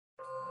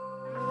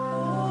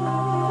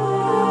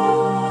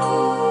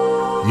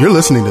You're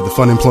listening to the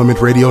Funemployment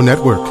Radio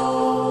Network. The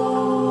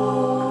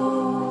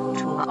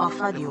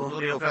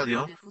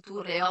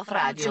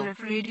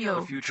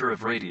future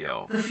of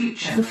radio. The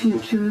future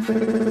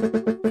of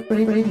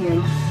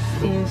radio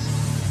is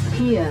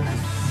here.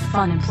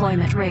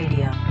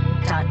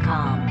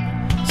 Funemploymentradio.com.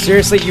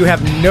 Seriously, you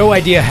have no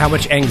idea how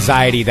much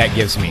anxiety that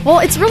gives me. Well,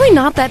 it's really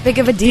not that big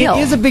of a deal.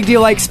 It is a big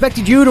deal. I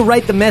expected you to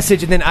write the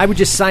message, and then I would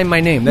just sign my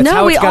name. That's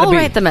how it's got to be. No, we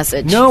all write the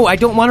message. No, I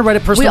don't want to write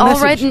a personal message.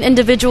 We all write an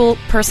individual,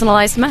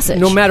 personalized message.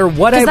 No matter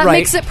what I write. Because that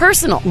makes it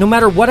personal. No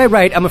matter what I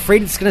write, I'm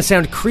afraid it's going to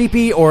sound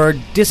creepy or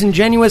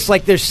disingenuous,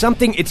 like there's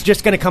something, it's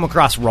just going to come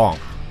across wrong.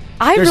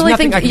 I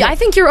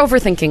think you're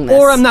overthinking this.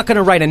 Or I'm not going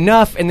to write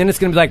enough, and then it's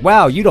going to be like,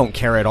 wow, you don't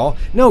care at all.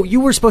 No,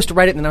 you were supposed to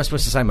write it, and then I was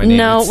supposed to sign my name.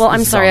 No,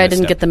 I'm sorry, I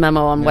didn't get the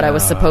memo on what I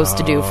was supposed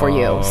to do for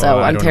you, so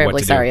I'm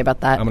terribly sorry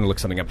about that. I'm going to look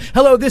something up.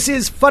 Hello, this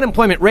is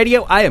Funemployment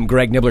Radio. I am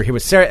Greg Nibbler here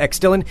with Sarah X.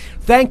 Dillon.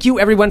 Thank you,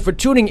 everyone, for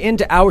tuning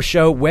into our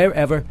show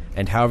wherever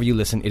and however you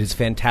listen. It is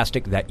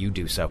fantastic that you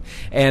do so.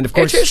 And, of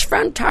course... It is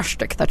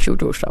fantastic that you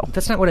do so.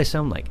 That's not what I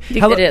sound like.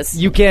 It is.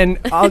 You can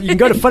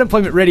go to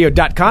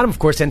funemploymentradio.com, of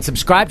course, and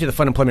subscribe to the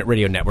Funemployment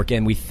Radio Network,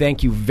 and we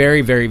thank you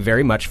very, very,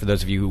 very much for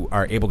those of you who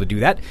are able to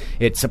do that.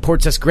 It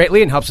supports us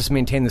greatly and helps us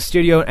maintain the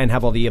studio and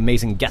have all the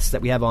amazing guests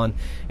that we have on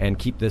and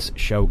keep this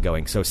show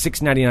going. So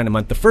 $6.99 a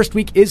month. The first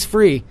week is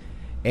free,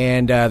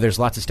 and there's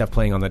lots of stuff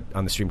playing on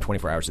the stream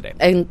 24 hours a day.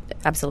 And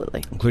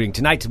absolutely. Including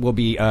tonight will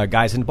be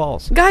Guys and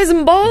Balls. Guys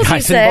and Balls,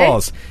 Guys and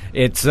Balls.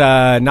 It's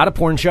not a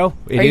porn show.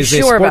 It is sure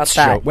a sports about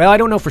that? show. Well, I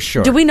don't know for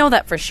sure. Do we know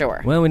that for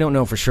sure? Well, we don't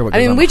know for sure what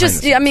goes on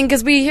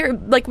because we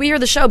hear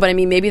the show, but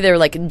maybe they're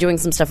like doing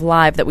some stuff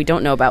live that we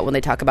don't know about when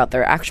they talk about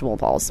their actual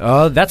balls.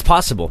 Oh, that's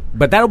possible.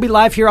 But that'll be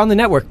live here on the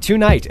network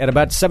tonight at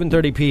about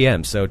 7:30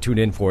 p.m., so tune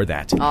in for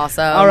that.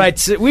 Awesome. All right,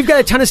 so we've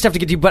got a ton of stuff to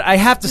get to, but I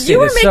have to say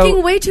You were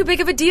making way too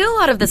big of a deal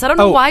out of this. I don't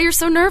know why you're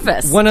so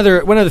nervous. One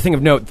other thing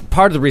of note,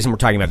 part of the reason we're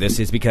talking about this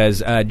is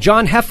because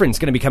John Heffron's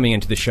going to be coming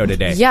into the show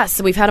today.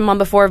 Yes, we've had him on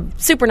before.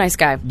 Super nice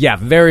guy. Yeah,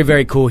 very,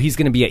 very cool. He's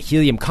going to be at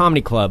HELIUM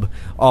Comedy Club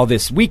all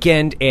this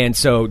weekend, and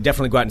so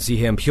definitely go out and see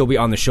him. He'll be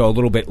on the show a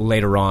little bit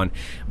later on.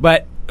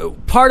 But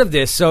part of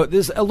this, so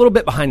there's a little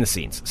bit behind the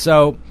scenes.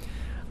 So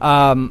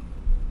I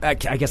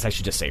guess I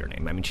should just say her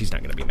name. I mean, she's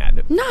not going to be mad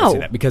at say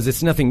that because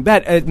it's nothing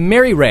bad.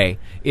 Mary Ray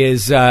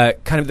is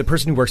kind of the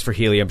person who works for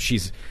HELIUM.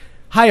 She's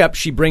high up.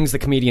 She brings the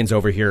comedians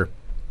over here.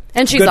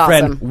 And she's good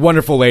awesome. Friend,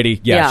 wonderful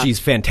lady. Yeah, she's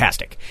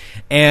fantastic.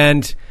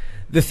 And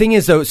the thing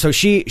is, though, so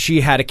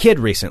she had a kid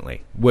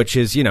recently, which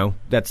is,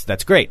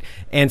 that's great.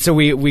 And so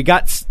we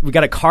got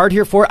a card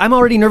here for her. I'm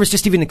already nervous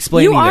just even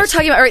explaining this. You are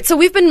talking about, all right, so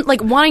we've been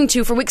wanting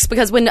to for weeks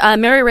because when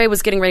Mary Ray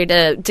was getting ready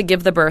to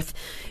give the birth,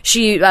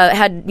 she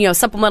had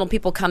supplemental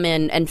people come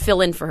in and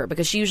fill in for her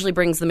because she usually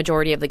brings the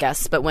majority of the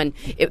guests, but when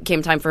it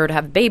came time for her to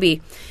have a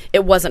baby,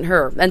 it wasn't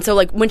her. And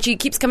so when she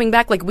keeps coming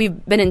back,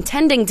 we've been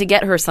intending to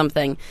get her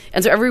something.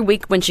 And so every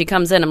week when she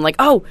comes in, I'm like,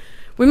 oh,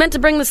 we meant to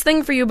bring this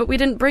thing for you, but we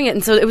didn't bring it.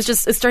 And so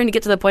it's starting to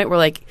get to the point where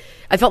I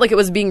felt like it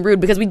was being rude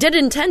because we did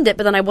intend it,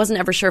 but then I wasn't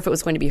ever sure if it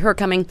was going to be her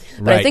coming.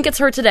 But right. I think it's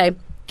her today.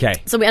 Okay.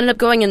 So we ended up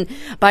going and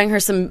buying her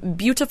some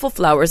beautiful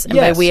flowers. And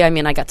by we, I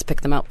mean I got to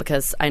pick them out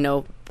because I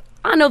know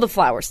the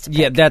flowers to pick.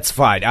 Yeah, that's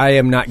fine. I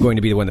am not going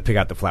to be the one to pick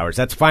out the flowers.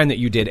 That's fine that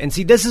you did. And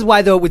see, this is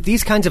why, though, with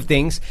these kinds of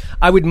things,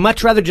 I would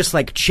much rather just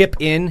chip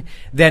in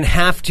than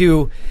have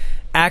to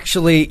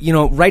actually,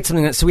 write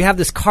something. So we have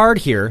this card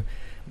here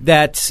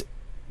that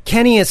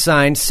Kenny has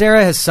signed,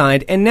 Sarah has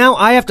signed, and now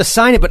I have to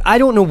sign it, but I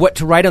don't know what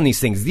to write on these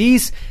things.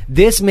 This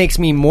makes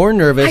me more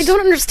nervous. I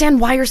don't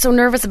understand why you're so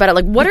nervous about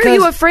it. What are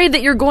you afraid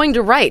that you're going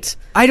to write?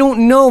 I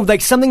don't know,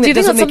 something that doesn't make any sense. Do you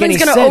think that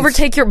something's going to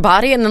overtake your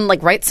body and then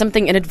write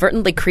something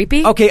inadvertently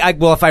creepy? Okay,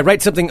 if I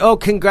write something,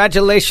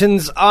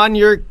 congratulations on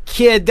your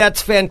kid,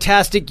 that's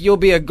fantastic, you'll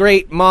be a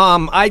great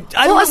mom. As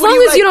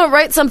long as you don't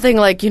write something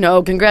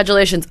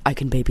congratulations, I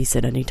can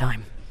babysit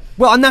anytime.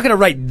 Well, I'm not going to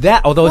write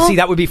that, although, see,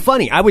 that would be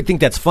funny. I would think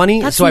that's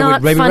funny, that's so I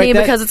would maybe funny write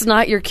that. Because it's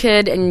not your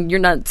kid, and you're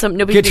not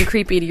nobody's being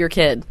creepy to your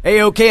kid.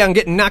 Hey, okay, I'm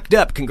getting knocked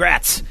up.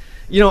 Congrats.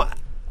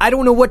 I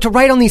don't know what to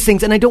write on these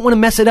things, and I don't want to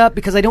mess it up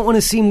because I don't want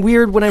to seem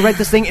weird when I write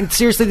this thing, and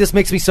seriously, this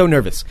makes me so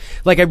nervous.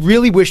 I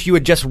really wish you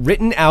had just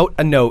written out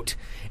a note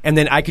and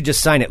then I could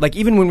just sign it.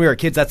 Even when we were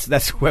kids,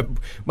 that's what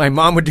my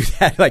mom would do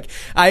that.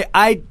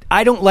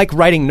 I don't like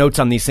writing notes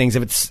on these things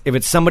if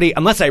it's somebody,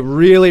 unless I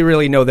really,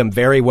 really know them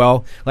very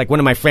well. One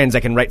of my friends,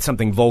 I can write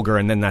something vulgar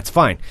and then that's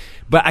fine.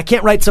 But I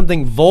can't write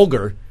something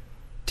vulgar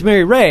to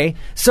Mary Ray,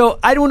 so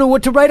I don't know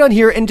what to write on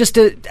here, and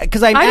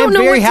because I am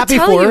very happy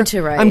for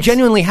her. I'm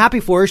genuinely happy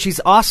for her.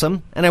 She's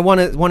awesome, and I want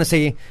to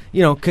say,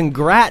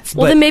 congrats.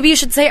 Well, then maybe you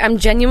should say, I'm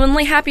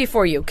genuinely happy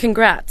for you.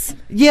 Congrats.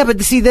 Yeah,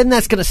 but see, then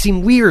that's going to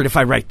seem weird if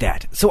I write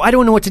that. So I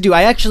don't know what to do.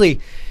 I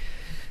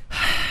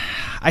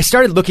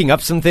started looking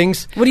up some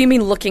things. What do you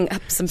mean looking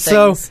up some things?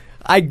 So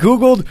I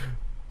Googled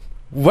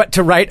what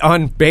to write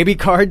on baby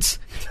cards.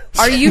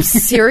 Are you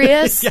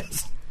serious?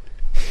 Yes.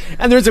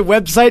 And there's a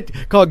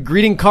website called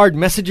Greeting Card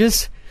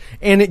Messages,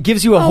 and it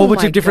gives you a whole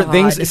bunch my of different God.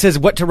 things. It says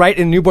what to write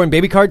in a newborn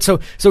baby card. So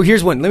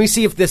here's one. Let me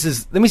see if this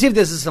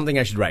is something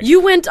I should write.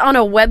 You went on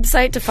a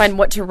website to find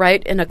what to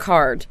write in a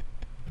card.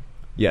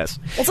 Yes.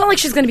 Well, it's not like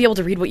she's going to be able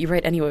to read what you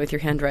write anyway with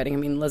your handwriting. I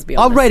mean, let's be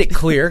honest. I'll write it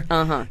clear.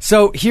 Uh-huh.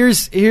 So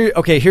here's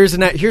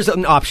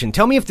an option.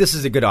 Tell me if this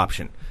is a good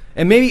option.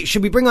 And maybe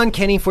should we bring on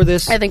Kenny for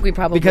this? I think we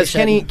probably because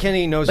should.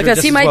 Kenny knows her because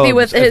just he as might well be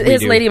with as we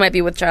his do. lady might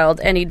be with child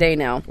any day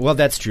now. Well,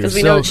 that's true. Because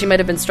we know that she might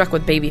have been struck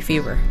with baby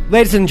fever.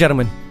 Ladies and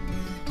gentlemen,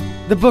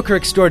 the booker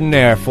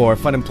extraordinaire for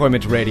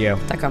Funemployment Radio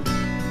 .com.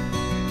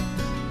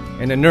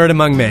 and a nerd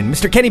among men,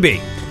 Mr. Kenny B.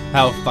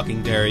 How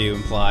fucking dare you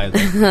imply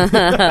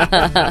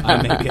that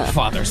I may be a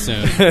father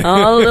soon?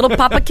 Oh, little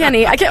Papa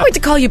Kenny. I can't wait to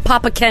call you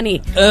Papa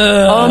Kenny.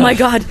 Oh, my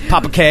God.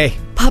 Papa K.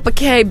 Papa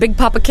K, big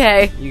Papa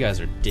K. You guys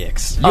are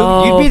dicks.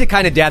 You'd be the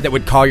kind of dad that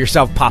would call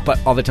yourself Papa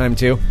all the time,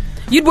 too.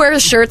 You'd wear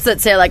shirts that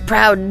say, like,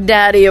 proud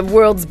daddy of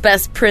world's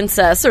best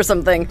princess or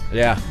something.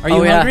 Yeah. Are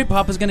you hungry?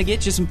 Papa's gonna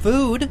get you some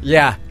food.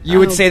 Yeah. You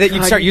would say that. You'd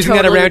God, start you using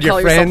totally that around would call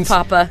your friends.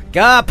 yourself Papa.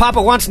 God,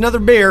 Papa wants another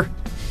beer.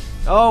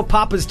 Oh,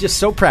 Papa's just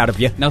so proud of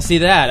you. Now, see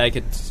that I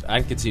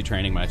could see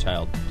training my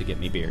child to get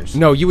me beers.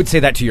 No, you would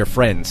say that to your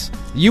friends.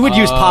 You would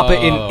use Papa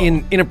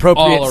in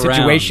inappropriate All around.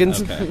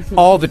 situations Okay.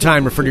 all the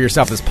time. Refer to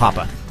yourself as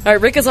Papa. All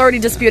right, Rick is already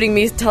disputing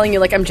me telling you,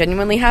 like, I'm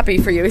genuinely happy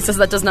for you. He says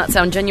that does not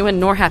sound genuine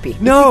nor happy.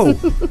 No,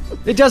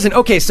 it doesn't.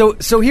 Okay, so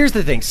here's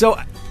the thing.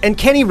 And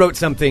Kenny wrote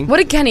something. What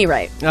did Kenny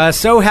write?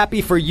 So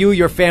happy for you,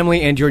 your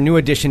family, and your new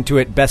addition to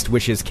it. Best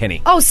wishes,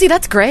 Kenny. Oh, see,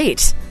 that's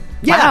great.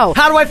 Yeah. Wow.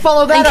 How do I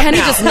follow that And up Kenny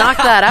now? just knocked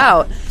that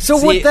out. So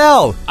See, what the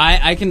hell?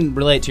 I can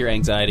relate to your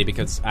anxiety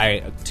because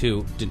I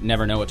too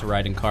never know what to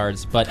write in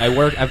cards. But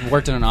I've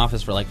worked in an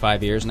office for like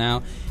 5 years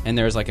now, and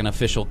there's like an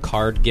official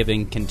card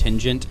giving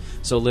contingent.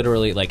 So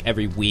literally, like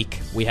every week,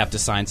 we have to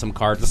sign some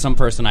card to some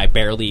person I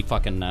barely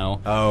fucking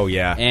know. Oh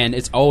yeah. And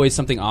it's always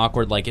something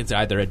awkward, like it's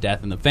either a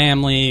death in the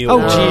family Oh,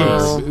 or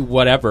jeez.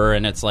 whatever.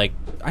 And it's like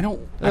I don't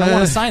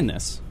want to sign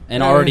this.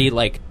 And already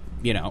like.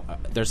 You know,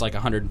 there's like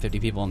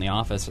 150 people in the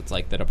office. It's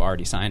like that have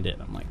already signed it.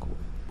 I'm like,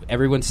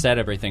 everyone said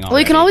everything already. Well,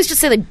 you can always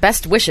just say, like,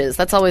 best wishes.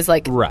 That's always,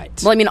 like... Right.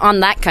 Well, I mean, on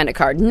that kind of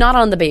card, not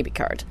on the baby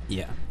card.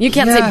 Yeah. You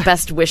can't Yeah. say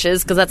best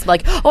wishes, because that's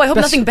like, oh, I hope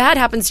nothing bad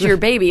happens to your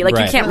baby. Like,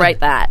 Right. you can't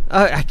write that.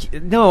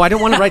 No, I don't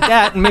want to write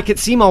that and make it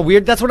seem all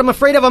weird. That's what I'm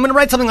afraid of. I'm going to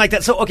write something like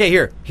that. So okay,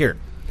 here.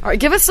 All right,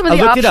 give us some of I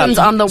the looked it up. options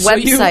on the So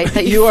website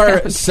that you are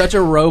found. such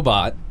a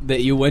robot that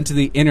you went to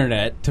the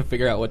internet to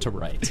figure out what to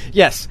write.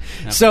 Yes.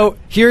 So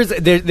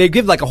they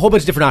give like a whole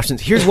bunch of different options.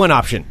 Here's one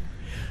option.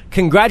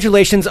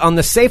 Congratulations on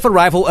the safe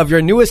arrival of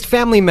your newest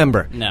family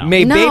member. No.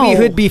 May No.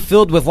 babyhood be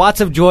filled with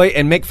lots of joy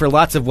and make for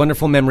lots of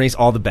wonderful memories.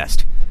 All the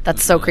best.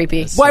 That's so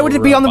creepy. That's Why so would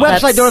it be on the robot.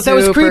 website? Though, if that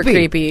was super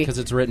creepy. Because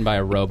it's written by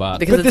a robot.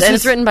 Because But this it's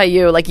is- written by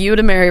you, like you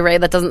to Mary Ray.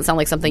 That doesn't sound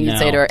like something you'd No.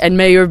 say to her. And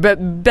may your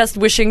best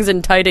wishings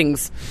and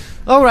tidings.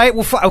 All right.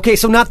 Well, okay.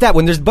 So not that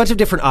one. There's a bunch of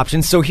different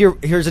options. So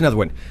here's another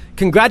one.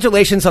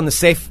 Congratulations on the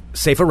safe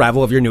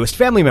arrival of your newest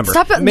family member.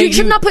 Stop it. May You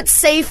should not put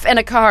safe in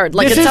a card.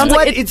 Like This it is sounds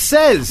what like it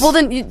says. Well,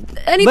 then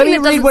anything Let me that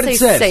read doesn't what say it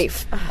says.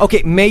 safe.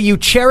 Okay, may you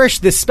cherish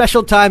this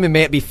special time and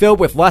may it be filled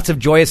with lots of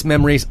joyous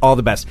memories. All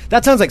the best.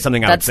 That sounds like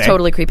something I would That's say.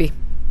 totally creepy.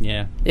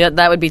 Yeah. Yeah,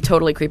 that would be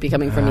totally creepy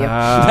coming from you.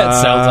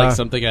 That sounds like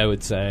something I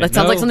would say. That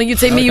sounds No. like something you'd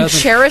say. No, May it you doesn't.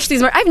 cherish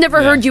these. I've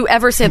never heard you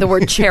ever say the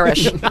word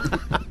cherish.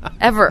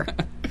 Ever.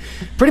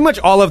 Pretty much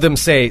all of them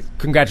say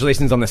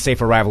congratulations on the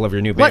safe arrival of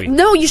your new What? baby.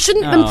 No, you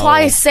shouldn't No.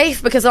 imply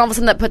safe because all of a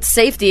sudden that puts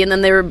safety, and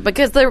then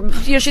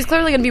she's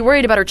clearly going to be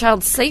worried about her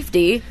child's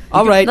safety.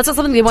 All right. That's not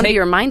something they want to be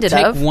reminded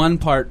Take of. one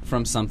part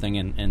from something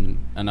and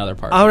another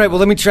part. All right, well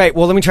let me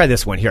try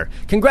this one here.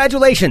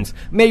 Congratulations.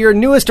 May your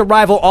newest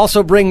arrival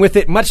also bring with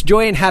it much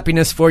joy and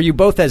happiness for you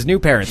both as new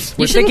parents.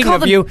 We're shouldn't thinking call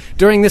of the- you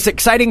during this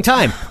exciting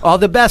time. All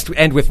the best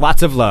and with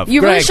lots of love. You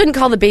really Greg. shouldn't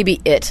call the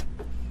baby it.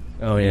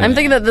 Oh yeah. I'm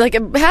thinking that, like,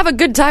 have a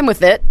good time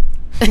with it.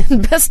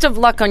 And best of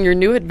luck on your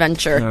new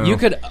adventure. You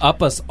could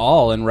up us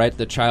all and write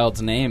the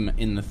child's name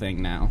in the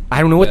thing now. I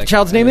don't know what the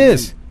child's name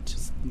is.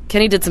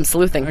 Kenny did some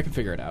sleuthing. I can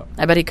figure it out.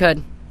 I bet he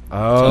could.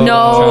 Oh. No.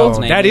 Child's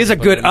name That is a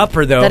good fucking-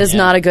 upper though. That is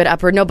not a good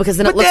upper. No, because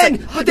then it But looks then-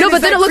 like but then but is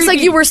then that it looks like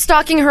creepy? you were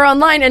stalking her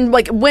online and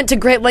like went to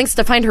great lengths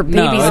to find her baby's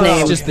No, name.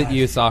 it's just that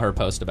you saw her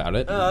post about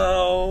it.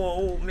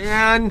 Oh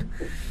man.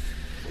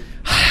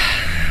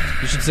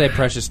 You should say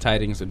precious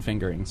tidings and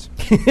fingerings.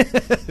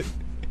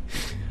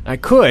 I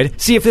could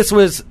see if this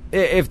was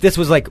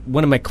like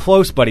one of my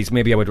close buddies.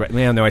 Maybe I would write.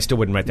 Man, no, I still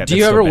wouldn't write that. Do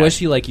you That's so ever bad. wish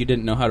you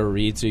didn't know how to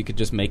read so you could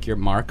just make your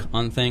mark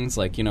on things?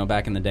 Like,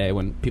 back in the day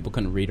when people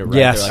couldn't read or write.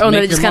 Yes. They're like, Oh, and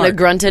 "Make they just your kinda mark."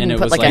 grunted and it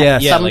put, was like, a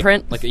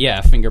thumbprint? Like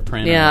a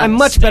fingerprint. Yeah. or I'm a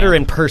much stamp. better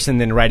in person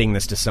than writing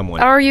this to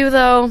someone. Are you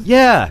though?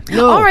 Yeah.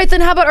 No. All right,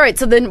 then how about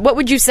so then what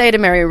would you say to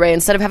Mary Ray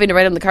instead of having to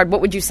write on the card? What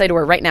would you say to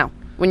her right now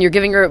when we're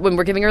giving her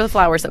the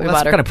flowers that we Well, bought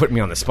that's her? kind of putting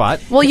me on the spot.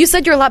 Well, you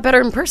said you're a lot better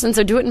in person,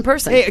 so do it in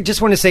person. Hey, I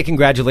just want to say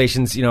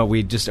congratulations.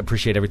 We just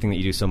appreciate everything that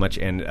you do so much,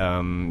 and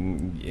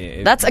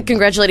That's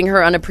congratulating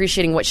her on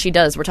appreciating what she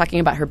does. We're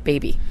talking about her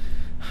baby.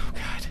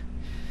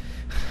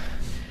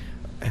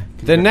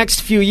 the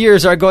next few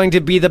years are going to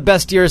be the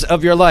best years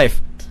of your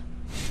life.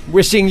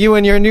 Wishing you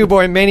and your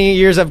newborn many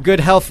years of good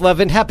health, love,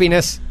 and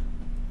happiness.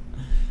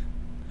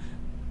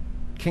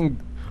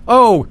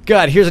 Oh,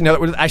 God, here's another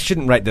one. I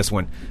shouldn't write this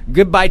one.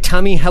 Goodbye,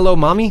 Tommy. Hello,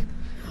 Mommy.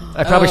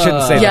 I probably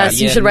shouldn't say that.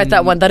 Yes, you should write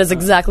that one. That is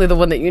exactly the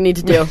one that you need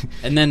to do.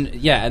 And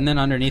then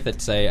underneath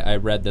it say, I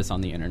read this on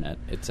the internet.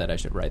 It said I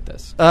should write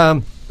this.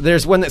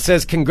 There's one that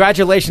says,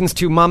 congratulations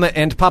to Mama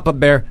and Papa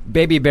Bear.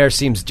 Baby Bear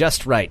seems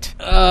just right.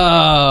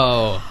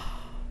 Oh.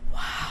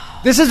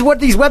 This is what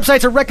these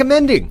websites are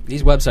recommending.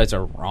 These websites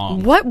are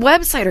wrong. What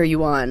website are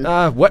you on?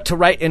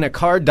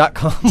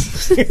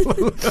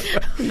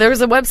 whattowriteinacard.com.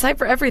 There's a website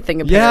for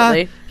everything,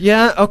 apparently.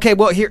 Yeah. Okay,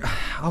 well, here.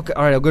 Okay,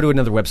 all right, I'll go to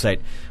another website.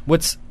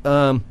 What's,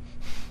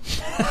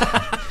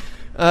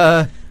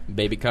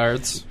 Baby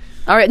cards.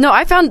 All right, no,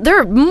 I found there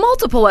are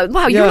multiple.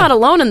 Wow, you're not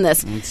alone in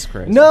this. It's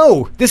crazy.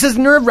 No, this is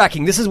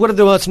nerve-wracking. This is one of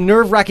the most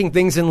nerve-wracking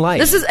things in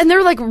life. And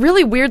they're like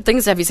really weird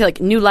things to have you say, like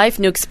new life,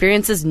 new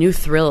experiences, new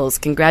thrills.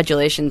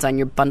 Congratulations on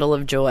your bundle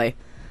of joy.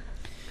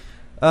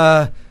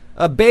 A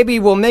baby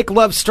will make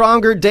love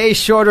stronger, days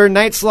shorter,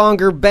 nights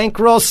longer,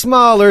 bankroll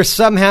smaller,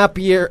 some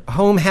happier,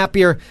 home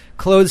happier,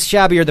 clothes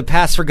shabbier, the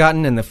past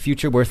forgotten, and the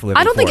future worth living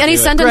I don't think for. any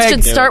sentence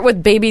should Greg. start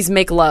with babies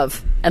make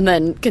love and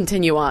then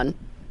continue on.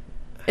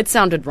 It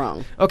sounded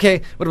wrong.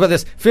 Okay, what about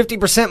this?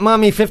 50%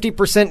 mommy,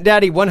 50%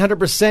 daddy,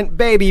 100%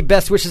 baby.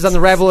 Best wishes on the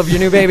arrival of your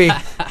new baby.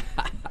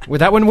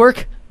 Would that one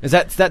work? Does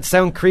that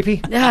sound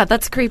creepy? Yeah,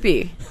 that's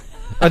creepy.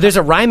 There's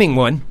a rhyming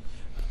one.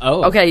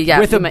 Oh. Okay, yeah.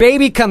 With a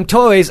baby come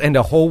toys and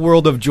a whole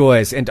world of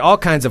joys and all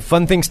kinds of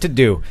fun things to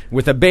do.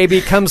 With a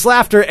baby comes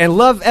laughter and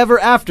love ever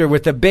after.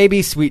 With a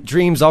baby, sweet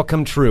dreams all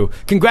come true.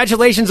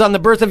 Congratulations on the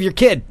birth of your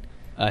kid.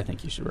 I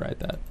think you should write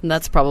that.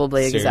 That's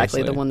probably exactly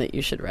Seriously. the one that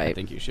you should write. I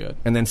think you should.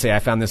 And then say, I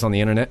found this on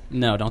the internet.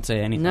 No, don't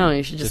say anything. No,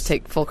 you should just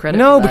take full credit.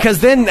 No, for that.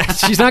 because then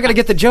she's not going to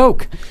get the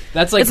joke.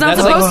 That's like It's not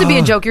that's supposed like, to be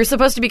a joke. You're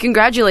supposed to be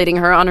congratulating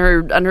her on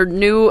her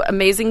new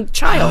amazing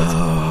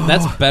child.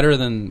 That's better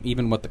than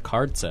even what the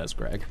card says,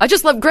 Greg. I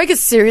just love Greg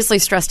is seriously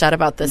stressed out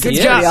about this. Good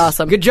It's job. pretty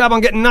awesome. Good job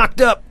on getting knocked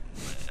up.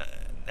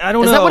 I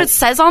don't know. Is that what it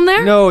says on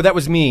there? No, that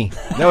was me.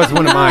 That was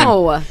one of mine.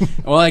 No.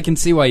 Well, I can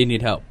see why you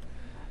need help.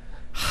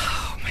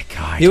 Oh my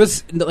God. He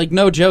was like,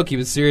 no joke. He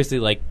was seriously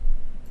like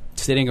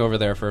sitting over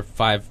there for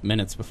 5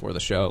 minutes before the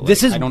show. Like,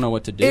 This is. I don't know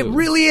what to do. It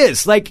really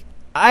is. Like,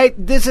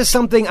 this is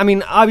something. I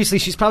mean, obviously,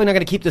 she's probably not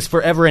going to keep this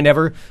forever and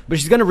ever, but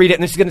she's going to read it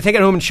and then she's going to take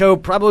it home and show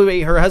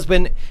probably her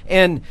husband,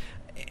 and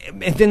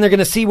then they're going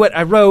to see what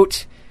I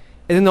wrote.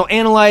 And then they'll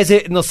analyze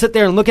it, and they'll sit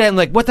there and look at it and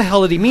like, what the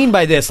hell did he mean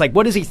by this? Like,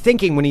 what is he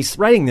thinking when he's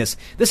writing this?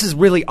 This is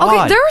really odd.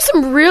 Okay, there are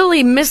some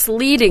really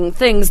misleading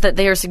things that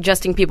they are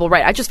suggesting people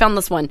write. I just found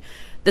this one.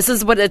 This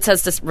is what it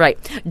says to write.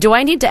 Do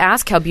I need to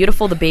ask how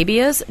beautiful the baby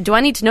is? Do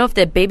I need to know if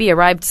the baby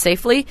arrived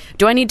safely?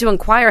 Do I need to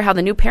inquire how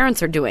the new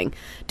parents are doing?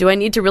 Do I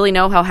need to really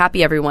know how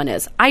happy everyone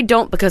is? I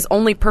don't, because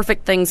only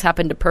perfect things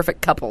happen to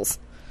perfect couples.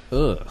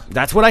 Ugh.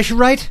 That's what I should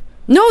write?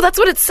 No, that's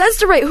what it says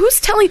to write.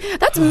 Who's telling?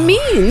 That's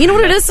mean. You know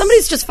what it is?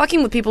 Somebody's just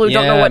fucking with people who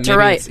don't know what to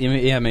write.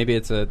 Maybe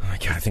it's a Oh my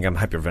God, I think I'm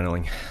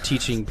hyperventilating.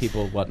 teaching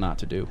people what not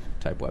to do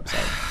type website.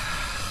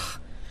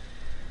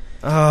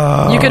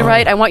 You could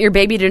write, I want your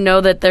baby to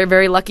know that they're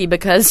very lucky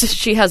because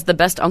she has the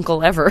best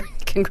uncle ever.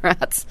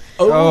 Congrats.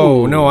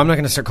 Oh, no, I'm not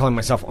going to start calling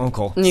myself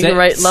Uncle. And you can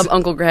write, love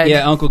Uncle Greg.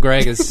 Yeah, Uncle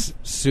Greg is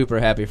super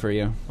happy for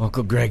you.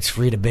 Uncle Greg's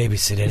free to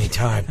babysit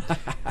anytime.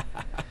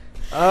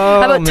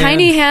 How about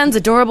tiny hands,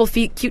 adorable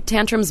feet, cute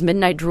tantrums,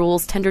 midnight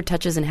drools, tender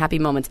touches, and happy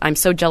moments? I'm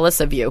so jealous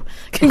of you.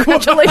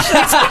 Congratulations.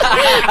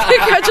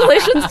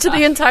 Congratulations to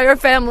the entire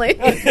family.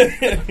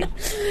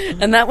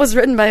 And that was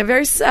written by a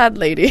very sad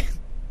lady.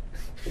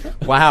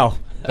 Wow.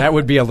 That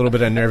would be a little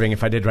bit unnerving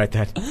if I did write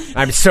that.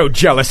 I'm so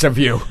jealous of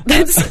you.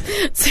 That's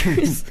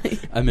seriously.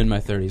 I'm in my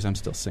 30s. I'm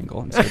still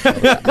single. I'm so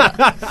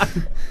jealous.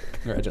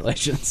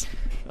 Congratulations.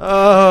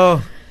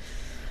 Oh.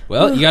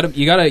 Well, you gotta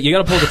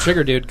pull the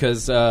trigger, dude,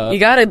 because You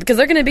got it, because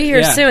they're going to be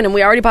here soon, and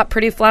we already bought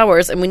pretty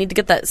flowers, and we need to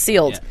get that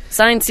sealed. Yeah.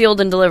 Signed,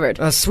 sealed, and delivered.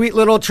 A sweet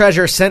little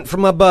treasure sent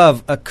from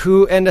above. A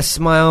coo and a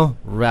smile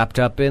wrapped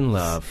up in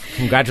love.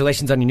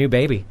 Congratulations on your new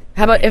baby.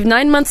 How about if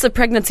 9 months of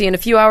pregnancy and a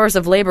few hours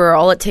of labor are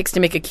all it takes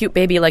to make a cute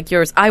baby like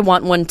yours? I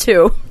want one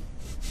too.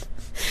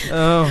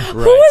 Oh,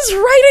 Who is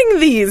writing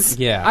these?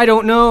 yeah, I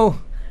don't know.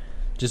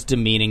 just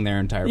demeaning their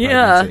entire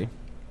Yeah. pregnancy.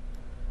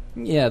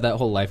 Yeah, that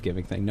whole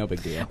life-giving thing, no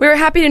big deal. We are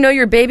happy to know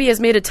your baby has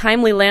made a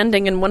timely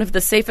landing in one of the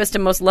safest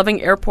and most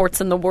loving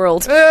airports in the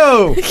world.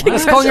 Ew.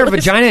 Just calling her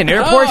vagina an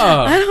airport?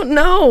 I don't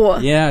know.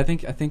 Yeah, I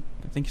think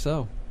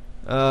so.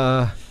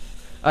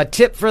 A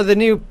tip for the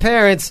new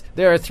parents.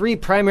 There are 3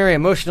 primary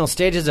emotional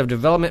stages of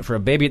development for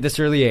a baby at this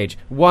early age.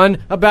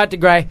 1, about to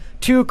cry.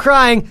 2,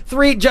 crying.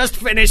 3, just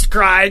finished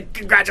crying.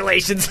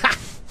 Congratulations.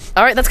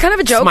 All right, that's kind of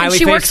a joke. Smiley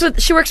She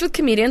face. works with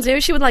comedians. Maybe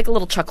she would like a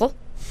little chuckle.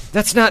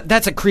 That's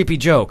a creepy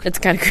joke. It's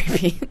kind of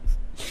creepy.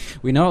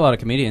 We know a lot of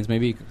comedians.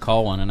 Maybe you could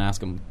call one and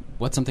ask them,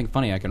 what's something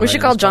funny I can We write should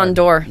in call this John card?"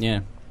 Doerr. Yeah.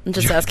 And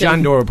just ask him.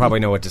 John Doerr would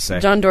probably know what to say.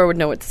 John Doerr would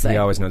know what to say. He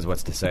always knows what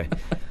to say.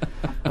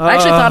 I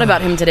actually thought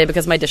about him today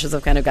because my dishes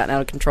have kind of gotten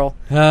out of control.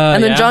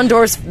 And then yeah? John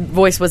Doerr's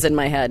voice was in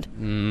my head.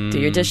 Do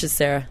your dishes,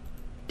 Sarah.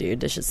 Do your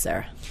dishes,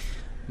 Sarah.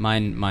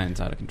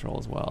 Mine's out of control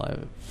as well. I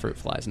have fruit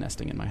flies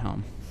nesting in my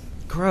home.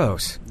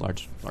 Gross.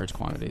 Large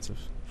quantities of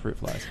fruit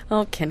flies.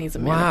 Oh, Kenny's a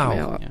man.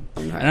 Wow. Yeah.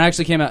 And I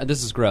actually came out.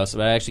 This is gross,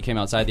 but I actually came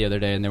outside the other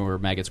day and there were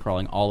maggots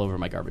crawling all over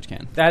my garbage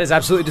can. That is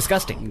absolutely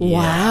disgusting.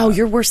 Wow,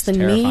 you're worse than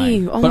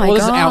Terrifying. me. Oh but, my well,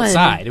 god. This is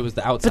outside. It was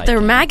the outside. But they're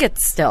can.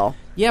 maggots still.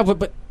 Yeah,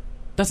 but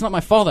that's not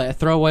my fault. I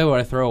throw away what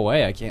I throw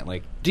away. I can't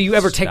Do you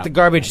ever take the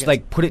garbage,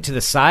 put it to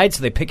the side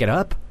so they pick it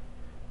up?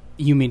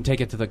 You mean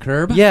take it to the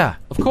curb? Yeah.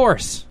 Of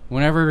course.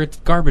 Whenever it's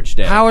garbage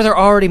day. How are there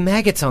already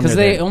maggots on there? Because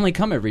they only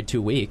come every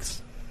 2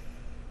 weeks.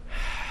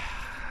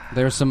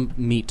 There's some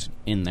meat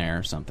in there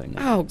or something.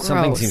 Oh, gross.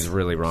 Something seems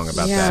really wrong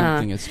about that.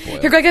 Something is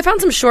spoiled. Here, Greg, I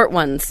found some short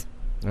ones.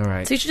 All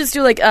right. So you should just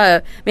do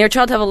may our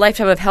child have a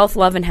lifetime of health,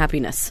 love, and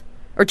happiness.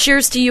 Or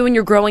cheers to you and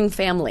your growing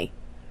family.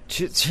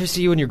 Cheers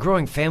to you and your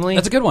growing family?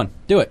 That's a good one.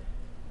 Do it.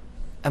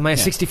 Am I a Or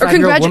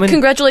 65-year-old woman?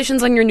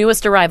 congratulations on your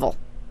newest arrival.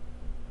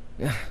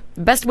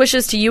 Best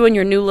wishes to you and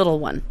your new little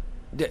one.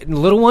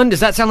 Little one?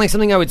 Does that sound like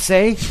something I would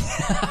say?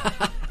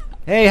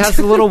 Hey, how's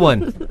the little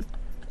one?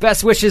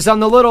 Best wishes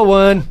on the little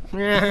one.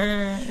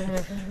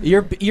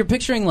 You're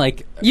picturing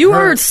you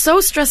are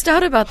so stressed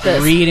out about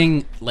this.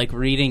 reading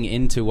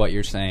into what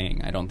you're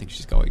saying. I don't think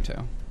she's going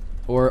to,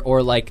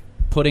 or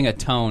putting a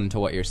tone to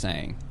what you're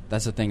saying.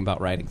 That's the thing about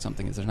writing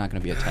something is there's not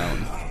going to be a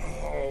tone.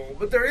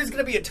 But there is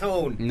going to be a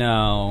tone.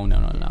 No.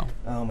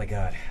 Oh my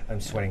god, I'm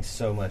sweating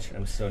so much.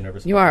 I'm so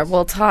nervous. You are.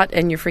 Well, it's hot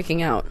and you're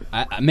freaking out.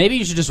 Maybe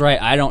you should just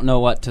write, I don't know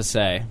what to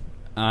say.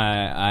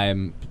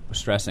 I'm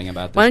stressing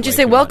about this. Why don't you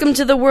say, welcome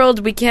to the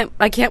world,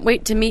 I can't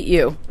wait to meet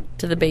you,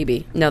 to the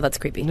baby. No, that's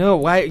creepy. No,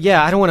 why?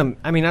 Yeah, I don't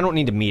want to, I don't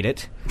need to meet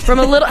it. How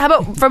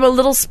about from a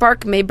little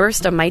spark may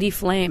burst a mighty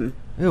flame.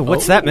 Ew,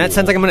 what's that, man? That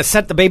sounds like I'm going to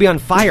set the baby on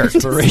fire.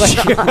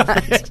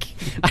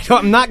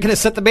 I'm not going to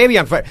set the baby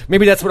on fire.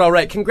 Maybe that's what I'll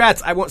write.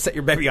 Congrats, I won't set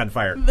your baby on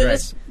fire.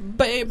 This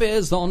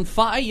baby's on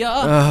fire.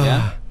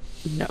 Yeah.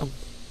 No.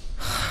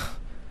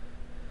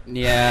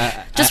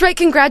 Yeah. Just write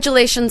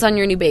congratulations on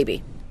your new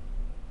baby.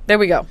 There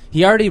we go.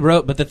 He already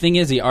wrote, but the thing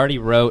is, he already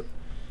wrote.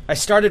 I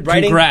started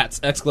writing. Congrats! !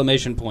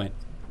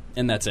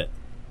 And that's it.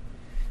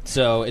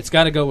 So it's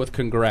got to go with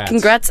congrats.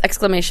 Congrats! !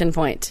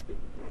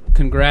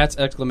 Congrats! !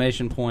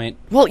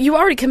 Well, you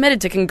already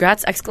committed to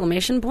congrats! !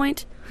 Yeah.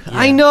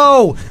 I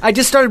know. I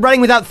just started writing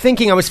without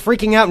thinking. I was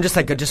freaking out. I'm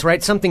just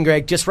write something,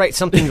 Greg. Just write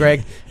something,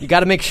 Greg. You got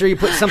to make sure you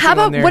put something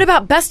on there. What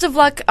about best of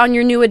luck on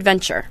your new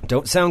adventure?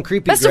 Don't sound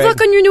creepy, Best Greg. of luck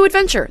on your new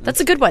adventure. That's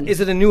a good one. Is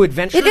it a new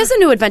adventure? It is a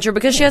new adventure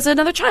because she has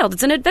another child.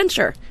 It's an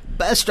adventure.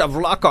 Best of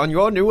luck on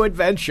your new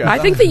adventure. I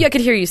think that I could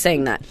hear you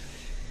saying that.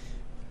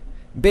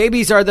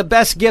 Babies are the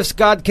best gifts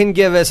God can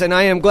give us, and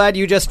I am glad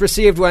you just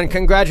received one.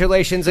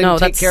 Congratulations, and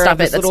take care of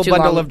this little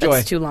bundle of joy.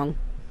 That's too long.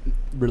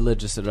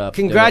 Religious it up.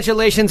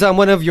 Congratulations on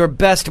one of your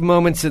best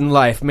moments in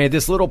life. May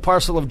this little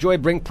parcel of joy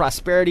bring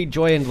prosperity,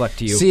 joy, and luck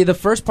to you. See, the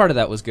first part of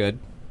that was good.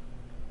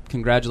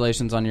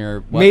 Congratulations on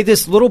your... What? May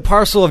this little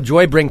parcel of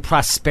joy bring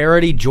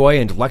prosperity, joy,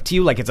 and luck to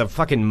you, like it's a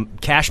fucking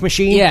cash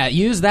machine? Yeah,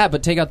 use that,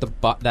 but take out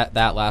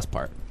that last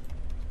part.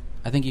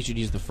 I think you should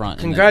use the front.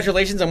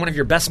 Congratulations on one of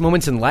your best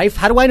moments in life?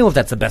 How do I know if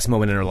that's the best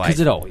moment in her life? Because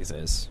it always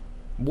is.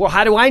 Well,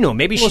 how do I know?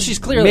 Maybe she's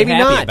clearly happy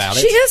not. about it.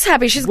 She is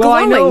happy. She's I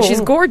glowing. know.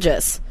 She's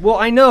gorgeous. Well,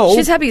 I know.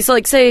 She's happy. So,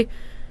 say...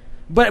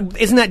 But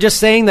isn't that just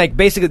saying,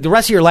 basically, the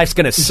rest of your life's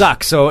going to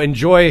suck, so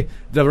enjoy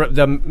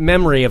the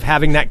memory of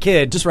having that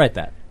kid? Just write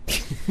that.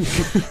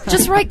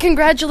 Just write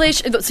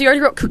congratulations. So you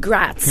already wrote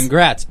congrats.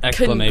 Congrats! ! It's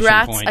all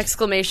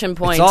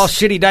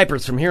shitty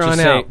diapers from here on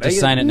out. Just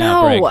sign it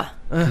now, Greg.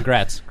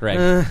 Congrats,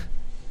 Greg.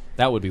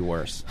 That would be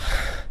worse.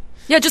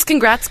 Yeah, just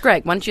congrats,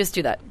 Greg. Why don't you just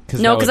do that?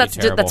 No, because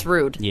that's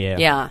rude.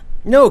 Yeah.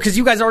 No, because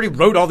you guys already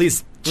wrote all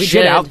these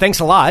shit out. Thanks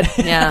a lot.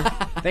 Yeah.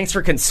 Thanks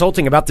for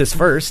consulting about this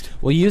first.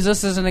 Well, use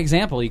this as an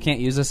example. You can't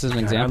use this as an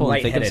example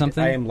and think of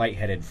something? I am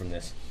lightheaded from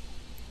this.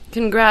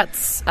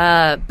 Congrats.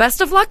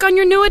 Best of luck on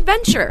your new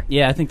adventure.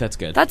 Yeah, I think that's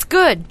good. That's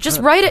good. Just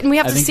write it and we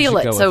have to seal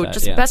it. So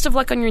just best of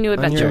luck on your new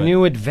adventure. On your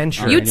new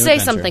adventure. You'd say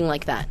something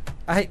like that.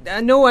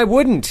 No, I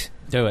wouldn't.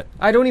 Do it.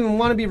 I don't even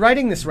want to be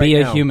writing this right now.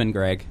 now. Be a human,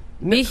 Greg.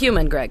 Be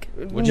human, Greg.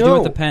 What'd you do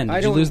with the pen?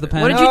 Did you lose the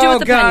pen? What did you do with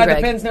the pen, Greg?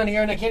 The pen's not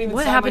here and I can't even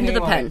What sign happened my to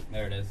the name pen? on it.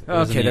 There it is.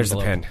 Okay, there's the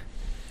pen.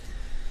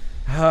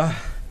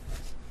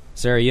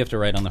 Sarah, you have to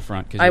write on the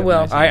front. I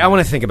will. I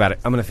want to think about it.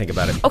 I'm going to think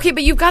about it. Okay,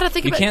 but you've got to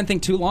think about it. You can't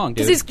think too long,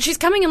 dude. Because she's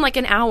coming in like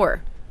an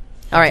hour.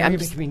 All right, You're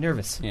making me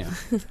nervous. Yeah.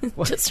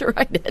 Just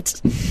write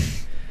it.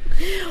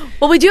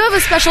 Well, we do have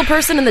a special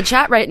person in the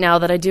chat right now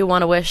that I do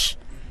want to wish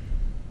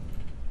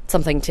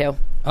something to.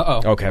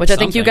 Uh-oh. Okay. Which I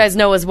think you guys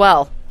know as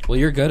well. Well,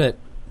 you're good at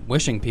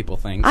wishing people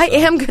things. I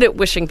am good at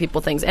wishing people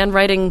things and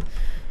writing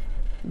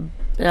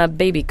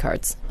baby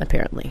cards,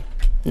 apparently.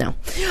 No.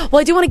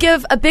 Well, I do want to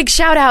give a big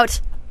shout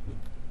out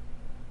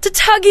to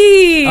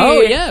Tuggy.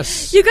 Oh,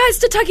 yes. You guys,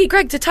 to Tuggy.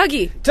 Greg, to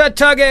Tuggy. To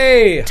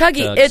Tuggy.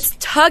 Tuggy. It's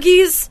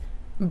Tuggy's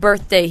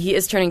birthday. He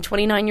is turning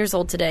 29 years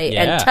old today.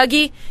 Yeah. And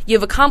Tuggy,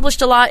 you've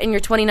accomplished a lot in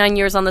your 29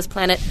 years on this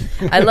planet.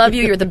 I love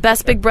you. You're the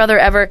best big brother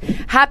ever.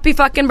 Happy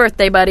fucking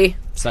birthday, buddy.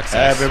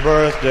 Success. Happy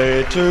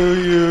birthday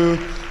to you.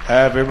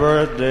 Happy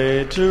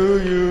birthday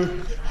to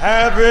you.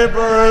 Happy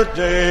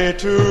birthday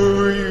to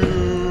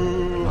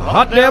you.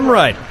 Hot damn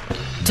right.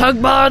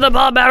 Tugbar the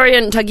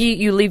Barbarian. Tuggy,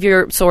 you leave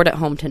your sword at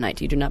home tonight.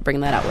 You do not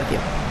bring that out with you.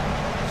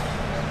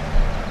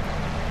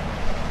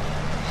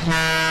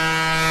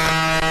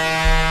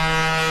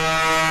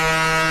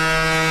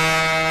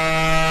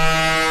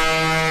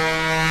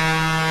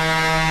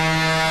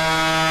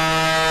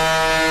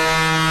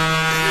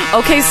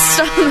 Okay,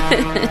 stop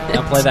it.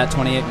 Now play that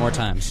 28 more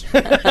times.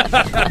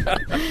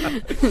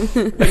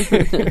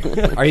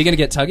 Are you going to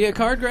get Tuggy a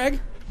card,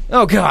 Greg?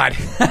 Oh, God.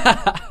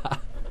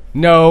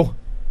 No.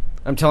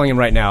 I'm telling him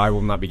right now I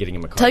will not be getting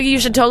him a card. Tuggy, you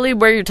should totally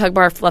wear your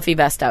Tugbar fluffy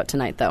vest out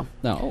tonight, though.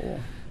 No.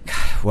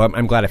 Well,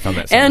 I'm glad I found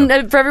that.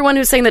 And for everyone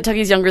who's saying that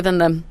Tuggy's younger than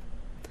them,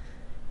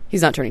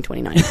 he's not turning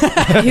 29.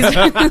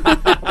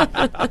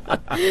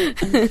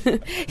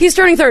 He's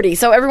turning 30,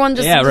 so everyone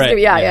just... Yeah, right.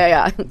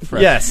 Yeah.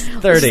 Yes,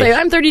 30. Let's say,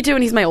 I'm 32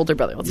 and he's my older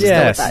brother. Let's just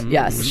go with that.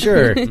 Yes.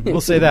 Sure.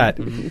 We'll say that.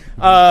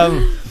 All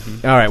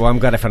right, well, I'm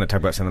glad I found a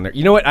Tugboat sound on there.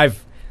 You know what?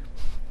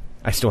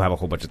 I still have a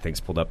whole bunch of things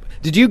pulled up.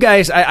 Did you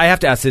guys... I have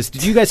to ask this.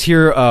 Did you guys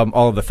hear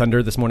all of the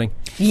thunder this morning?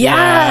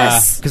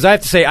 Yes! Because I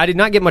have to say, I did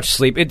not get much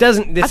sleep. It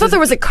doesn't... I thought there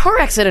was a car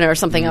accident or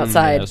something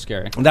outside. That was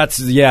scary.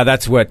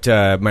 That's what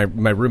my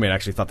roommate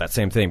actually thought that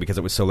same thing because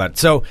it was so loud.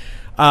 So,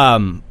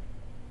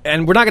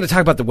 and we're not going to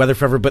talk about the weather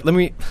forever, but let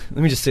me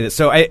just say this.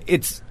 So,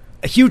 it's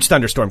a huge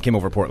thunderstorm came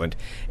over Portland,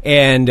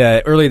 and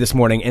early this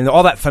morning, and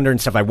all that thunder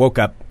and stuff. I woke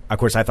up. Of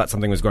course, I thought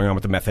something was going on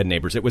with the meth head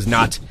neighbors. It was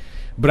not,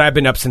 but I've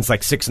been up since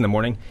like 6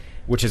 a.m,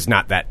 which is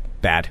not that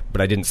bad.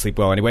 But I didn't sleep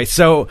well anyway.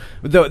 So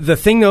the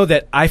thing though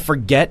that I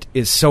forget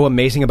is so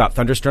amazing about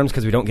thunderstorms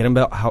because we don't get them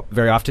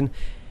very often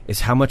is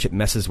how much it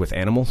messes with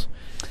animals.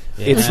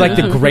 Yeah. It's like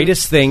the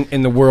greatest thing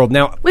in the world.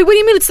 Now, wait, what do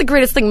you mean it's the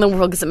greatest thing in the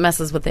world because it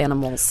messes with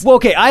animals? Well,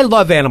 okay, I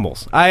love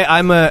animals.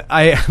 I'm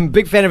a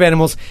big fan of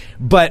animals,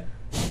 but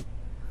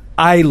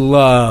I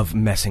love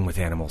messing with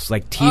animals,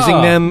 like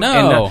teasing them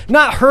and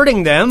not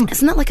hurting them.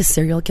 Isn't that like a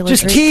serial killer?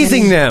 Just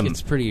teasing them.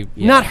 It's pretty...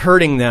 not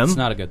hurting them. It's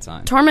not a good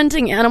sign.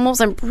 Tormenting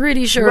animals, I'm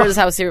pretty sure, is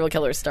how serial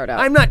killers start out.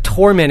 I'm not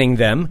tormenting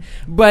them,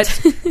 but...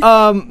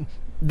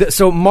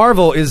 so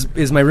Marvel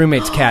is my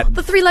roommate's cat.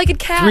 The three-legged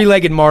cat.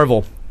 Three-legged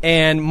Marvel.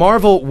 And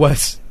Marvel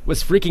was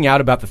freaking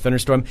out about the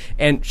thunderstorm,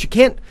 and she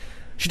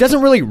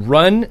doesn't really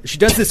run. She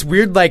does this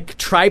weird, like,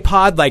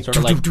 tripod, like... Sort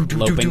of like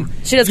loping.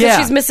 She does, because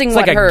she's missing it's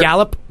like a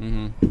gallop.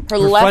 Mm-hmm. Her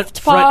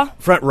left paw?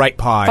 Front right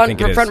paw, I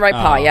think it is. Front right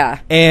paw,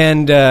 yeah.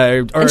 And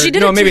she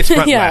did maybe it's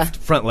front left.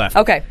 Front left.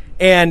 Okay.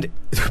 And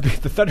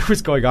the thunder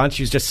was going on.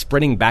 She was just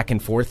sprinting back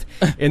and forth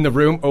in the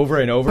room over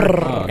and over.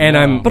 And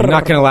I'm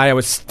not going to lie, I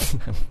was...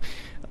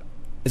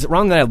 Is it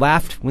wrong that I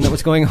laughed when that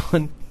was going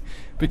on?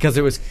 Because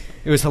it was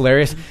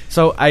hilarious.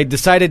 So I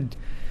decided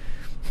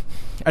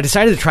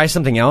to try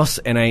something else,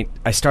 and I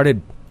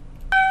started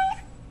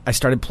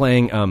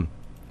playing. I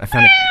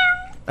found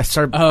a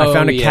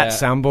cat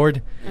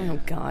soundboard. Oh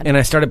God! And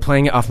I started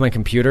playing it off my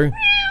computer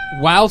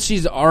while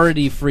she's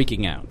already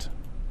freaking out.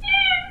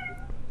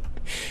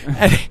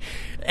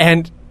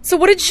 and so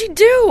what did she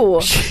do?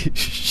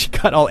 She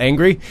got all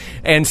angry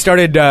and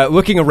started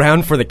looking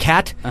around for the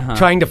cat,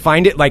 trying to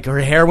find it. Like her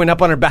hair went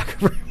up on her back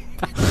of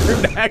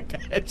her back,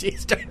 and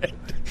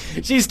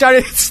she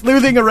started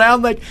sleuthing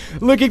around, like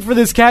looking for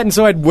this cat. And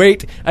so I'd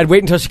wait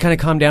until she kind of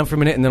calmed down for a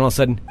minute, and then all of a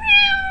sudden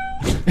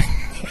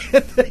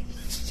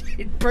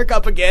she'd perk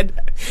up again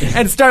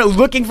and start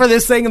looking for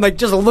this thing, and like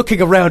just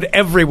looking around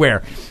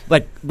everywhere,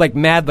 like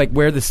mad, like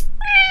where this.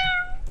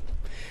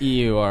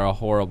 You are a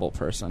horrible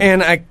person.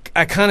 And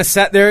I kind of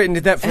sat there and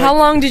did that for... How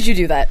long did you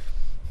do that?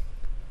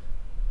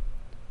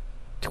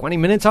 20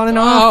 minutes on and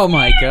off. Oh,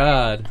 my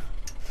God.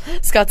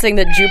 Scott's saying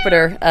that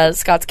Jupiter,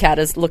 Scott's cat,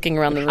 is looking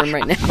around the room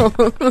right now.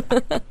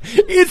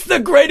 It's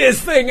the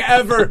greatest thing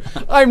ever.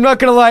 I'm not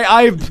going to lie.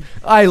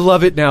 I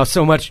love it now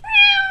so much.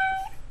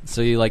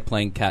 So you like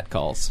playing cat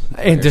calls.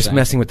 And just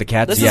messing with the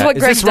cats. This is what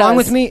Greg Is this wrong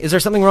with me? Is there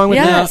something wrong with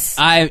me? Yes.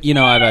 I've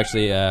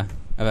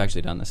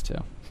actually done this,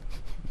 too.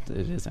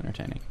 It is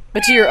entertaining.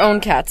 But to your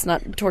own cats,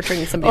 not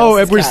torturing somebody else's Oh,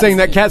 everybody's cats. saying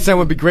that cat sound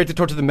would be great to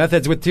torture the meth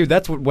heads with, too.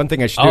 That's one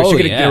thing I should do. Oh, I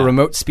should get a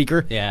remote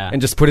speaker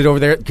and just put it over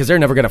there, because they're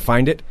never going to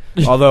find it.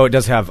 Although it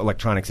does have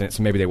electronics in it,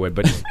 so maybe they would.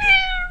 But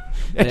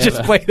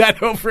just play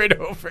that over and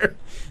over.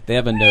 They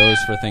have a nose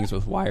for things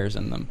with wires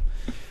in them.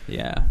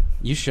 Yeah.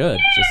 You should.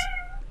 Just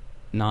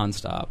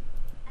nonstop.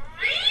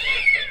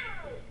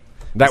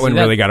 That one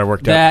really got her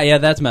worked up. Yeah,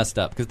 that's messed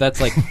up, because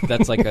that's like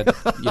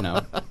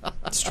a,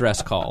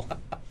 stress call.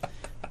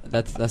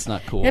 That's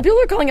not cool. Yeah, people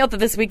are calling out that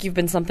this week you've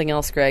been something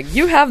else, Greg.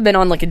 You have been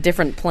on like a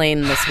different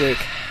plane this week.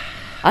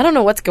 I don't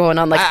know what's going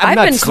on. Like I've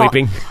been not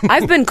sleeping.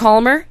 I've been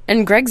calmer,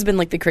 and Greg's been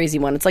like the crazy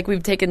one. It's like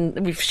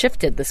we've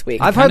shifted this week.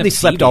 I've hardly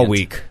slept all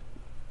week.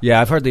 Yeah,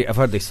 I've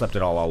hardly slept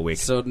at all week.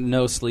 So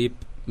no sleep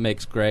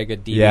makes Greg a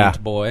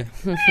deviant boy.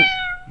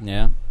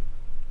 Yeah.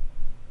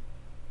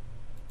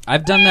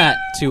 I've done that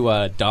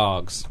to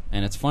dogs,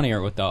 and it's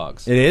funnier with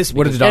dogs. It is?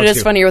 What do the dogs do? It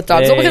is funnier with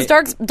dogs. Well,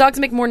 because dogs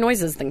make more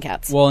noises than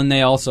cats. Well, and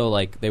they also,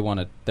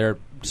 they're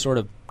sort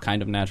of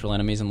kind of natural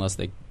enemies unless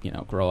they,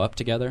 grow up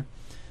together.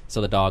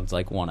 So the dogs,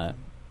 want to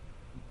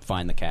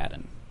find the cat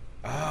and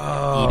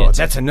Oh,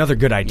 that's another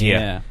good idea.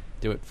 Yeah.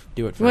 Do it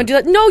You for want to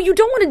do that? No, you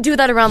don't want to do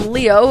that around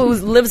Leo, who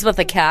lives with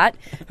a cat,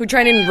 who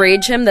trying to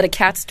enrage him that a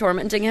cat's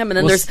tormenting him, and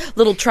then there's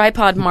little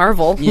tripod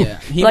Marvel. Yeah.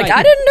 Like,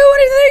 I didn't do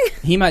anything.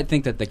 He might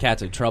think that the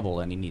cat's in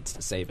trouble and he needs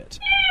to save it.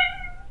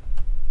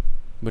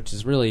 Which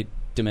is really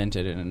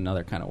demented in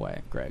another kind of way,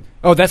 Greg.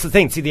 Oh, that's the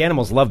thing. See, the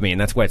animals love me, and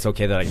that's why it's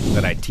okay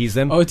that I tease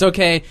them. Oh, it's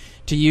okay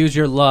to use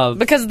your love.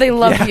 Because they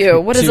love you.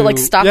 What is it, like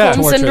Stockholm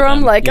torture Syndrome?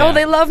 them. Like, Yeah. oh,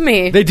 they love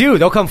me. They do.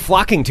 They'll come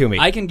flocking to me.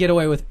 I can get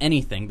away with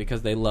anything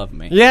because they love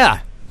me.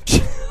 Yeah.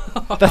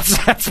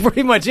 That's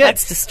pretty much it.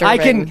 That's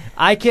disturbing.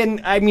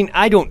 I mean,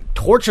 I don't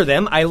torture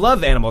them. I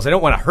love animals. I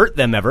don't want to hurt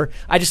them ever.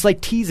 I just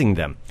like teasing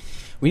them.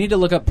 We need to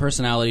look up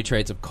personality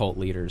traits of cult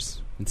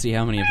leaders and see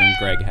how many of them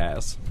Greg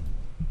has.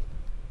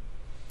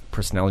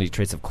 Personality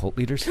traits of cult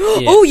leaders?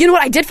 Oh, you know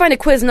what? I did find a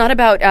quiz, not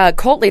about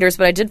cult leaders,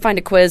 but I did find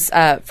a quiz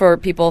for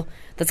people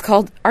that's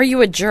called "Are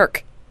You a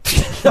Jerk?"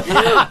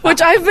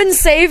 Which I've been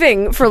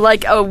saving for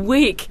like a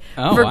week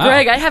for wow.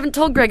 Greg. I haven't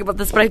told Greg about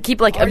this, but I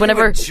keep like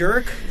whenever. You a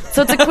jerk?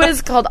 So it's a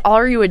quiz called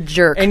 "Are You a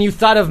Jerk?" And you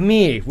thought of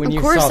me when you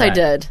saw that. Of course I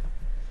did.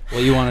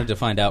 Well, you wanted to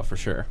find out for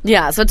sure.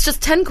 Yeah, so it's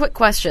just 10 quick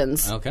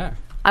questions. Okay.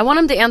 I want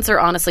him to answer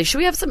honestly. Should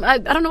we have some? I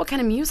don't know what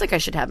kind of music I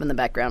should have in the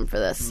background for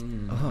this.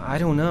 I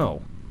don't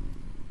know.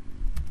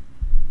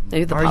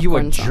 Maybe the Are you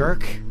a popcorn song.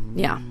 jerk?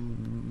 Yeah.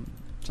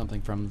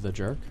 Something from The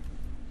Jerk?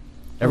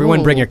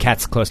 Everyone Ooh. bring your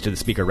cats close to the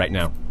speaker right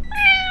now.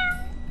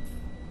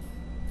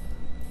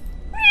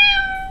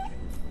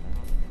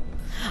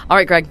 All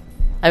right, Greg.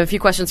 I have a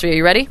few questions for you.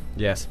 You ready?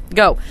 Yes.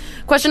 Go.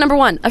 Question number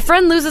 1. A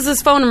friend loses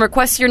his phone and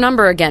requests your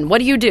number again. What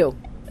do?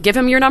 Give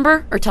him your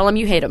number or tell him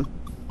you hate him?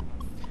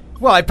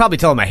 Well, I'd probably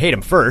tell him I hate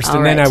him first, All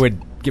and then right. I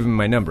would give him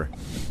my number.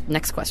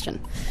 Next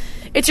question.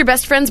 It's your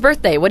best friend's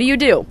birthday. What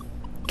do?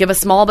 Give a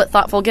small but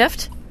thoughtful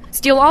gift?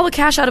 Steal all the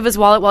cash out of his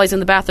wallet while he's in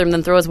the bathroom,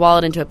 then throw his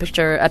wallet into a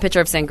pitcher of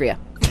sangria?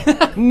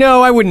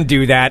 No, I wouldn't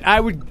do that. I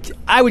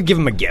would give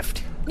him a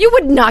gift. You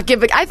would not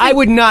give it. I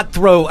would not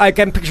throw. Like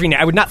I'm picturing it.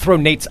 I would not throw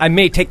Nate's. I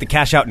may take the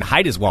cash out and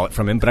hide his wallet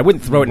from him, but I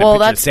wouldn't throw it in a pitcher of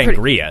that's pretty-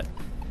 sangria.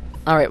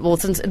 All right. Well,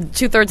 since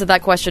 2/3 of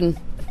that question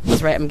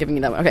was right, I'm giving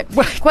you that one. Okay.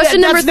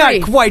 Question number 3. That's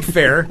not quite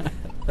fair.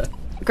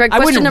 Greg, I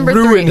question wouldn't number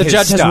ruin 3. The his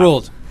judge has stuff.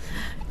 ruled.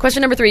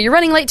 Question number 3. You're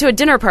running late to a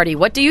dinner party.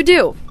 What do?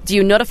 Do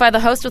you notify the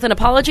host with an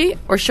apology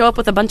or show up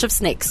with a bunch of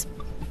snakes?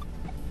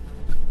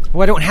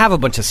 Well, I don't have a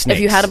bunch of snakes.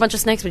 If you had a bunch of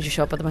snakes, would you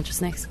show up with a bunch of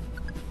snakes?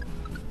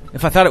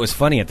 If I thought it was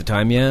funny at the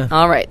time, yeah.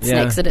 All right.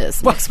 Yeah. Snakes it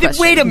is. Well, Next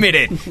question. wait a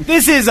minute.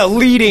 This is a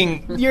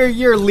leading.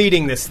 You're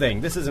leading this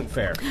thing. This isn't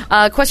fair.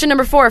 Question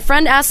number 4. A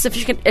friend asks if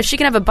she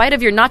can have a bite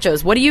of your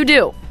nachos. What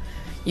do?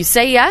 You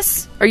say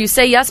yes, or you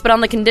say yes, but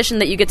on the condition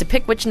that you get to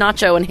pick which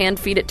nacho and hand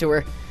feed it to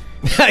her.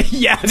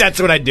 Yeah,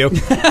 that's what I'd do.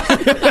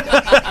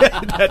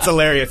 That's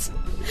hilarious.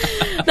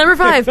 Number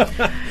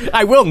 5.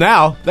 I will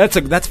now.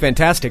 That's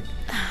fantastic.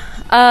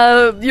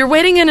 You're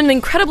waiting in an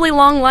incredibly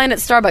long line at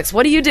Starbucks.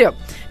 What do?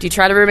 Do you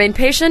try to remain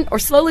patient or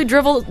slowly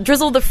drizzle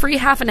the free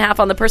half and half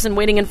on the person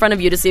waiting in front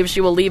of you to see if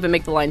she will leave and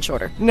make the line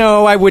shorter?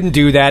 No, I wouldn't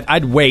do that.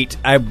 I'd wait.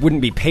 I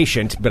wouldn't be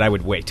patient, but I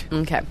would wait.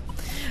 Okay.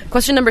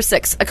 Question number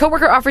 6. A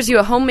coworker offers you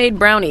a homemade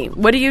brownie.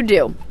 What do?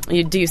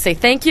 Do you say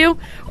thank you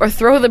or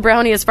throw the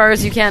brownie as far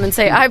as you can and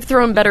say, I've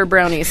thrown better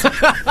brownies?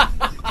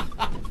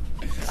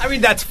 I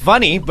mean, that's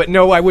funny, but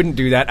no, I wouldn't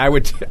do that. I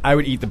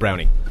would eat the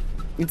brownie.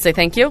 You'd say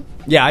thank you?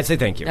 Yeah, I'd say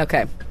thank you.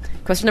 Okay.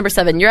 Question number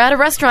 7. You're at a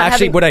restaurant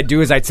Actually, having... what I'd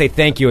do is I'd say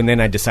thank you, and then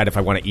I'd decide if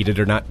I want to eat it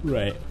or not.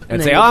 Right. I'd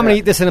then say, you'd I'm going try. to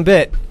eat this in a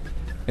bit.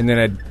 And then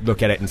I'd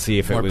look at it and see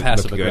if Or it was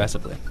passive good.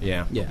 aggressively.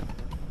 Yeah. Yeah.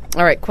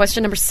 All right,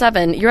 question number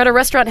 7. You're at a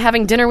restaurant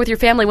having dinner with your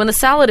family when the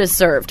salad is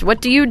served. What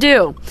do?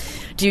 Do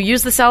you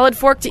use the salad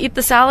fork to eat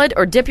the salad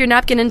or dip your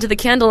napkin into the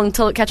candle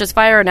until it catches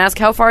fire and ask,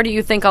 how far do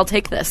you think I'll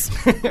take this?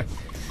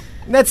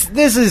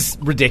 This is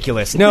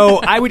ridiculous. No,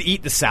 I would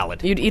eat the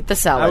salad. You'd eat the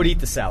salad. I would eat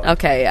the salad.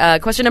 Okay,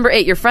 question number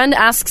 8. Your friend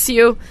asks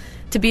you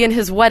to be in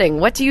his wedding.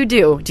 What do?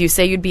 Do you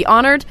say you'd be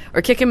honored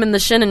or kick him in the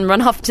shin and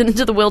run off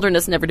into the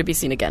wilderness never to be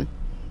seen again?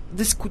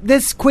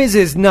 This quiz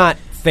is not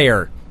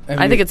fair.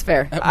 I think it's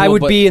fair. I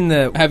would be in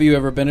the... Have you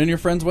ever been in your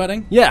friend's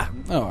wedding? Yeah.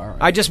 Oh, all right.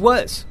 I just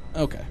was.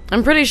 Okay.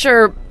 I'm pretty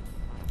sure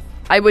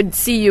I would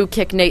see you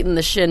kick Nate in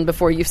the shin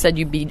before you said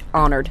you'd be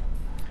honored.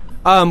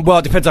 Well,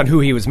 it depends on who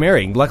he was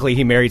marrying. Luckily,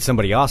 he married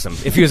somebody awesome.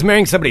 If he was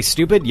marrying somebody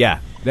stupid, yeah,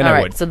 then All I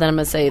right, would. so then I'm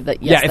going to say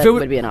that yes, if that it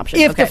would be an option.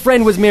 If Okay. the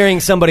friend was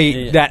marrying somebody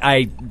Yeah. that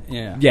I,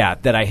 Yeah.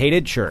 that I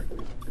hated, sure.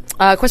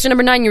 Question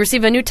number 9. You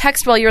receive a new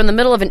text while you're in the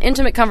middle of an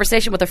intimate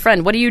conversation with a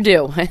friend. What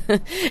do?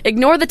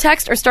 Ignore the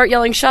text or start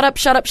yelling, shut up,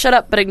 shut up, shut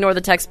up, but ignore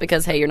the text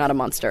because, hey, you're not a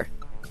monster.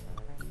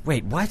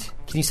 Wait, what?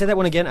 Can you say that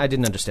one again? I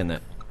didn't understand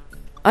that.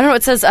 I don't know.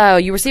 It says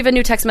you receive a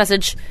new text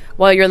message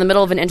while you're in the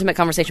middle of an intimate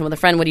conversation with a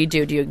friend. What do?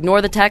 Do you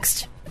ignore the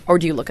text or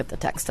do you look at the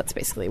text? That's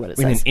basically what it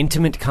In an says.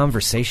 intimate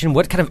conversation?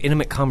 What kind of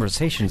intimate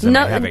conversations am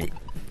I having?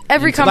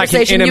 Every Like an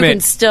conversation you intimate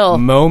can still...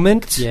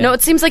 moment? Yeah. No,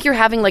 it seems like you're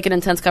having like an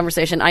intense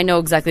conversation. I know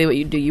exactly what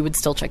you'd do. You would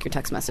still check your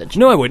text message.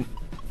 No, I wouldn't.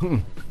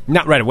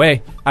 Not right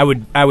away. I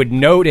would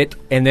note it,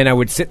 and then I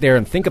would sit there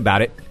and think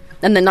about it.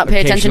 And then not pay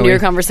attention to your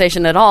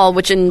conversation at all,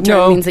 which in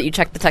turn means that you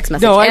check the text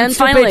message. No, I and would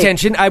still finally, pay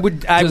attention.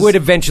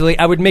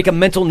 I would make a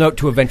mental note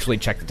to eventually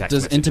check the text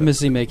Does message.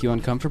 intimacy make you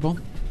uncomfortable?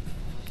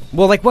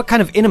 Well, like what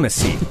kind of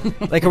intimacy?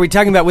 Like, are we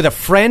talking about with a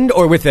friend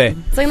or with a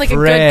something like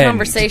friend? a good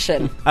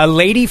conversation. A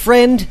lady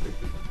friend?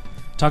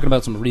 Talking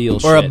about some real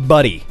shit. Or a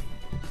buddy?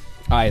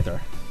 Either.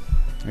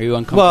 Are you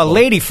uncomfortable? Well, a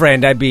lady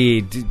friend, You'd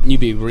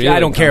be really I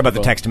don't care about the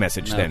uncomfortable. text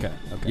message then.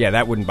 Okay. Yeah,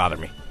 that wouldn't bother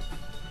me.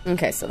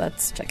 Okay, so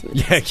that's checking the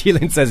Yeah, text.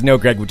 Keelan says no,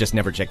 Greg would just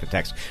never check the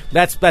text.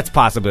 That's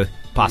possible.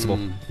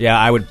 Yeah,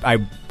 I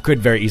could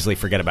very easily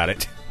forget about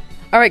it.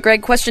 All right,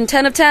 Greg, question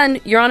 10 of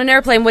 10. You're on an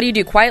airplane. What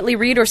do? Quietly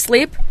read or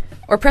sleep?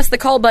 Or press the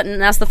call button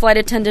and ask the flight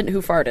attendant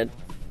who farted?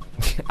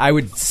 I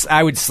would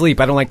sleep.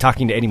 I don't like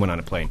talking to anyone on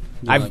a plane.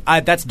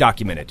 That's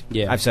documented.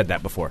 Yeah. I've said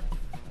that before.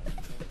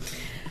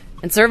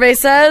 And survey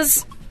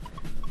says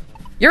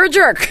you're a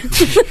jerk.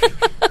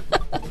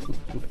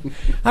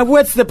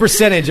 What's the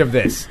percentage of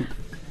this?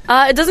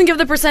 It doesn't give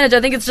the percentage.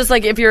 I think it's just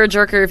like if you're a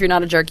jerk or if you're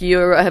not a jerk. You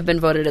have been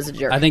voted as a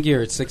jerk. I think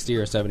you're at 60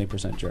 or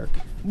 70% jerk.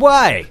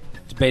 Why?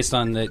 It's based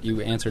on that you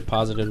answered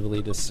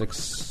positively to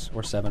 6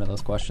 or 7 of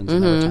those questions,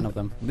 and there were 10 of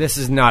them. This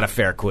is not a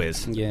fair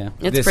quiz. Yeah.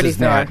 It's pretty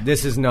fair.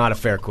 This is not a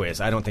fair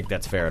quiz. I don't think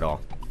that's fair at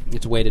all.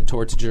 It's weighted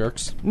towards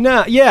jerks.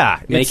 No,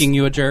 yeah. Making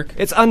you a jerk?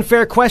 It's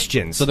unfair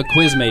questions. So the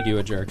quiz made you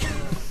a jerk.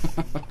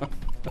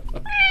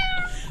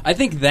 I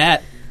think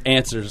that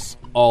answers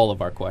all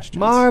of our questions.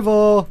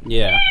 Marvel.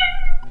 Yeah.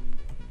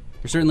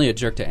 You're certainly a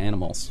jerk to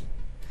animals.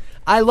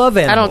 I love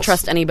animals. I don't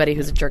trust anybody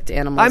who's a jerk to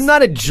animals. I'm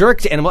not a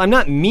jerk to animals. I'm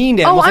not mean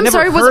to Oh, animals. I'm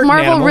sorry. Was hurt an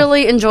Marvel animal.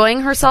 really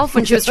enjoying herself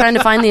when she was trying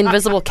to find the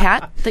invisible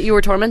cat that you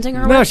were tormenting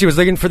her No, with? she was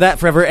looking for that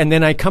forever, and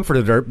then I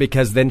comforted her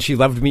because then she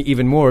loved me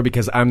even more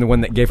because I'm the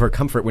one that gave her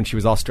comfort when she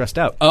was all stressed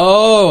out.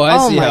 Oh,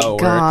 I see my how it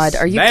God. works.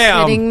 Are you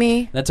Bam. kidding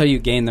me? That's how you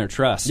gain their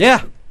trust.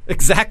 Yeah,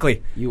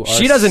 exactly. You are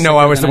She doesn't know sicker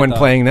I was than the I one thought.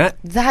 playing that.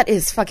 That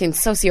is fucking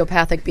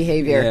sociopathic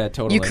behavior. Yeah,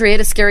 totally. You create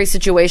a scary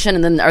situation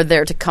and then are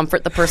there to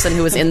comfort the person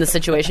who is in the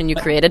situation you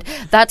created.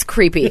 That's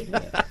creepy.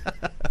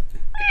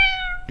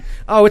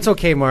 Oh, it's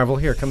okay, Marvel.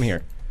 Here, come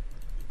here.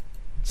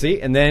 See?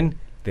 And then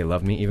they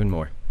love me even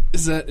more.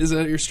 Is that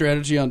your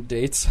strategy on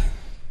dates?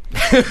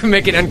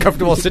 Make an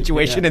uncomfortable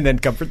situation and then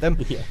comfort them?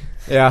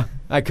 Yeah,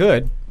 I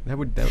could. That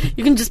would.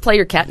 You can just play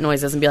your cat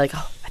noises and be like,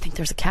 oh, I think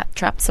there's a cat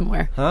trapped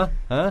somewhere. Huh?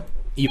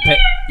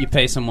 You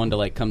pay someone to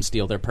like come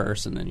steal their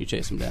purse and then you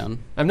chase them down.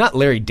 I'm not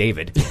Larry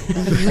David.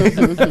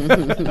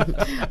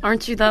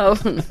 Aren't you, though?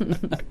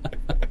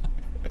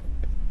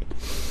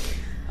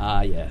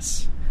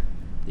 Yes.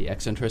 The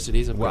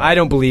eccentricities of. Well, I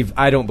don't believe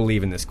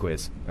in this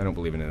quiz. I don't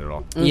believe in it at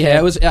all. Yeah,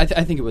 it was. I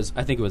think it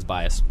was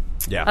biased.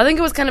 Yeah. I think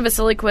it was kind of a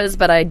silly quiz,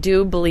 but I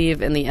do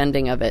believe in the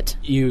ending of it.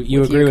 You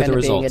agree with kind the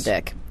of being results? a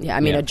dick. Yeah,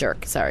 I mean Yeah. a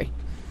jerk. Sorry.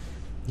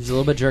 He's a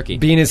little bit jerky.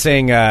 Bean is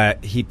saying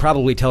he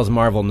probably tells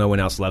Marvel no one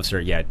else loves her.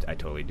 Yeah, I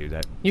totally do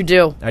that. You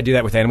do. I do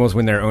that with animals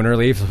when their owner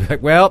leaves.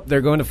 Like, well,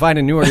 they're going to find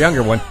a newer,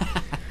 younger one.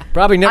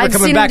 Probably never I've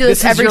coming seen back. him do this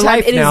is every your time.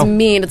 life It now. is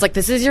mean. It's like,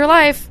 this is your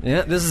life.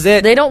 Yeah, this is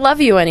it. They don't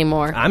love you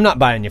anymore. I'm not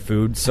buying you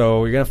food,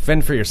 so you're gonna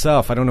fend for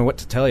yourself. I don't know what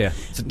to tell you.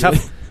 It's a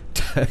tough.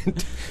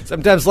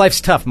 Sometimes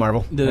life's tough,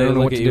 Marvel. Do I they don't know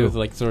look what at to you do with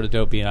like sort of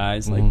dopey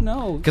eyes? Like,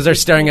 no, because they're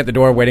staring at the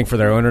door, waiting for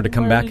their owner to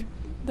come where back. did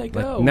they Like,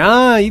 go?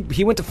 nah,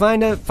 he went to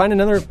find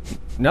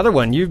another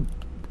one.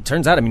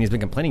 Turns out, I mean, he's been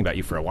complaining about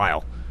you for a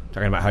while,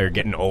 talking about how you're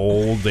getting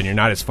old and you're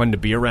not as fun to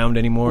be around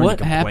anymore. and What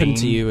you happened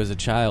complain. to you as a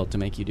child to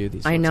make you do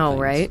these? I sorts of know,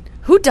 things? right?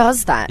 Who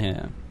does that?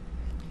 Yeah.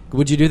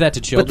 Would you do that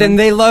to children? But then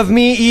they love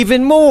me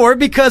even more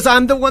because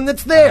I'm the one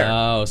that's there.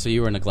 Oh, so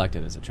you were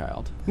neglected as a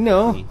child.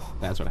 No.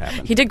 That's what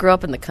happened. He did grow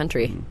up in the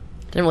country.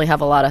 Didn't really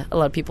have a lot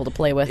of people to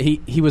play with.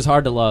 He was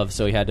hard to love,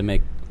 so he had to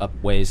make up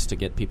ways to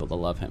get people to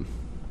love him.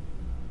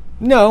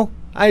 No,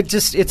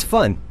 it's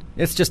fun.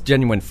 It's just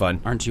genuine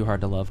fun. Aren't you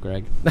hard to love,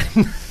 Greg?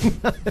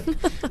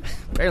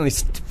 Apparently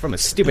from a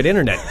stupid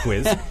internet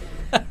quiz.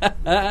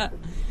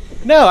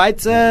 No,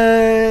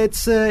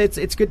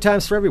 it's good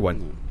times for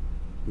everyone.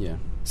 Yeah.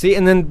 See,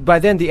 and then by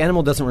then the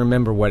animal doesn't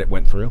remember what it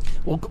went through.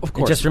 Well, of It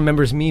course. just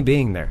remembers me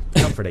being there,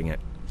 comforting it.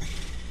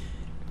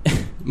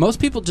 Most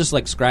people just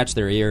like scratch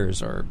their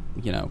ears or,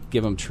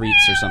 give them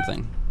treats or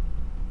something.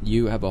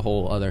 You have a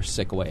whole other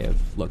sick way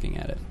of looking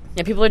at it.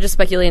 Yeah, people are just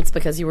speculating it's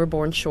because you were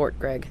born short,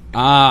 Greg.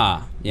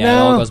 Ah, yeah, it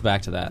No. all goes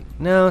back to that.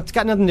 No, it's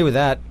got nothing to do with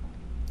that.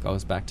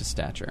 Goes back to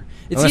stature.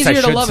 It's Unless I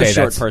easier to should love a say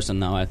short that's- person,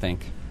 though, I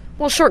think.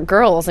 Well, short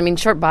girls. I mean,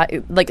 short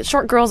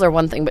girls are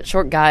one thing, but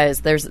short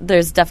guys, there's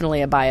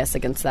definitely a bias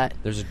against that.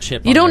 There's a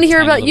chip. You on don't their hear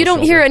tiny about you little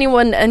don't hear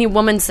shoulder. any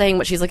woman saying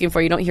what she's looking for.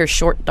 You don't hear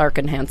short, dark,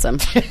 and handsome.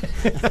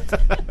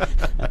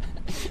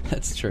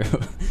 That's true.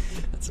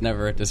 That's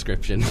never a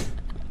description.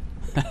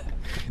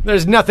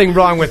 There's nothing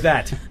wrong with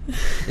that.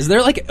 Is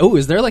there like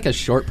a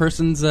short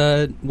person's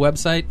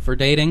website for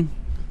dating?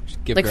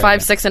 Give Like Greg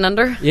 5, a- 6, and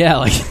under. Yeah,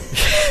 like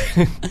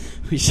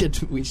we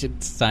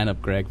should sign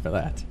up Greg for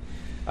that.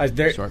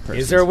 Short persons.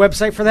 Is there a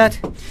website for that?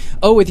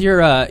 Oh, with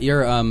your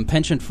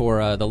penchant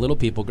for the little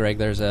people, Greg,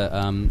 there's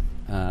a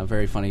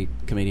very funny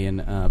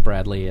comedian,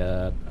 Bradley.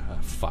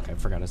 fuck, I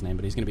forgot his name,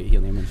 but he's going to be at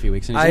Helium in a few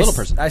weeks, and he's a little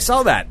person. I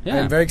saw that. Yeah.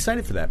 I'm very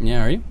excited for that.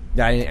 Yeah, are you?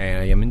 I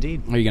am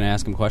indeed. Are you going to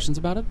ask him questions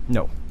about it?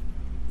 No.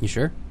 You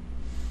sure?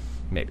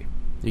 Maybe.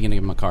 Are you going to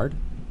give him a card?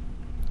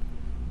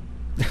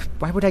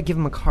 Why would I give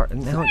him a card?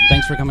 No.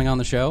 Thanks for coming on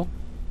the show.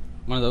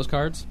 One of those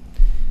cards?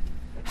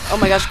 Oh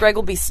my gosh, Greg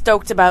will be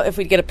stoked about if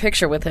we get a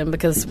picture with him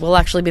because we'll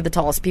actually be the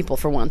tallest people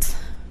for once.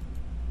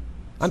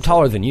 I'm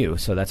taller than you,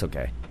 so that's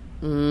okay.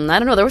 I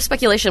don't know. There was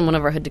speculation in one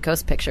of our Hood to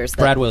Coast pictures.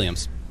 Brad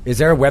Williams. Is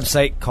there a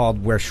website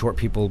called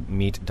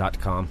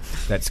whereshortpeoplemeet.com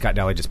that Scott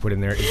Daly just put in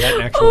there? Is that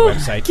an actual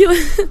website?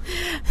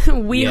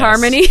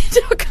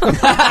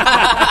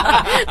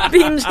 WeHarmony.com.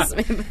 Bean just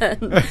made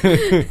that.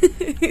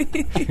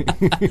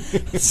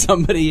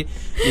 Somebody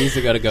needs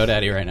to go to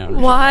GoDaddy right now.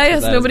 Why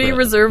has nobody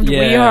reserved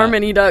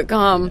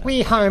WeHarmony.com?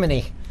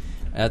 WeHarmony.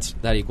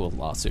 That equals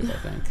lawsuit, I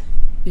think.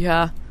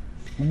 Yeah.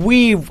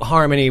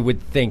 WeHarmony would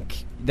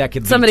think that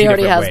could lead Somebody two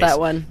already different has ways. that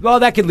one. Well,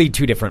 that could lead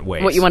two different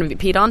ways. What, you want to be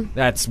peed on?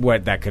 That's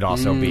what that could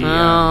also be.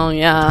 Oh,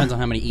 yeah. Depends on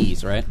how many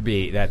E's, right?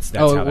 That's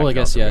Oh, how that well, I could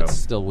guess, also yeah, go. it's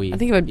still we. I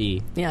think it would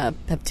E. Yeah,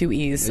 have two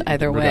E's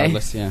either way.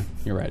 Regardless, yeah,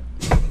 you're right.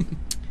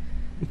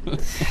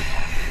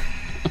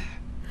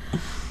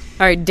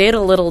 All right,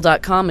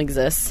 datalittle.com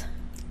exists.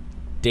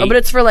 Date. Oh, but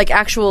it's for like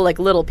actual like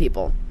little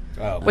people.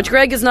 Oh. Which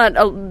Greg is not.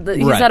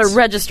 He's Right. not a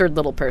registered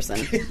little person.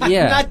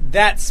 Yeah. Not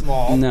that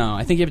small. No,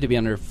 I think you have to be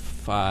under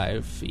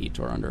 5 feet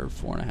or under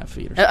 4.5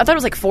 feet or something. I thought it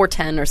was like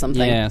 4'10" or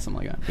something. Yeah,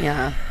 something like that.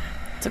 Yeah.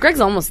 So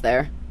Greg's almost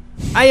there.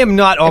 I am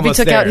not If almost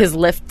he took there. out his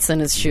lifts and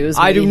his shoes.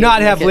 I maybe do he'd not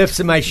make have it. lifts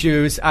in my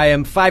shoes. I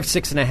am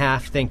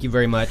 5'6.5". Thank you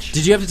very much.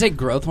 Did you have to take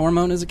growth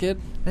hormone as a kid?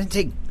 I didn't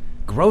take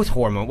growth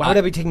hormone. Why would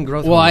I be taking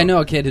growth hormone? Well, I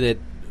know a kid that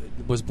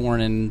was born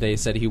and they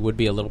said he would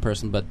be a little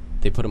person, but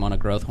they put him on a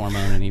growth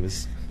hormone and he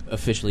was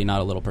officially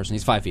not a little person.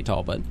 He's 5 feet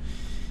tall, but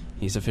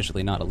he's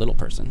officially not a little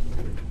person.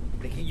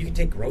 You can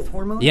take growth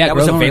hormone? Yeah, that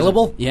was growth hormone-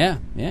 available? Yeah.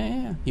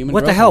 Human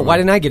What the growth hell? hormone. Why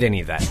didn't I get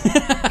any of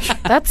that?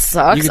 That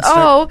sucks. You could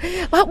Oh,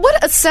 start- well,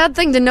 what a sad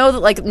thing to know that,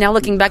 like, now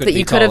looking back, Could that be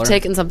you could have taller.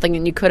 taken something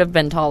and you could have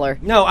been taller.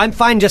 No, I'm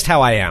fine just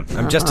how I am.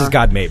 I'm just as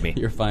God made me.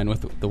 You're fine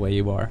with the way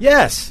you are.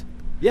 Yes.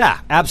 Yeah,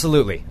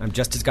 absolutely. I'm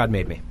just as God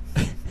made me.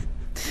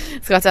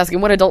 Scott's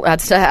asking, what adult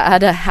adds to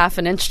add a half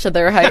an inch to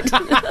their height?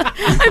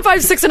 I'm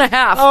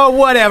 5'6.5". Oh,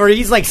 whatever.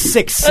 He's like 6'6".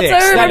 That's how I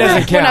That remember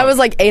doesn't count. when I was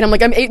like 8. I'm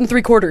like, I'm 8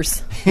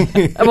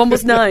 3/4. I'm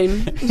almost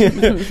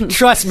 9.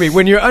 Trust me,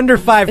 when you're under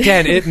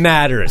 5'10", it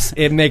matters.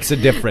 It makes a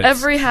difference.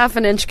 Every half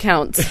an inch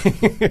counts.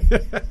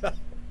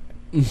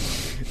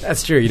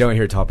 That's true. You don't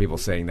hear tall people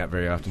saying that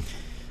very often.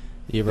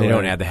 You ever They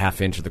don't wear- add the half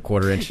inch or the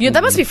quarter inch. Yeah,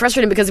 that must be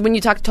frustrating because when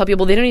you talk to tall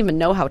people, they don't even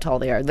know how tall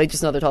they are. They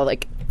just know they're tall.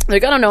 Like I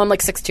don't know, I'm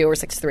like 6'2" or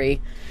 6'3"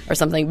 or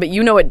something, but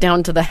you know it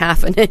down to the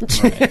half an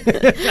inch.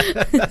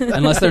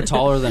 Unless they're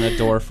taller than a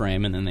door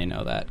frame, and then they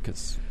know that,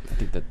 because I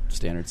think the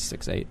standard's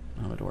 6'8"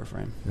 on a door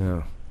frame.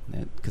 Oh,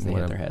 Because they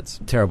hit their heads.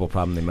 terrible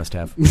problem they must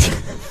have.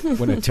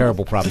 What a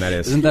terrible problem that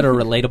is. Isn't that a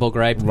relatable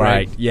gripe?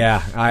 Right. Greg?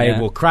 Yeah. I Yeah.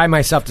 will cry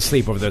myself to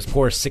sleep over those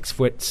poor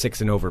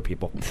 6'6" and over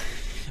people.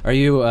 Are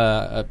you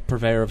a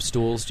purveyor of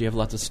stools? Do you have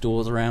lots of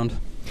stools around?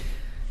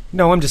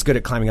 No, I'm just good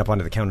at climbing up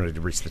onto the counter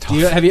to reach the top.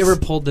 Have you ever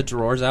pulled the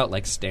drawers out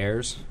like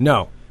stairs?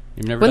 No.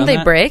 You've never Wouldn't done they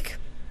that? break?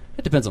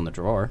 It depends on the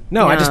drawer.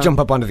 No, I just No. jump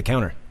up onto the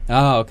counter.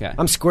 Oh, okay.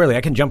 I'm squirrely.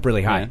 I can jump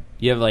really high. Yeah.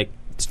 You have like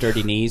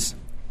sturdy knees.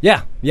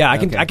 Yeah. I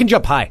Okay. can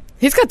jump high.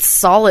 He's got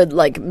solid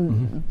legs.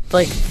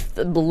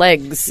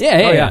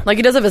 yeah. Like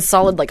he does have his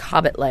solid like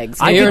hobbit legs.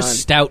 You're Hang on.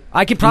 stout.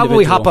 I could probably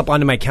individual. hop up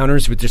onto my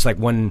counters with just like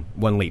one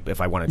leap if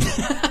I wanted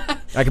to.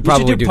 I could You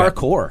probably should do that.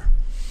 parkour.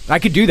 I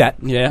could do that.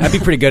 Yeah, I'd be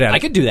pretty good at it. I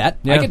could do that.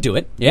 Yeah. I could do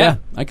it. Yeah. Yeah,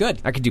 I could.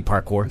 I could do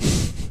parkour.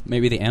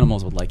 Maybe the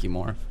animals would like you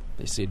more.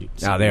 They see you.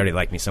 No, they already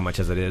like me so much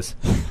as it is.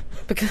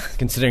 Because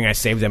Considering I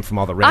saved them from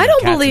all the I random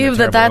don't cats and believe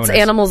their that terrible that's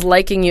owners. animals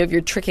liking you if you're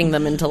tricking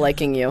them into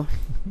liking you.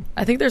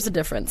 I think there's a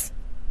difference.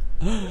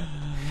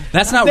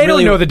 That's not They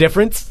really. don't know the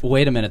difference.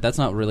 Wait a minute. That's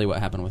not really what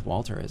happened with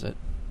Walter, is it?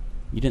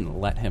 You didn't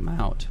let him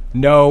out.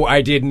 No,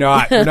 I did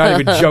not. I'm not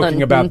even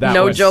joking about that.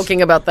 No one.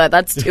 joking about that.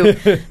 That's too.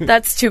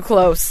 That's too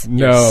close.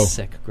 No. You're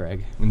sick,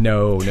 Greg.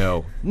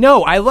 No.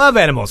 I love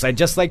animals. I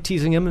just like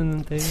teasing them,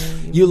 and they.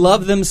 You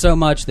love them so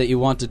much that you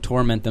want to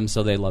torment them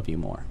so they love you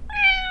more.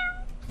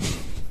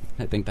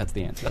 I think that's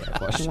the answer to that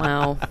question.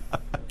 Wow.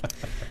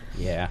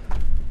 Yeah.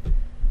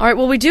 All right.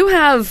 Well, we do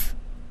have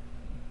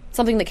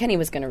something that Kenny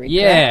was going to read.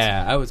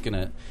 Yeah. I was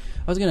gonna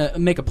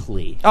make a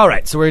plea. All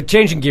right, so we're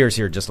changing gears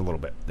here just a little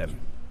bit. Then,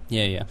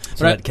 Yeah.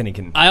 so that Kenny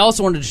can. I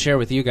also wanted to share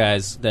with you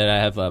guys that I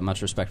have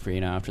much respect for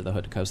you now after the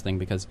Hood to Coast thing,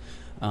 because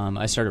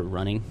I started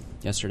running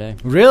yesterday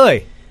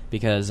Really?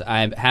 because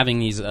I'm having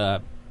these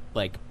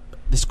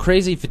this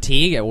crazy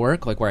fatigue at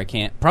work, like where I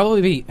can't.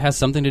 Probably has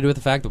something to do with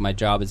the fact that my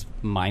job is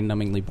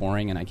mind-numbingly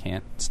boring and I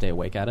can't stay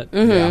awake at it.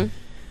 Mm-hmm. Yeah.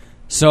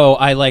 So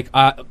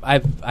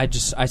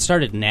I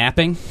started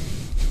napping.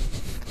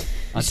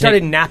 You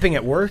started napping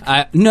at work?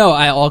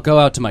 I'll go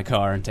out to my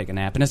car and take a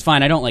nap, and it's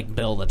fine. I don't like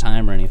bill the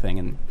time or anything,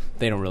 and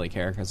they don't really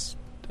care because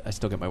I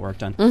still get my work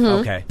done. Mm-hmm.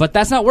 Okay. But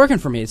that's not working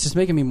for me. It's just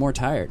making me more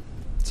tired.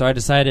 So I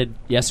decided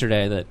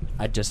yesterday that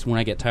when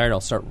I get tired,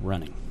 I'll start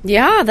running.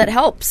 Yeah, that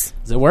helps.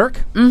 Does it work?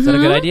 Mm-hmm. Is that a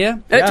good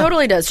idea? It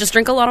totally does. Just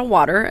drink a lot of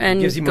water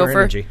and Gives you more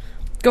energy.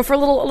 Go for a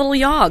little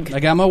jog. I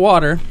got my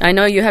water. I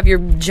know you have your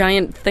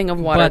giant thing of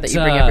water that you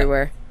bring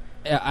everywhere.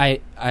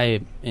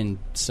 I in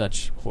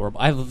such horrible.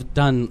 I've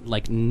done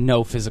like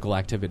no physical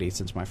activity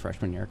since my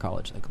freshman year of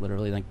college. Like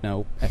literally, like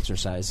no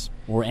exercise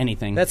or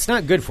anything. That's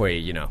not good for you,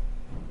 you know.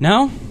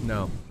 No.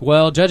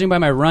 Well, judging by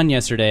my run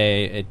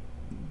yesterday,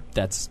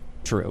 that's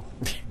true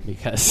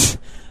because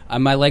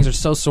my legs are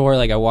so sore.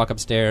 Like I walk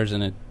upstairs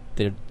and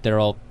they're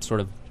all sort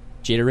of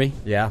jittery.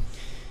 Yeah.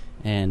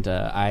 And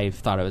I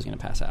thought I was going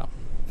to pass out,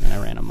 and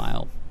I ran a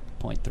mile.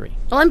 0.3.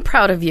 Well, I'm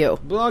proud of you.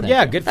 Well,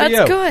 yeah, good for you.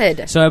 That's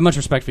good. So I have much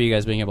respect for you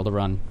guys being able to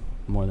run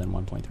more than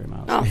 1.3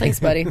 miles. Oh, thanks,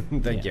 buddy.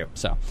 Thank you.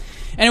 So,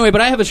 anyway, but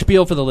I have a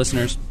spiel for the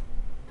listeners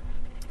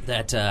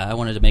that I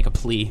wanted to make a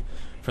plea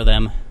for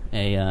them.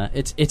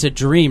 It's a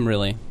dream,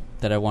 really,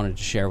 that I wanted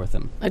to share with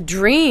them. A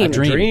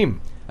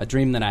dream. A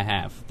dream that I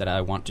have that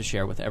I want to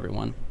share with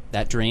everyone.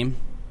 That dream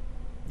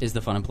is the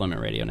Funemployment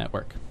Radio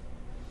Network.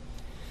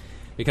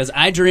 Because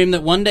I dream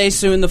that one day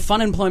soon the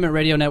Funemployment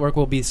Radio Network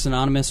will be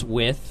synonymous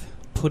with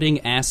putting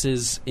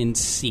asses in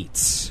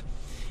seats.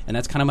 And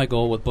that's kind of my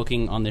goal with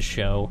booking on this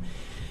show.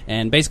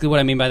 And basically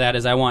what I mean by that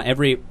is I want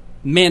every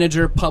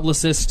manager,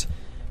 publicist,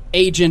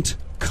 agent,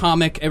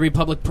 comic, every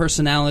public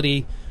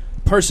personality,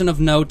 person of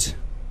note,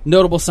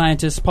 notable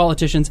scientists,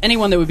 politicians,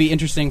 anyone that would be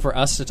interesting for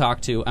us to talk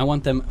to, I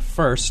want them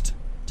first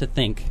to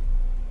think,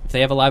 if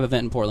they have a live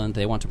event in Portland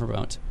they want to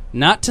promote,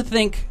 not to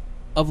think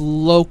of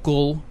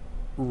local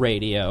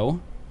radio,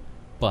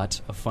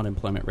 but of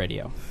Funemployment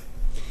Radio.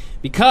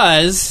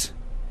 Because,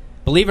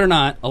 believe it or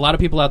not, a lot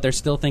of people out there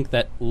still think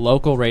that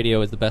local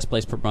radio is the best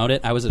place to promote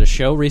it. I was at a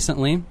show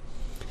recently.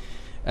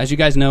 As you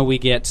guys know, we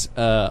get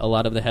a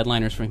lot of the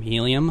headliners from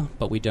Helium,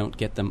 but we don't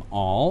get them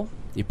all.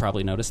 You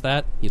probably noticed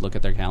that. You look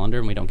at their calendar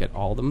and we don't get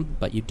all of them,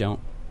 but you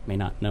may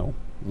not know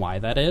why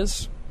that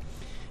is.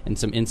 And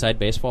some inside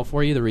baseball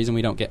for you. The reason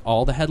we don't get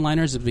all the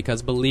headliners is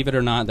because, believe it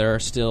or not, there are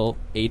still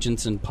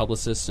agents and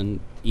publicists and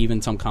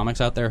even some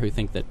comics out there who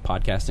think that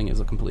podcasting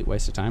is a complete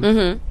waste of time.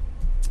 Mm-hmm.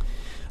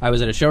 I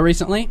was at a show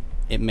recently.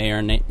 It may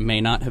or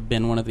may not have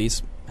been one of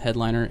these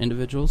headliner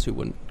individuals who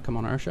wouldn't come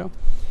on our show.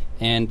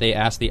 And they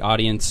asked the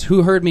audience,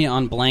 who heard me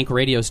on blank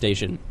radio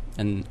station?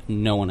 And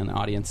no one in the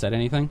audience said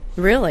anything.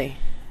 Really?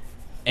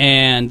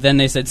 And then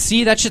they said,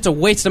 see, that shit's a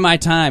waste of my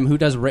time. Who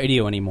does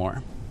radio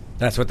anymore?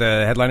 That's what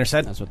the headliner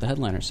said? That's what the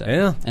headliner said.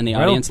 Yeah. And the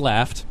audience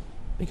laughed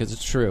because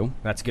it's true.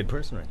 That's a good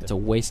person right there. It's a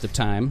waste of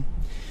time.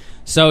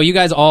 So you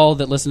guys all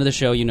that listen to the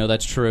show, you know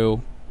that's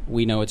true.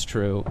 We know it's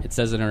true. It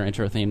says in our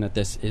intro theme that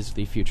this is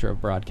the future of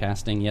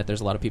broadcasting, yet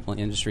there's a lot of people in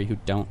the industry who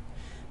don't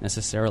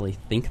necessarily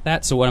think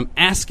that. So what I'm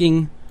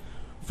asking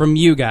from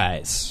you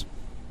guys,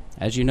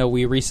 as you know,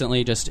 we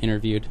recently just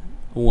interviewed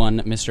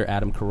one Mr.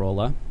 Adam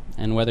Carolla,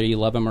 and whether you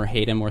love him or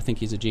hate him or think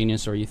he's a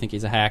genius or you think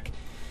he's a hack,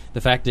 the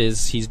fact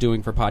is he's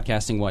doing for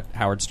podcasting what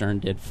Howard Stern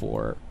did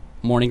for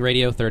morning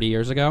radio 30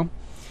 years ago.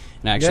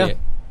 And I actually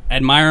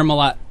admire him a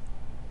lot.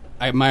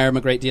 I admire him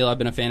a great deal. I've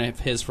been a fan of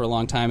his for a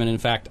long time, and in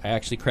fact, I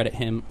actually credit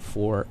him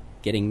for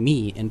getting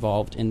me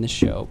involved in this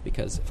show,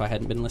 because if I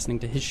hadn't been listening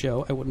to his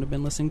show, I wouldn't have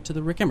been listening to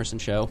the Rick Emerson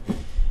show,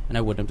 and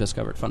I wouldn't have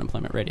discovered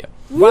Funemployment Radio.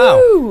 Wow.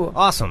 Woo!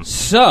 Awesome.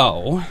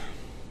 So,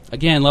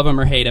 again, love him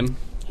or hate him,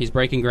 he's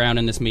breaking ground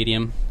in this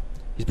medium.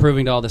 He's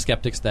proving to all the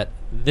skeptics that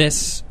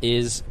this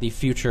is the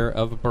future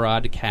of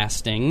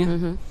broadcasting.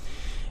 Mm-hmm.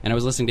 And I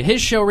was listening to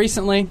his show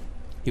recently.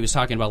 He was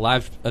talking about a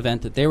live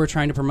event that they were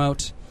trying to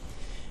promote.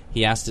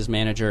 He asked his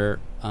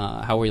manager,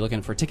 how were you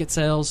looking for ticket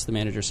sales? The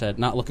manager said,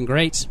 not looking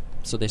great.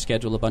 So they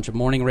scheduled a bunch of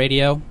morning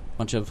radio, a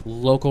bunch of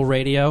local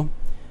radio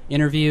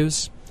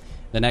interviews.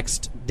 The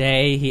next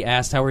day, he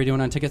asked, how were you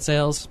doing on ticket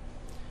sales?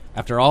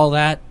 After all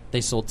that, they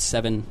sold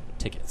 7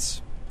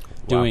 tickets.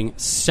 Wow. Doing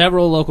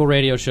several local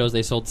radio shows,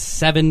 they sold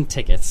 7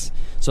 tickets.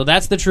 So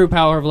that's the true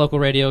power of local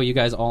radio. You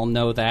guys all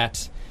know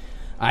that.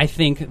 I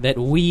think that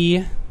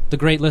we, the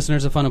great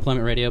listeners of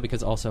Funemployment Radio,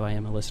 because also I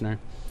am a listener,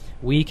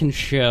 we can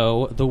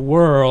show the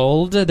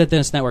world that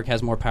this network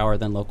has more power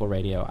than local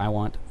radio. I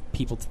want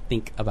people to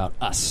think about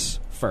us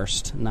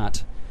first,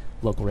 not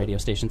local radio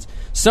stations.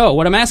 So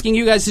what I'm asking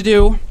you guys to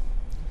do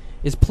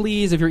is,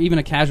 please, if you're even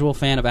a casual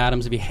fan of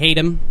Adams, if you hate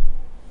him,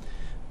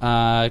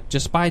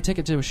 just buy a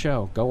ticket to a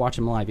show. Go watch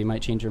him live. He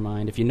might change your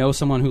mind. If you know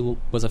someone who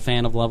was a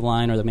fan of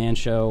Loveline or The Man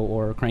Show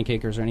or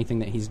Crankakers or anything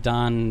that he's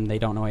done, they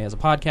don't know he has a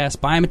podcast,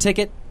 buy him a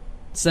ticket,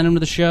 send him to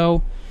the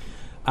show.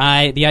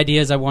 The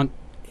idea is I want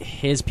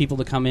his people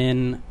to come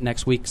in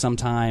next week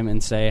sometime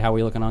and say, how are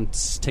we looking on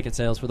ticket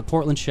sales for the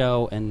Portland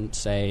show, and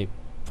say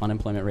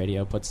Funemployment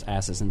Radio puts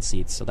asses in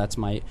seats. So that's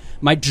my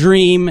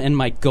dream and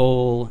my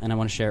goal, and I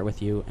want to share it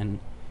with you, and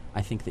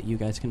I think that you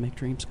guys can make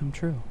dreams come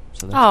true.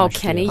 So that's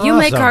Kenny, Awesome. you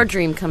make our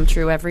dream come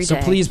true every day.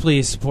 So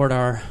please support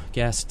our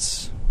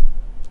guests,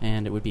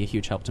 and it would be a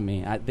huge help to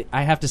me.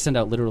 I have to send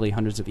out literally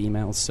hundreds of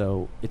emails,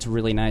 so it's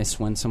really nice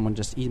when someone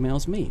just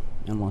emails me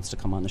and wants to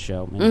come on the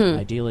show. And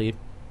ideally,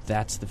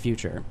 that's the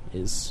future,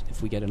 is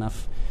if we get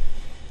enough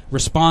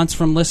response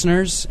from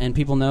listeners and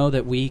people know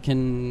that we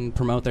can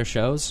promote their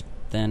shows,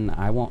 then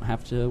I won't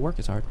have to work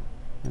as hard.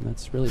 And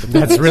that's really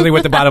that's really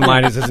what the bottom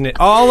line is, isn't it?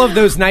 All of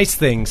those nice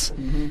things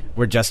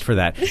were just for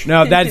that.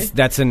 No,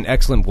 that's an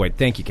excellent point.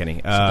 Thank you, Kenny.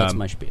 So that's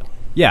my spiel.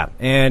 Yeah,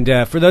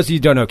 and for those of you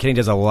who don't know, Kenny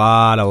does a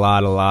lot of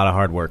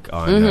hard work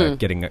on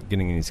getting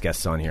these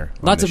guests on here.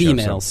 Lots of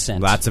emails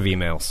sent. Lots of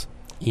emails.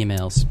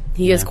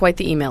 He is quite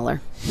the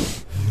emailer.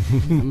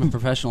 I'm a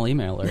professional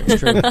emailer.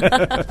 It's true.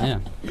 Yeah.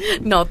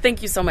 No,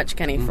 thank you so much,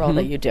 Kenny, for all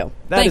that you do.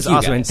 That is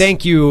awesome, and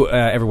thank you,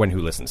 everyone who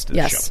listens to the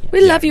show. Yes,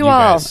 we love you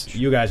all.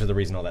 You guys are the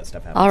reason all that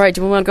stuff happens. All right,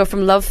 do we want to go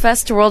from Love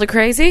Fest to World of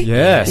Crazy?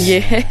 Yes.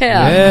 Yeah.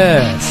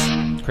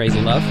 Yes.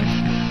 Crazy Love.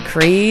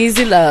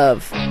 Crazy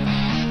Love.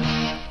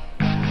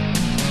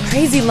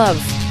 Crazy Love.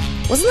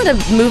 Wasn't that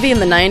a movie in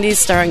the 90s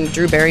starring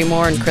Drew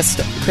Barrymore and Chris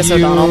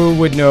O'Donnell? You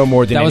would know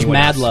more than anyone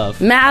That was Mad else.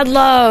 Love. Mad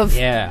Love.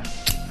 Yeah.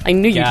 I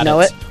knew you'd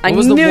know it. I What knew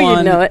was the you'd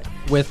one know it.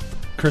 with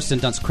Kirsten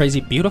Dunst? Crazy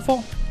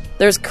Beautiful?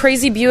 There's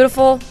Crazy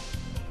Beautiful.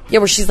 Yeah,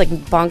 where she's like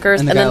bonkers.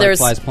 And the guy like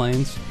flies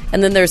planes?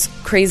 And then there's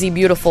Crazy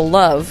Beautiful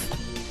Love,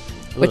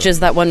 which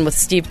is that one with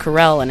Steve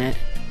Carell in it.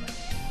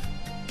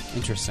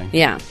 Interesting.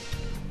 Yeah.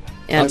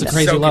 And Lots of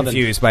crazy so loving.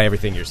 Confused by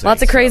everything you're saying.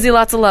 Lots of crazy,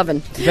 lots of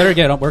loving. You better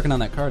get working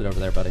on that card over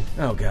there, buddy.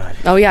 Oh, God.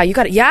 Oh, yeah, you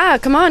got it. Yeah,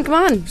 come on.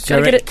 Gotta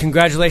get it.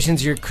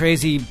 Congratulations, you're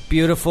crazy,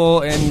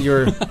 beautiful, and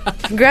you're...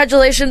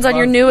 Congratulations on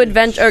your new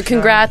adventure. Or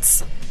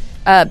congrats.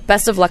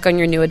 Best of luck on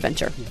your new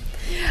adventure.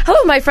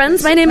 Hello, my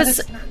friends. My name is...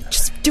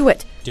 Just do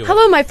it.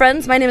 Hello, my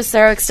friends. My name is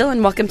Sarah Still,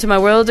 and welcome to my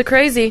world of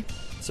crazy.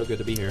 So good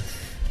to be here.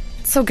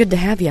 So good to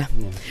have you.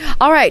 Yeah.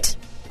 All right.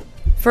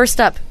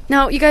 First up.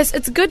 Now, you guys,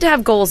 it's good to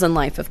have goals in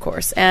life, of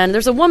course. And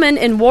there's a woman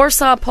in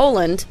Warsaw,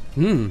 Poland,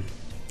 who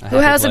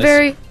has a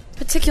very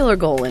particular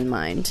goal in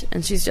mind.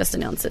 And she's just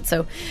announced it.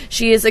 So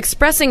she is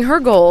expressing her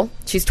goal.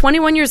 She's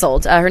 21 years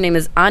old. Her name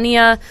is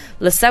Ania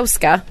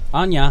Lisowska.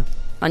 Anya.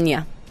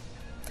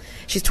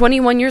 She's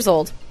 21 years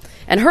old.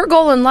 And her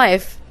goal in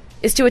life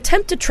is to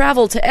attempt to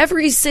travel to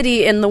every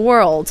city in the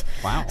world.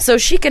 Wow. So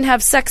she can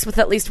have sex with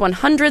at least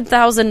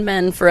 100,000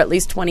 men for at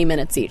least 20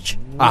 minutes each.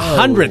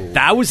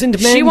 100,000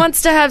 men? She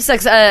wants to have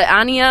sex.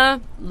 Ania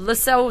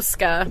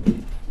Lisowska.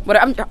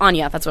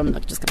 Anya, that's what I'm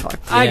just going to call her.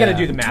 I got to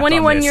do the math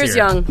 21 on this years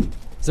here. young.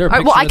 Is there a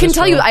Well, picture I of can this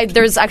tell you, girl?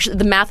 there's actually,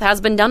 the math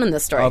has been done in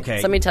this story. Okay.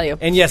 So let me tell you.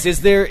 And yes,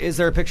 is there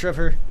a picture of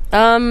her?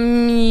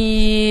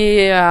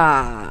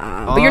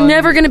 Yeah. But you're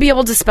never going to be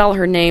able to spell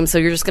her name, so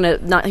you're just going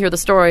to not hear the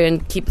story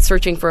and keep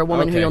searching for a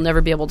woman who you'll never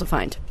be able to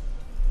find.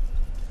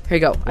 Here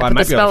you go. Well, I put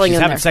the spelling she's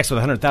in having there. sex with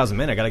 100,000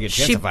 men. I got to get a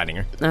chance of finding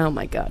her. Oh,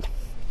 my God.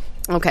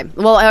 Okay.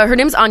 Well, her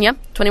name's Anya,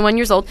 21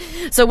 years old.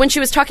 So when she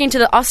was talking to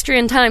the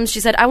Austrian Times,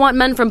 she said, I want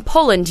men from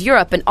Poland,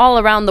 Europe, and all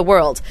around the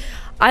world.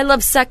 I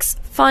love sex,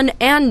 fun,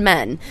 and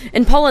men.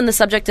 In Poland, the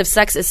subject of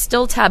sex is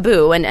still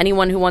taboo, and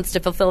anyone who wants to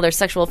fulfill their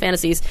sexual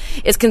fantasies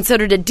is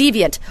considered a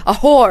deviant, a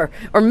whore,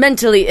 or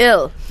mentally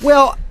ill.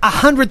 Well,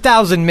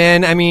 100,000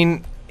 men, I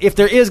mean, if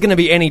there is going to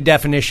be any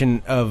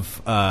definition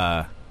of,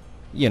 a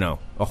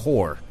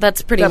whore.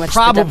 That's pretty that much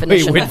probably the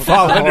definition would of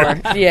fall a under,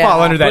 whore. Yeah.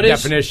 fall under that But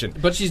definition.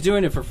 But she's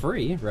doing it for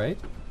free, right?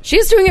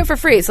 She's doing it for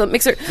free, so it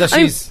makes her... So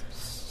she's...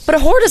 but a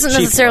whore doesn't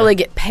cheap necessarily whore.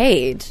 get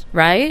paid,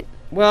 right?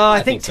 Well,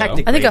 I think so.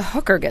 technically... I think a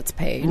hooker gets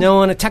paid.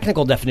 No, in a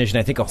technical definition,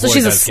 I think a whore So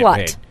she's a does slut.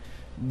 get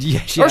paid.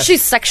 Yeah, Or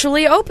she's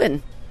sexually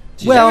open.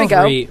 Well,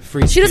 there we go.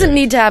 free She doesn't spirit.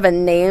 need to have a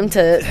name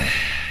to...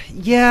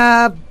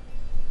 Yeah...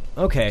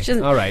 Okay, She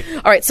doesn't- all right.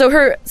 All right, so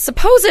her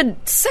supposed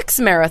sex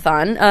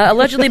marathon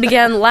allegedly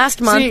began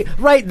last month. See,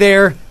 right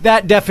there,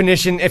 that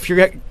definition, if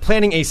you're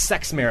planning a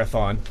sex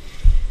marathon,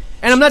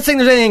 and I'm not saying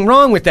there's anything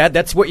wrong with that,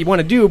 that's what you want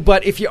to do,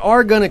 but if you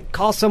are going to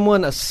call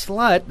someone a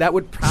slut, that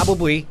would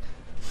probably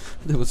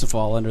It was to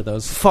fall under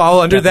those.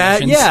 fall under that,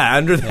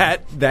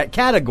 definitions. that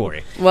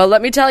category. Well,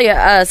 let me tell you.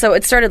 So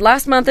it started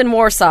last month in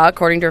Warsaw,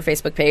 according to her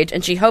Facebook page,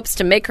 and she hopes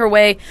to make her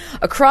way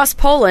across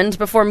Poland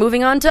before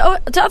moving on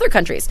to other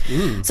countries.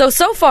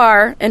 So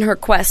far, in her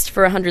quest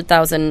for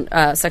 100,000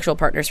 sexual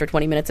partners for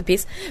 20 minutes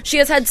apiece, she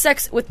has had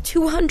sex with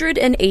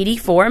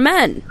 284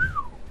 men.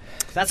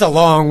 That's a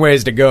long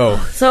ways to go.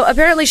 So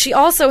apparently, she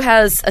also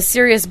has a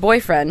serious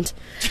boyfriend,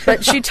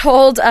 but she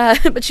told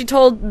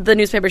the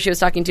newspaper she was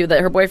talking to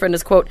that her boyfriend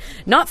is, quote,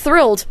 not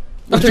thrilled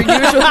with her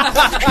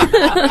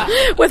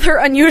with her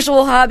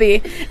unusual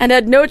hobby and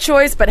had no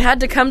choice but had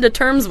to come to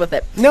terms with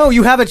it. No,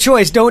 you have a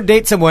choice. Don't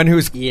date someone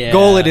whose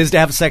goal it is to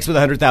have sex with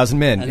 100,000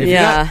 men.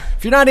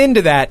 If you're not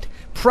into that,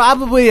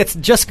 probably it's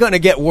just going to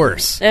get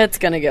worse. It's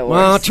going to get worse.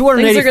 Well,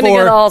 284 things are going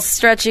to get all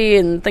stretchy,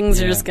 and things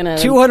are just going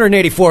to...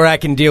 284 I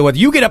can deal with.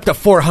 You get up to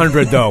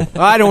 400, though.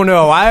 I don't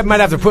know. I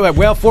might have to put...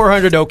 Well,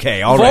 400,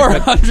 okay. All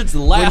right. 400's the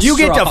last When you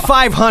get to straw.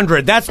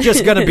 500, that's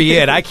just going to be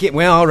it. I can't...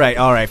 Well, all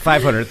right.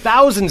 500.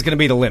 1,000's going to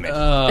be the limit.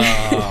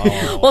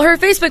 Well, her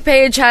Facebook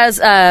page has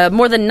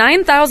more than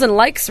 9,000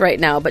 likes right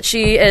now, but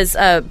she is...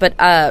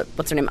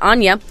 what's her name?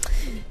 Anya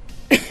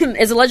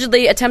is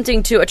allegedly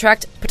attempting to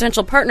attract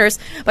potential partners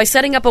by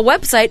setting up a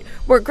website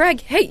where, Greg,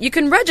 hey, you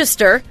can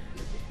register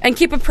and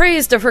keep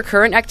appraised of her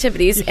current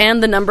activities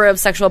and the number of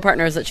sexual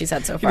partners that she's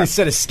had so Can far. you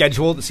set a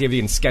schedule to see if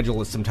you can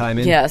schedule some time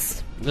in?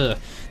 Yes. Ugh.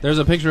 There's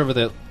a picture of her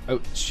that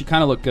she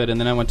kind of looked good, and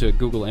then I went to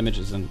Google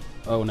Images, and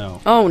oh no.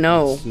 Oh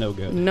no. It's no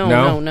good.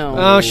 No.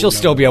 Oh, she'll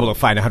still be able to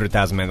find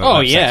 100,000 men.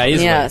 Oh, yeah.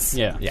 Easily. Yes.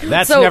 Yeah. Yeah,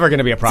 that's never going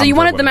to be a problem. So you for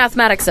wanted the women.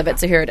 mathematics of it,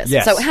 so here it is.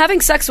 Yes. So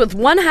having sex with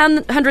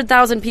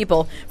 100,000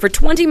 people for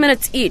 20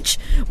 minutes each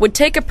would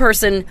take a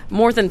person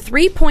more than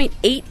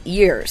 3.8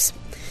 years.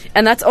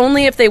 And that's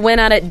only if they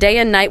went at it day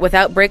and night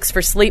without breaks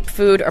for sleep,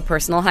 food, or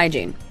personal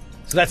hygiene.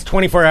 So that's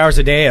 24 hours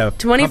a day of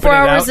 24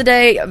 hours a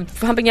day,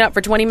 humping it out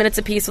for 20 minutes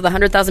apiece with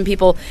 100,000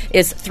 people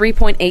is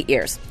 3.8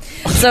 years.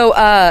 So,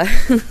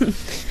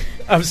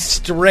 of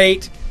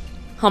straight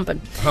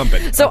humping.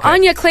 Okay. So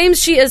Anya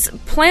claims she is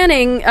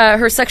planning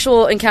her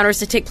sexual encounters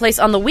to take place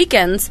on the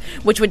weekends,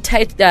 which would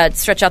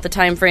stretch out the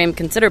time frame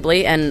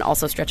considerably and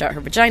also stretch out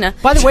her vagina.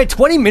 By the way,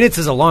 20 minutes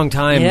is a long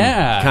time.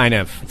 Yeah. Kind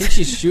of. I think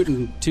she's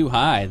shooting too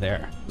high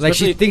there. Like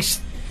she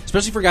thinks.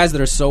 Especially for guys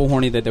that are so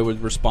horny that they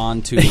would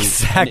respond to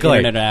Exactly. an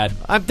internet ad.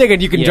 I'm thinking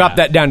you can drop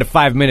that down to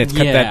 5 minutes.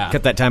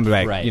 Cut that time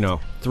by Right.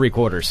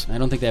 3/4. I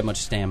don't think they have much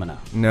stamina.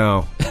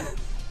 No.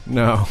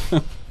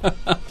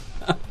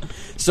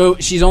 So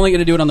she's only going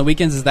to do it on the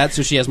weekends. Is that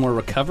so she has more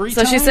recovery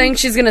So time? she's saying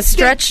she's going to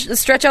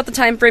stretch out the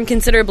time frame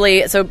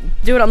considerably. So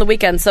do it on the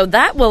weekend. So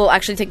that will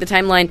actually take the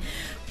timeline.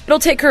 It'll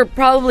take her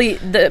probably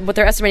what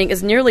they're estimating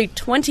is nearly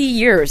 20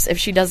 years if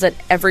she does it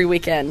every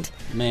weekend.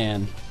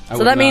 Man.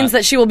 So that means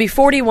that she will be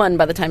 41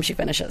 by the time she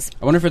finishes.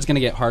 I wonder if it's going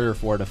to get harder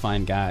for her to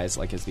find guys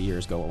like as the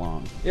years go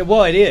along. Yeah,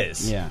 well, it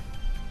is. Yeah.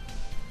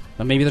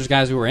 But maybe there's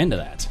guys who are into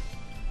that.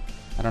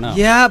 I don't know.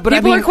 Yeah, but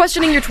People are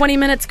questioning your 20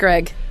 minutes,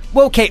 Greg.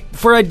 Well, okay,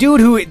 for a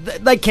dude who,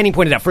 like Kenny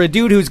pointed out, for a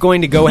dude who's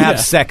going to go have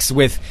sex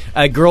with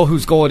a girl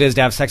whose goal it is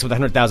to have sex with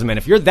 100,000 men,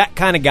 if you're that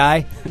kind of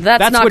guy,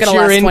 that's not what going to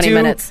you're last into. 20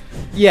 minutes.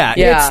 Yeah,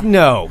 it's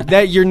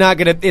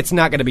it's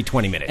not going to be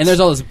 20 minutes. And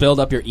there's all this build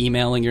up. You're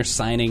emailing, you're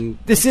signing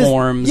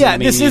forms. Yeah, I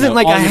mean, this isn't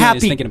like all a you're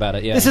happy. thinking about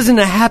it. Yeah. This isn't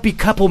a happy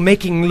couple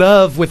making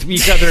love with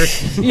each other.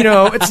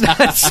 It's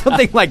not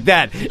something like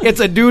that.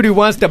 It's a dude who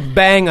wants to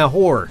bang a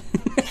whore.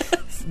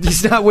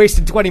 He's not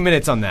wasting 20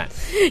 minutes on that.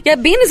 Yeah,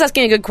 Bean is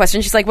asking a good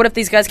question. She's like, what if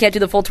these guys can't do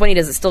the full 20?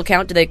 Does it still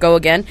count? Do they go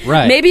again?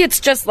 Right. Maybe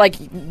it's just like,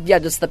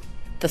 just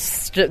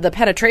the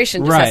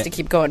penetration just has to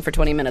keep going for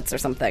 20 minutes or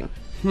something.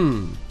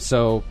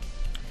 So,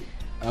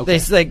 okay.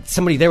 There's like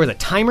somebody there with a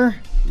timer?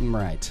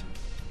 Right.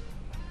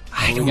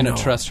 I Are we don't going know.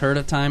 to trust her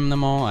to time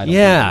them all? I don't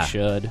think we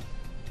should.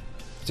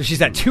 So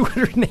she's at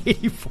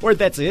 284,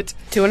 that's it?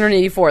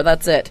 284,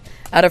 that's it.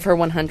 Out of her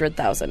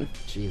 100,000.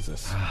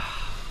 Jesus.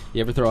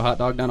 You ever throw a hot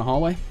dog down a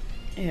hallway?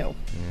 Ew.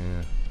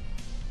 Yeah.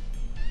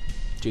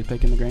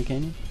 Toothpick in the Grand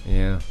Canyon?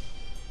 Yeah.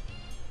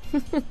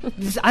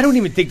 I don't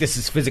even think this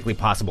is physically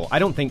possible. I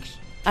don't think...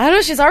 I don't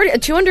know, she's already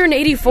at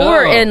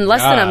 284 in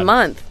less than a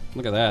month.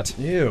 Look at that.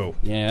 Ew.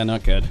 Yeah,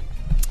 not good.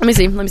 Let me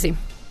see.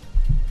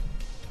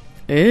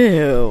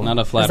 Ew. Not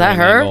a flattering Is that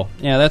her? angle.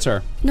 Yeah, that's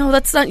her. No,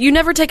 that's not. You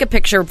never take a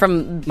picture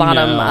from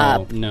bottom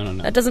up. No.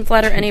 That doesn't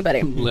flatter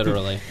anybody.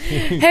 Literally.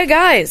 Hey,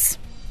 guys.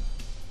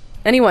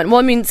 Anyone? Well,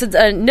 I mean, since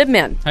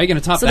Nibman. How are you going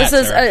to top So that,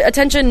 this is Sarah?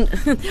 attention.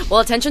 Well,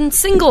 attention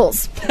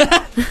singles.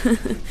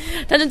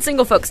 Attention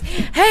single folks.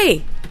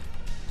 Hey,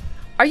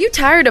 are you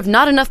tired of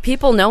not enough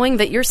people knowing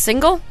that you're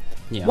single?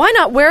 Yeah. Why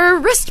not wear a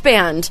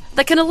wristband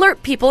that can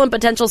alert people and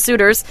potential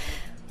suitors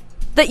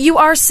that you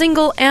are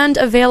single and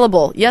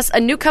available? Yes, a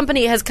new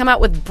company has come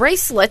out with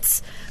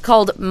bracelets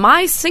called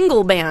My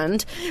Single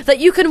Band that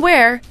you can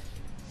wear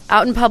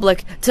out in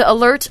public to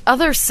alert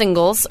other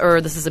singles, or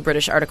this is a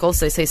British article,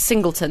 so they say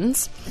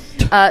singletons,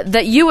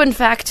 that you, in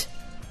fact,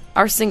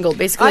 are single.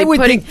 Basically, I would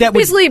think that would...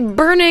 basically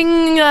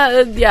burning,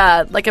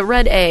 like a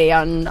red A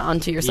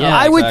onto yourself. Yeah.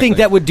 I would exactly. think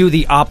that would do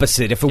the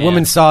opposite. If a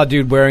woman saw a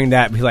dude wearing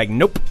that, be like,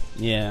 nope.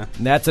 Yeah.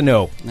 That's a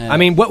no. Yeah. I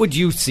mean, what would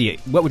you see?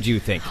 What would you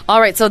think?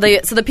 All right, so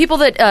the people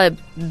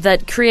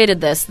that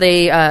created this,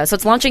 so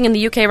it's launching in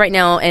the UK right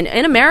now, and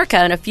in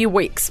America in a few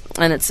weeks,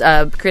 and it's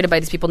created by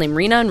these people named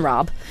Rena and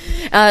Rob.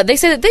 They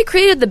say that they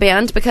created the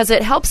band because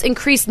it helps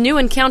increase new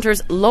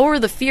encounters, lower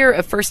the fear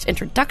of first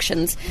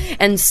introductions,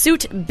 and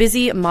suit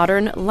busy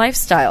modern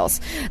lifestyles.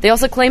 They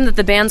also claim that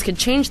the bands could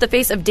change the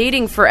face of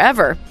dating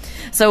forever.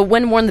 So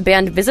when worn, the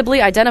band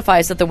visibly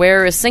identifies that the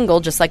wearer is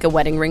single, just like a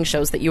wedding ring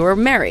shows that you are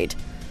married.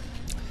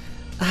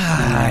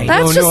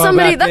 That's just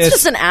somebody. That's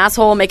just an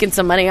asshole making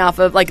some money off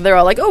of. Like they're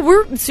all like, "Oh,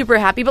 we're super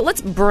happy, but let's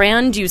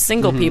brand you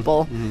single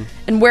people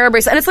and wear a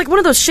bracelet." And it's like one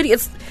of those shitty.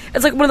 It's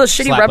like one of those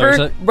shitty Slap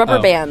bracelet?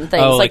 rubber band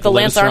things, like the the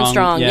Lance Livestrong?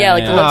 Armstrong. Yeah,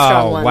 Like the yeah.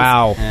 Livestrong Oh, ones.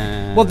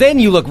 wow. Well, then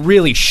you look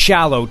really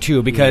shallow,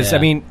 too, because, Yeah.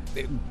 I mean...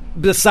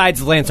 Besides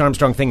the Lance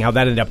Armstrong thing, how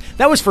that ended up,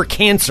 that was for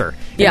cancer.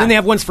 And Yeah. then they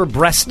have ones for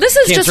breast This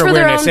is cancer just for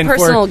their awareness own and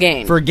personal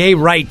gain. For gay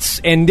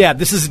rights. And yeah,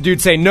 this is a dude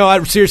saying,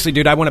 no, seriously,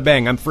 dude, I want to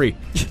bang. I'm free.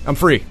 I'm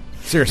free.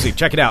 Seriously,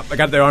 check it out. I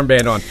got their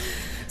armband on.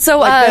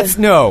 So that's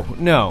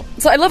no.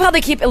 So I love how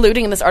they keep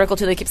alluding in this article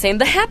too. They keep saying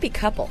the happy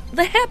couple.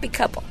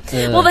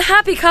 Well, the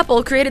happy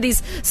couple created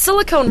these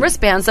silicone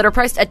wristbands that are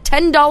priced at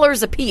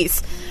 $10 a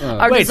piece.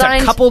 Wait, designed. it's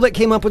a couple that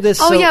came up with this?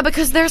 Oh yeah,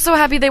 because they're so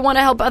happy they want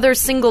to help other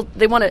single.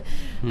 They want to.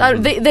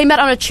 They met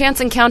on a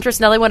chance encounter,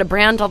 so now they want to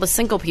brand all the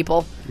single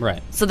people,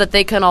 Right. So that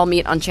they can all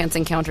meet on chance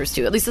encounters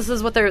too. At least this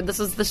is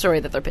the story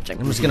that they're pitching.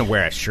 I'm just gonna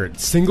wear a shirt,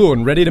 single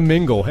and ready to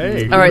mingle.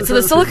 Hey. All right, so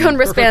the silicone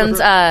wristbands,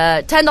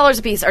 $10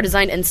 a piece, are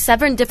designed in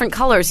 7 different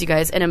colors, you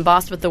guys, and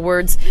embossed with the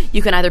words.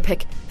 You can either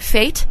pick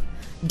fate,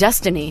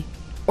 destiny,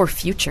 or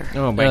future.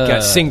 Oh my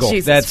god, single.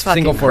 Jesus That's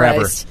single fucking forever.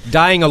 Christ.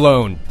 Dying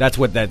alone. That's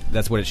what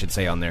it should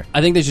say on there.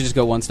 I think they should just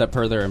go one step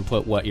further and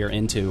put what you're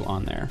into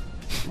on there,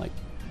 like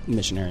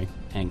missionary,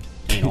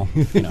 anal,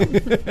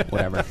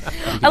 whatever.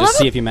 You can just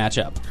see if you match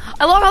up.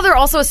 I love how they're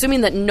also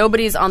assuming that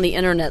nobody's on the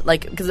internet,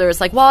 because there's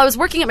well, I was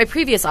working at my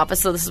previous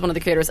office, so this is one of the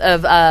creators,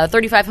 of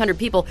 3,500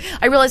 people.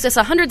 I realized I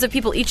saw hundreds of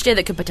people each day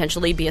that could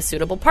potentially be a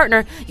suitable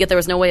partner, yet there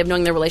was no way of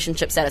knowing their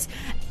relationship status.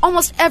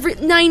 Almost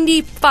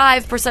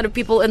 95% of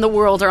people in the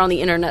world are on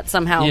the internet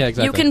somehow. Yeah,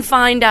 exactly. You can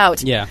find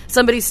out Yeah.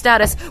 somebody's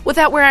status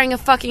without wearing a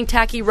fucking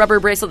tacky rubber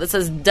bracelet that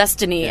says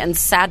destiny and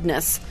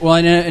sadness. Well,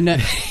 and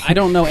I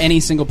don't know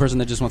any single person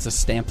that just wants to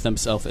stamp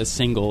themselves as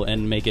single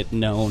and make it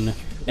known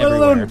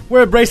everywhere.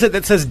 Wear a bracelet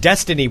that says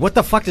destiny. What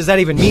the fuck does that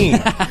even mean?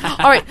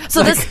 All right,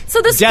 so this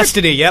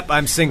Destiny. Yep,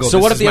 I'm single. So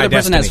This what if is the my other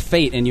person destiny. has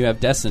fate and you have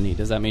destiny?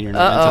 Does that mean you're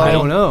not meant to I be?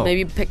 don't know.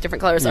 Maybe pick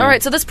different colors. All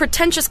right, so this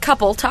pretentious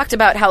couple talked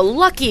about how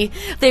lucky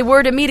they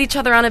were to meet each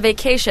other on a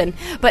vacation,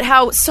 but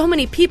how so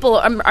many people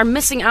are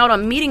missing out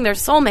on meeting their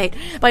soulmate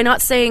by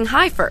not saying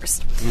hi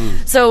first.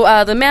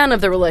 So the man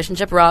of the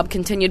relationship, Rob,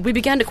 continued, "We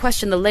began to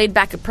question the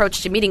laid-back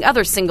approach to meeting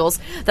other singles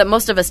that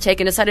most of us take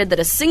and decided that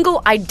a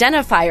single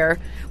identifier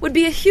would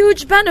be a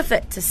huge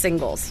benefit to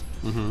singles."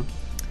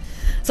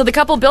 So the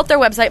couple built their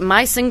website,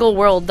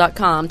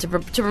 mysingleworld.com, to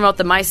promote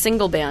the My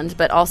Single band,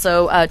 but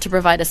also to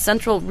provide a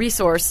central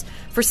resource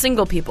for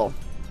single people.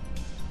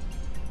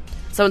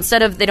 So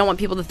instead of, they don't want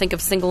people to think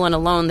of single and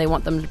alone, they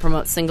want them to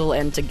promote single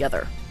and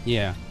together.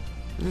 Yeah.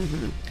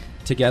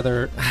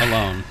 Together,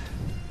 alone.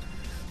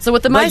 So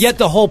with the But yet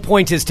the whole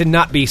point is to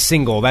not be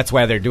single. That's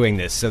why they're doing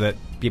this, so that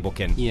people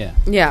can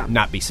yeah.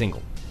 not be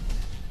single.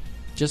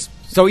 Just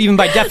So even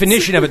by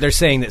definition of it, they're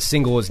saying that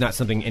single is not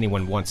something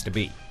anyone wants to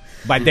be.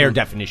 By their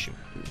definition.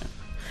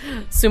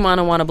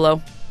 Sumana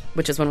Wannablow,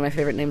 which is one of my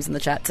favorite names in the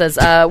chat, says,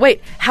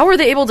 wait, how are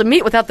they able to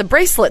meet without the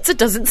bracelets? It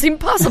doesn't seem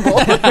possible.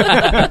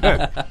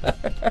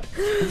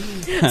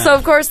 So,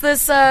 of course,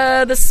 this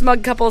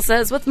smug couple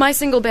says, with My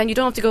Single band, you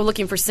don't have to go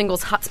looking for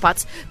singles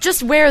hotspots.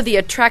 Just wear the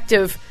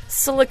attractive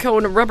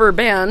silicone rubber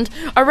band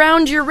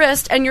around your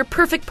wrist, and your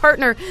perfect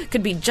partner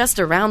could be just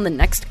around the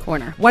next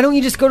corner. Why don't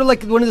you just go to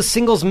one of the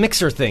singles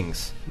mixer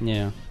things?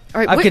 yeah. All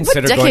right, I've what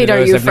considered decade going to are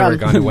those. you I've never from?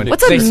 gone to one.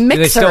 What's a mixer? Do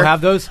they still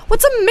have those?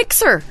 What's a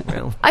mixer?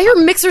 Well. I hear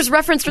mixers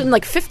referenced in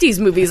 50s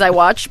movies I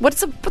watch. What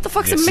the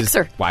fuck's a This is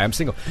mixer? why I'm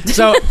single.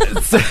 So,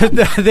 don't Do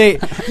you they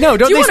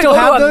wanna still go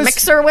have to a those?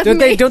 mixer with don't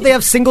me? Don't they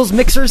have singles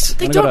mixers?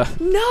 They Wanna go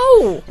don't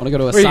know. Want to go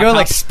to a Where you sock go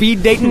hop?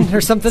 speed dating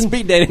or something?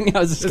 Speed dating,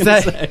 I was just Does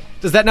going to that say.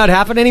 does that not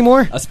happen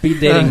anymore? A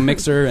speed dating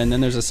mixer, and then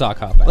there's a sock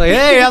hop. Like,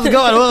 hey, how's it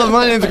going? Well,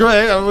 my name's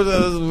Greg. I'm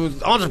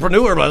an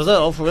entrepreneur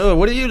myself.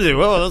 What do you do?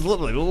 Well, that's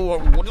lovely.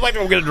 Would you like to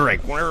go get a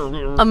drink?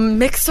 A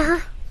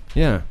mixer?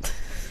 Yeah.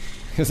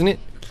 Isn't it?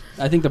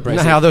 I think the Isn't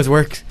bracelet that how those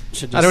work?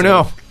 should just I don't say,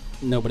 know.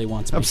 Nobody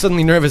wants me. I'm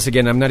suddenly nervous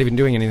again. I'm not even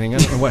doing anything. I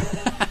don't know what.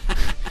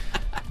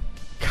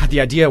 God,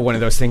 the idea of one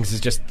of those things is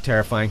just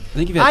terrifying. I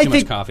think you've had too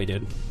much coffee,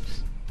 dude.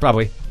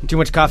 Probably. Too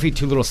much coffee,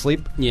 too little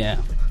sleep, Yeah.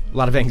 a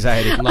lot of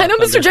anxiety. I know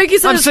Mr. Jakey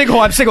I'm says,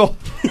 single.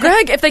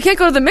 Greg, if they can't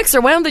go to the mixer,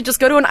 why don't they just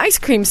go to an ice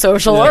cream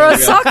social or There a we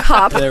go. sock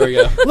hop? There we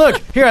go.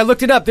 Look, here, I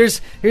looked it up. Here's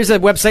a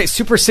website,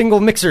 Super Single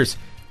Mixers.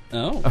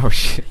 Oh. Oh,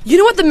 shit. You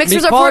know what the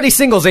mixers are Quality for?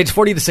 singles, age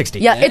 40 to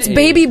 60. Yeah, it's Hey.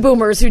 baby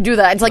boomers who do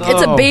that. It's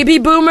it's a Oh. baby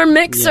boomer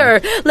mixer.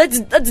 Let's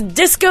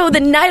disco the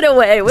night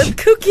away with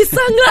kooky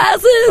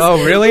sunglasses.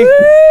 Oh, really?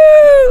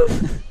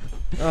 Woo!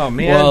 Oh,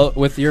 man. Well,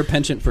 with your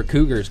penchant for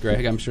cougars,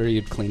 Greg, I'm sure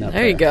you'd clean up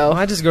There you go. Well,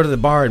 I just go to the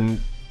bar and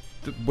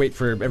wait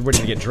for everybody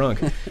to get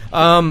drunk.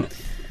 Let's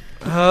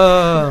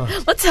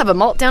have a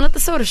malt down at the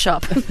soda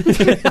shop.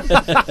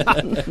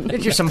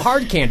 Get you some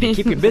hard candy.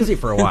 Keep you busy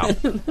for a while.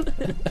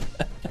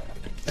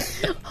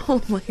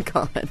 Oh my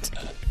god.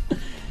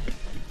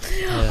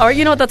 All right,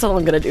 you know what? That's all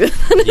I'm going to do.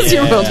 It's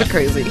your world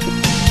crazy.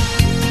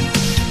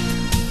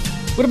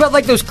 What about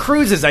those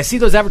cruises? I see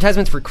those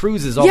advertisements for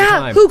cruises all the Yeah,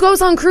 time. who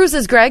goes on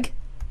cruises, Greg?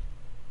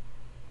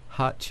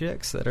 Hot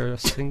chicks that are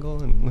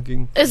single and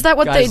looking. Is that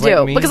what guys they do?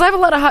 like me? Because I have a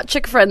lot of hot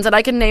chick friends, and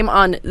I can name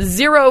on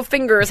 0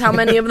 fingers how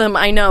many of them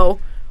I know.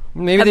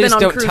 Maybe have they been just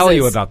on don't tell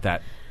you cruises. about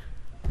that.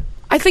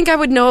 I think I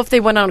would know if they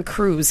went on a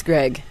cruise,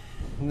 Greg.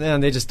 No,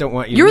 they just don't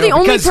want you. You're to the know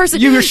only because person.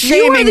 You're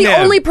shaming You are the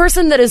them. only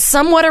person that is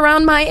somewhat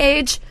around my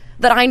age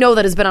that I know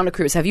that has been on a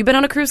cruise. Have you been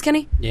on a cruise,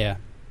 Kenny? Yeah.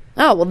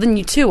 Oh, well, then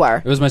you too are.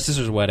 It was my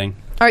sister's wedding.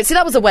 All right, see,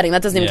 that was a wedding.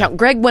 That doesn't even Yeah. count.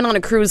 Greg went on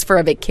a cruise for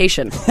a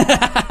vacation.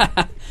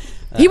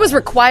 He was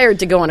required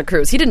to go on a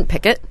cruise. He didn't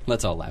pick it.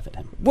 Let's all laugh at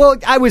him. Well,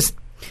 I was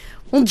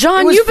Well,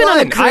 John, It was you've been on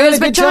a fun. I had a cruise,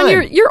 but good John,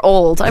 time. you're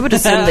old. I would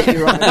assume that you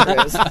were on a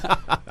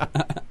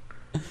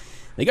cruise.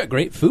 They got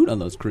great food on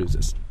those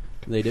cruises.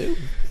 They do.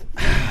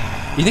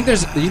 You think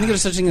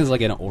there's such thing as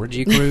like an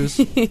orgy cruise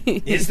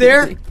Is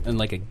there? and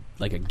like a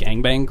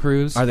gangbang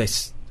cruise? Are they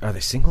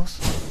singles?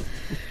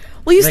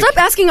 Will you stop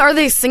asking, are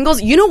they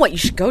singles? You know what you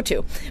should go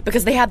to?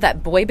 Because they have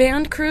that boy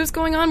band cruise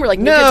going on where, like,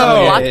 new kids on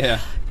the block. Yeah.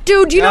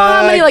 Dude, do you know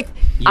how many, like...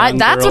 Young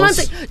that's what I'm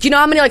girls. saying. Do you know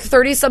how many, like,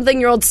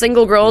 30-something-year-old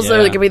single girls that are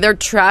Yeah. going to be there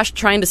trash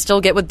trying to still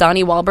get with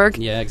Donnie Wahlberg?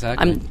 Yeah,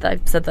 exactly. I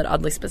said that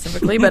oddly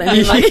specifically, but I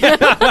mean, like...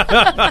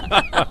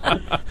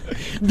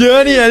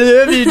 Donnie, I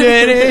love you,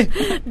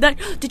 Donnie.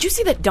 Did you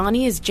see that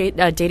Donnie is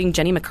dating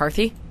Jenny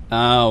McCarthy?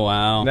 Oh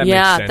wow. That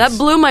Yeah, makes that sense.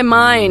 blew my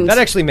mind. That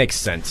actually makes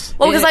sense.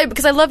 Well,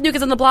 because I love New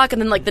Kids on the Block,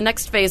 and then like the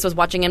next phase was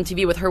watching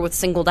MTV with her with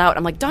Singled Out.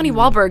 I'm like, Donnie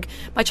Wahlberg,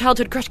 my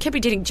childhood crush, can't be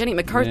dating Jenny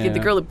McCarthy, Yeah. the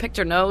girl who picked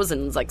her nose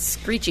and was like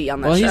screechy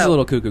on that Well, show. he's a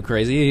little cuckoo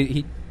crazy.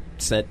 He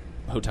set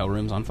hotel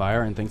rooms on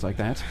fire and things like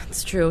that.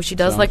 It's true. She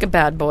does So- like a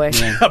bad boy.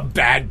 A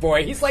bad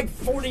boy. He's like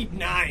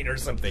 49 or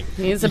something.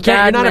 He's a You can't-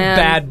 bad You're not man. a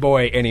bad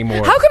boy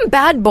anymore. How come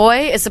bad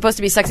boy is supposed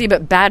to be sexy,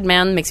 but bad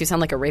man makes you sound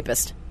like a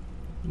rapist?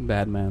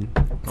 Bad man.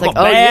 It's like,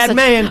 I'm a you're bad such-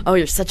 man. Oh,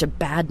 you're such a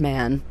bad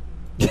man.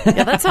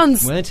 Yeah, that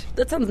sounds. What?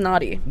 That sounds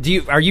naughty.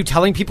 Are you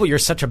telling people you're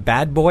such a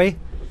bad boy?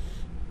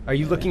 Are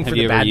you looking Have for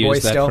you the ever bad boy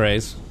used that still?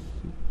 phrase?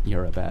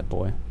 You're a bad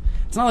boy.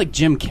 It's not like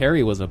Jim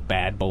Carrey was a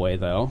bad boy,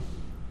 though.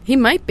 He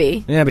might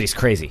be. Yeah, but he's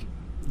crazy.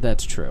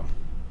 That's true.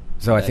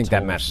 So I think that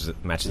whole-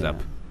 matches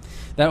up.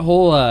 That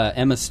whole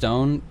Emma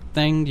Stone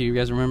thing, do you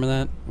guys remember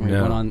that? Where he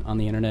No. went on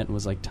the internet and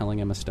was like telling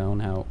Emma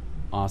Stone how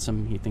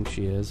awesome he thinks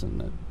she is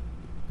and that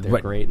they're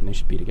What? great and they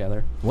should be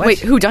together. What? Wait,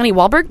 who? Donnie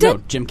Wahlberg did?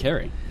 No, Jim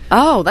Carrey.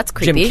 Oh, that's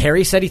Jim creepy.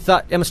 Carrey said he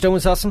thought Emma Stone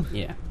was awesome?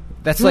 Yeah.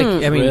 That's like,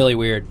 I mean, really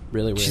weird.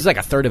 Really weird. she's like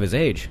a third of his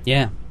age.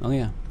 Yeah. Oh,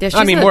 yeah. Yeah, she's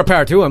I mean, the- more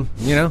power to him,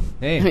 you know?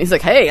 Hey. He's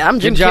like, hey, I'm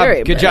Jim Good job,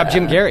 Carrey. good job,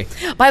 Jim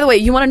Carrey. By the way,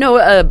 you want to know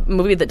a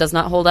movie that does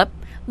not hold up?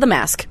 The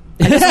Mask.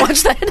 I just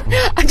watched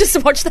that. I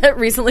just watched that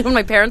recently when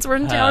my parents were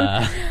in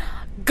town.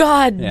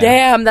 God yeah.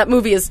 damn, that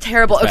movie is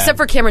terrible. It's Except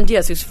bad. for Cameron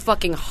Diaz, who's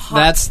fucking hot.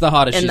 That's the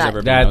hottest in she's that. ever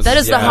been. That's- That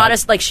is the Yeah.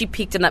 hottest. Like, she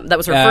peaked in that. That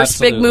was her first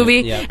big Absolutely,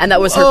 movie, yeah. and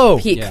that was her Oh.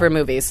 peak Yeah. for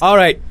movies. All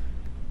right.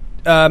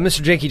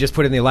 Mr. Jakey just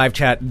put in the live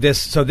chat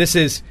this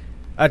is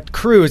a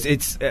cruise.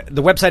 It's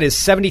the website is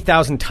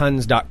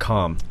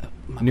 70,000tons.com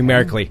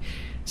numerically.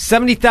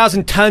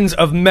 70,000 tons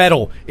of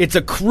metal. It's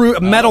a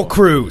metal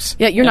cruise.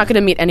 Yeah, you're not going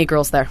to meet any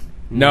girls there.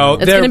 No,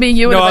 It's gonna be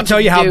you and No, a I'll bunch tell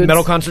of you how dudes.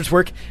 metal concerts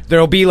work.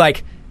 There'll be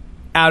like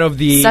out of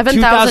the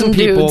 7,000 2,000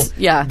 people, dudes,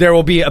 yeah. there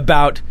will be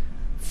about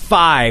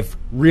 5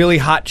 really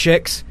hot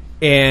chicks,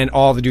 and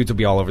all the dudes will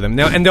be all over them.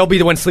 And they'll be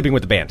the ones sleeping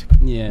with the band.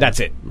 Yeah. That's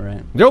it.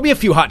 Right. There'll be a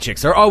few hot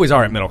chicks. There always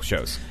are at metal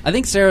shows. I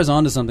think Sarah's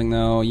onto something,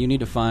 though. You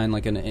need to find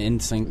like an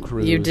NSYNC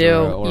cruise. You do.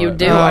 Or You a-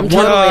 do. Uh, I'm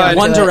totally one- onto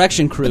One it.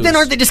 Direction cruise. But then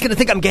aren't they just going to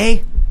think I'm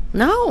gay?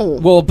 No.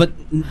 Well, but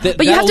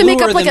But you have to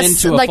make up like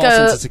into like false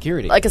sense a of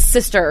security. like a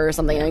sister or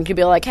something, and you could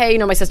be like, "Hey, you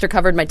know, my sister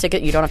covered my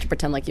ticket. You don't have to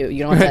pretend like you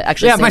don't have to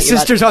actually." Yeah, say my that you're not-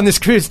 sister's on this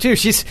cruise too.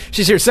 She's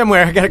here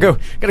somewhere. I gotta go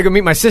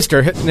meet my sister.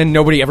 And then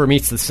nobody ever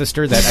meets the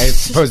sister that I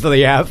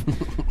supposedly have.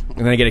 And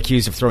then I get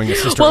accused of throwing the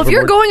sister. Well, if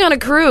you're overboard. going on a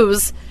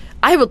cruise,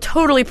 I will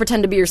totally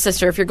pretend to be your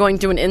sister. If you're going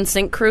to an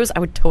NSYNC cruise, I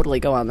would totally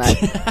go on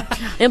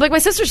that. And like, my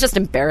sister's just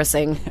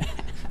embarrassing.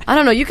 I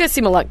don't know. You guys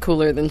seem a lot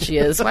cooler than she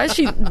is. Why is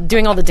she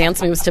doing all the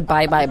dance moves to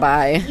Bye Bye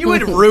Bye? you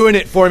would ruin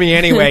it for me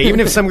anyway, even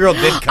if some girl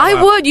did come I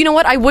up. would. You know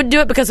what? I would do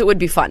it because it would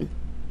be fun.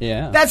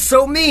 yeah. That's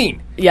so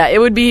mean. Yeah, it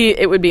would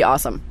be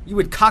awesome. You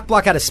would cock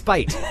block out of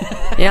spite.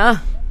 Yeah.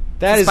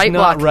 That is Spite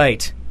not block.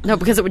 right. No,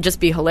 because it would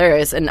just be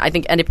hilarious, and I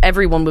think, and if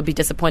everyone would be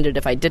disappointed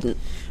if I didn't.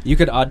 You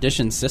could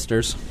audition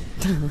Sisters.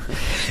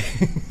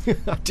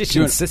 Audition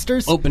Do an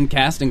sisters? Open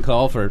casting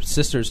call for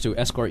sisters to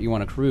escort you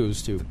on a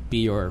cruise to be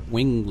your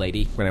wing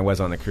lady. When I was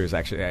on the cruise,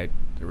 actually,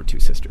 there were 2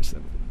 sisters. That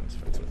I was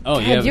friends with. Oh,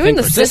 God, you have a you thing and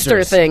the for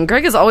sister sisters. thing.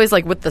 Greg is always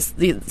like with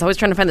he's always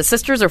trying to find the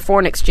sisters or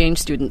foreign exchange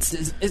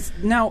students.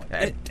 Now,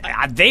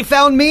 They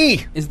found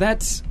me. is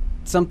that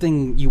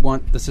something you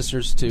want the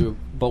sisters to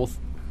both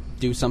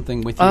do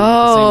something with you at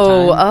the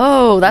same time?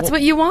 Oh, that's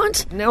what you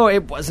want? No,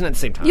 it wasn't at the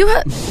same time. You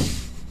had.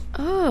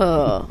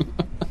 Oh.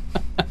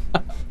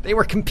 They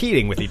were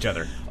competing with each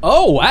other.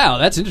 Oh, wow,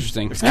 that's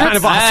interesting. It's kind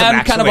of awesome,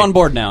 I'm kind of actually. on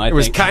board now, It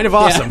was think. kind of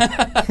awesome.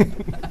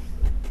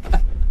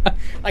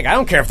 Like, I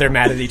don't care if they're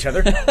mad at each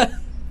other.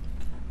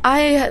 I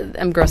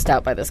am grossed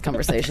out by this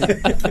conversation.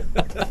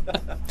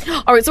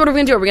 All right, so what are we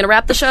going to do? Are we going to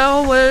wrap the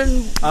show?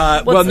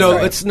 Well, the no,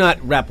 story? let's not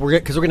wrap.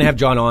 Because we're going to have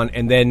John on,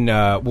 and then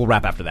we'll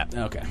wrap after that.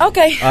 Okay.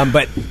 Okay.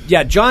 But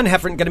yeah, John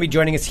Heffron going to be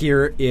joining us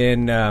here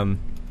in.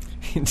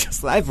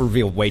 Just, I've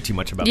revealed way too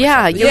much about.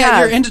 Yeah, myself. you Yeah, have.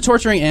 you're into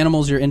torturing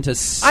animals. You're into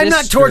sisters. I'm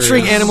not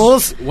torturing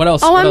animals. What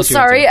else? Oh, what I'm else you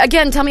sorry. into?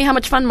 Again, tell me how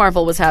much fun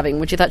Marvel was having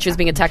when she thought she was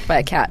being attacked by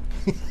a cat.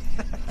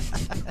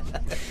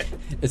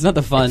 It's not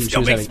the fun she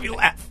Still was makes having me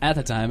laugh. at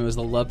the time. It was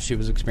the love she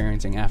was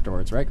experiencing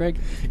afterwards, right, Greg?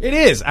 It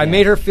is. I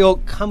made her feel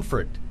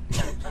comfort.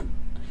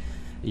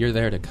 You're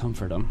there to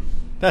comfort them.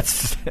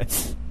 That's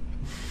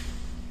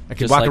I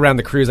could walk around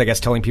the cruise, I guess,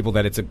 telling people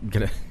that it's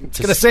gonna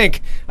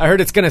sink. I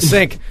heard it's gonna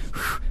sink.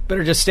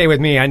 Better just stay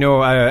with me. I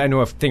know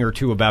a thing or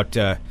two about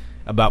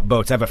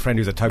boats. I have a friend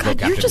who's a tugboat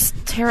captain. You're just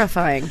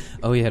terrifying.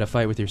 Oh, you had a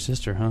fight with your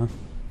sister, huh?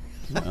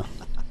 Well,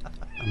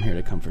 I'm here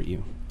to comfort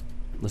you.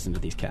 Listen to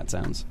these cat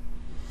sounds.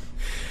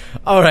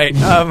 All right.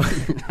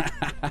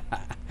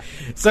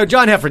 So,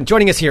 John Heffron,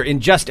 joining us here in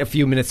just a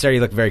few minutes. Sarah,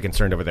 you look very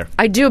concerned over there.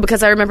 I do,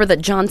 because I remember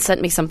that John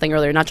sent me something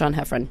earlier. Not John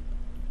Heffron.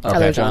 Okay,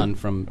 Other John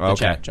from the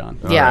chat, John.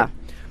 Yeah.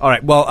 All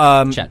right.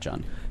 Well, Chat,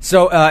 John.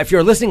 So, if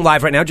you're listening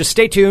live right now, just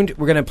stay tuned.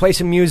 We're going to play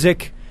some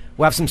music.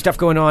 We'll have some stuff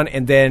going on,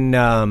 and then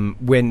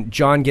when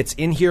John gets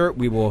in here,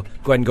 we will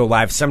go ahead and go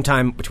live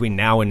sometime between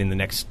now and in the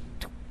next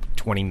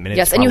 20 minutes.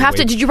 Yes, and you have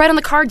to. Did you write on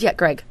the card yet,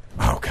 Greg?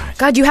 Oh, God.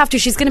 God, you have to.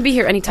 She's going to be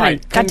here anytime.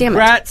 Right. God damn it.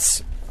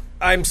 Congrats.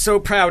 I'm so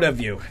proud of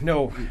you.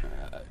 No.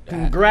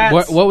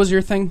 Congrats. What was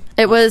your thing?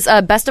 It was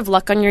best of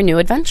luck on your new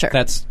adventure.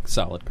 That's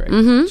solid, Greg.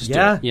 Mm-hmm. Just do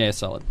it. Yeah,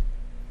 solid.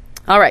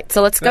 All right,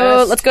 so let's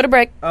go. Let's go to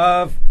break.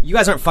 You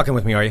guys aren't fucking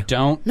with me, are you?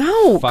 Don't.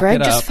 No, fuck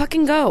Greg, it just up.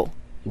 fucking go.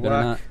 You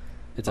better not.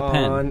 It's a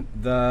pen. On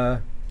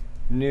the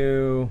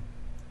new.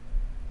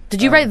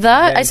 Did you write the?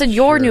 I said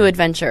your new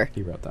adventure.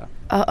 He wrote that.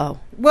 Uh-oh.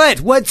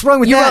 What? What's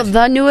wrong with You that? wrote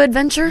the new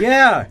adventure?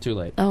 Yeah. Too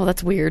late. Oh,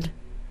 that's weird.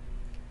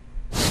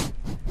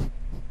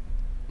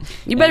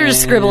 You better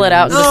just scribble it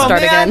out and just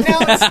start again.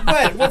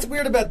 What? What's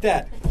weird about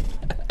that?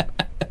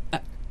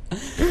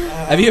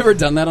 Have you ever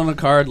done that on a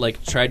card?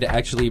 Like, tried to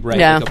actually write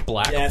like a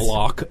black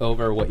block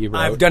over what you wrote?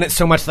 I've done it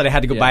so much that I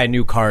had to go buy a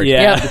new card.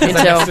 Yeah. Yep, me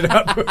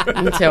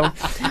too. Me too.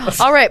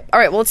 All right,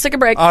 well, let's take a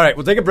break. All right,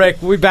 we'll take a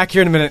break. We'll be back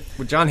here in a minute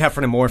with John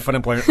Heffron and more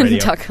Funemployment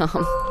Radio.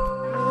 .com.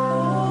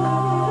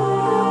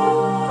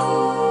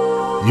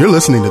 You're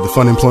listening to the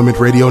Funemployment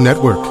Radio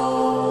Network.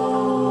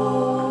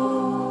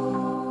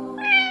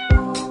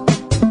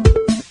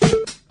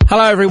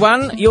 Hello,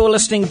 everyone. You're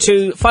listening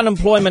to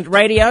Funemployment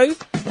Radio,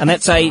 and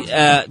that's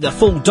the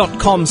full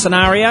 .com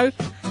scenario.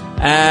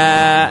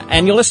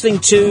 And you're listening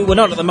to, well,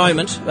 not at the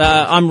moment.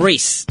 I'm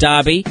Reese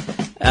Darby.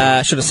 Should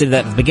have said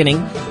that at the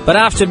beginning. But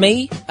after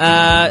me,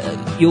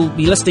 you'll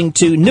be listening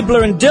to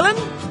Nibbler and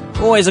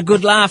Dylan. Always a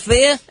good laugh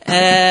there.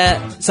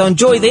 So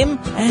enjoy them,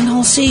 and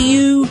I'll see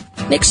you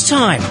next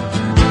time.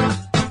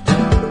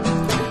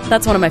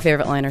 That's one of my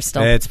favorite liners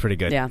still. It's pretty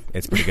good. Yeah.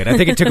 It's pretty good. I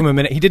think it took him a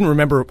minute. He didn't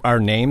remember our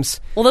names.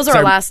 Well, those are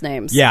our last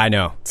names. Yeah, I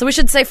know. So we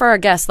should say for our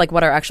guests, like,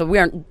 what our actual... We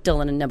aren't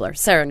Dylan and Nibbler.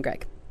 Sarah and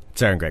Greg.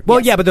 Sarah and Greg. Well,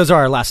 yeah, but those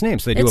are our last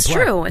names, so they do It's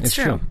apply. true. It's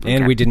true. And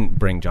Okay. we didn't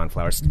bring John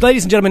Flowers.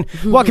 Ladies and gentlemen,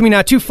 welcoming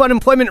now to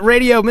Funemployment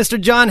Radio, Mr.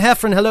 John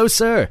Heffron. Hello,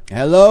 sir.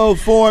 Hello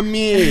for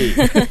me.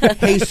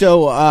 Hey,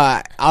 so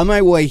on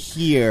my way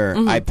here,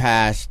 I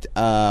passed,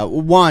 a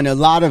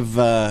lot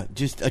of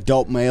just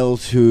adult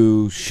males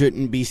who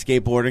shouldn't be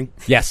skateboarding.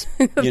 Yes.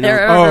 You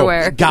They're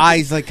everywhere.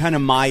 Guys like kind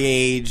of my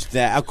age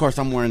that, of course,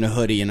 I'm wearing a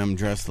hoodie and I'm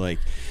dressed like,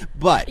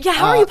 but. Yeah,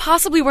 how are you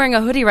possibly wearing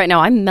a hoodie right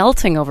now? I'm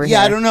melting over here.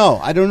 Yeah, I don't know.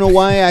 I don't know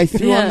why I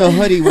threw on the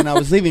hoodie when I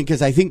was leaving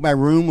because I think my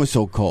room was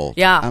so cold.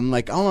 Yeah. I'm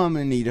like, oh, I'm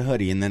going to need a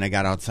hoodie. And then I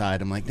got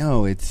outside. I'm like,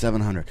 no, it's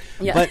 700.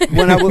 Yeah. But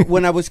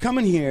when I was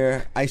coming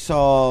here, I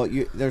saw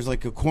there's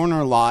like a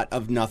corner lot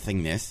of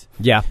nothingness.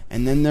 Yeah.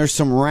 And then there's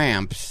some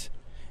ramps.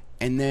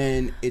 And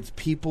then it's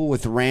people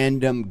with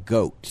random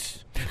goats.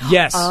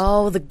 Yes.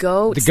 Oh, the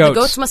goats. The goats.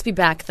 The goats must be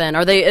back then.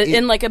 Are they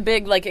in like a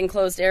big, like,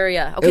 enclosed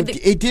area? Okay.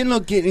 It didn't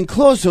look getting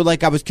close, so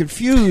like I was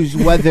confused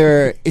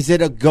whether is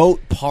it a goat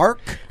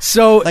park?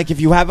 So, like if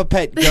you have a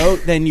pet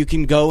goat, then you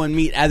can go and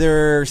meet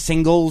other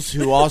singles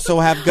who also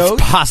have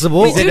goats.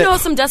 possible. we do know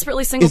some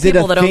desperately single Is it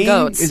people a that thing?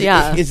 own goats.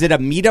 Is it a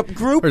meetup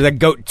group? Or the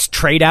goats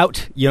trade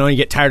out. You know, you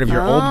get tired of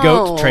your old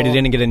goat, trade it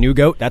in and get a new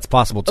goat. That's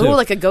possible, too. Oh,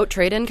 like a goat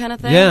trade-in kind of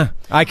thing? Yeah.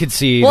 I could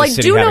see Well, the I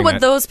city do know having what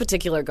that. those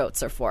particular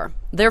goats are for.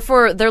 They're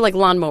like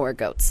lawnmower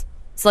goats.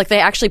 So like they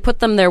actually put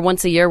them there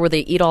once a year where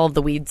they eat all of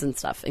the weeds and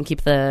stuff and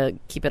keep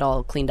it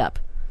all cleaned up.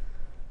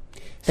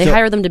 They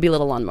hire them to be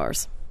little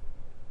lawnmowers.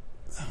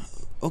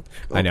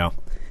 I know.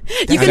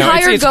 You can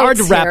hire it's goats hard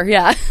to wrap. here,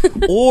 yeah.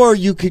 Or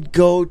you could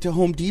go to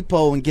Home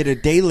Depot and get a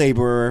day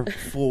laborer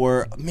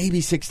for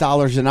maybe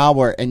 $6 an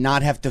hour and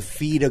not have to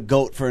feed a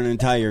goat for an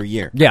entire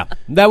year. Yeah,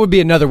 that would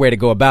be another way to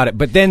go about it.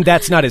 But then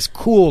that's not as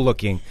cool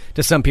looking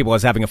to some people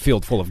as having a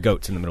field full of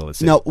goats in the middle of the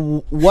city.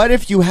 No, what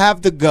if you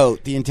have the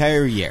goat the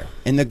entire year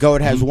and the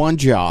goat has one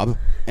job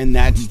and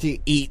that's to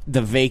eat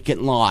the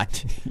vacant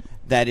lot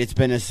that it's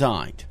been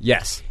assigned?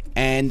 Yes.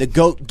 And the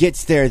goat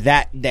gets there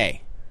that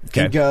day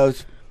and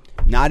goes,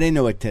 not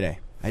into it today.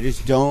 I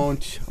just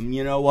don't.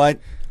 You know what?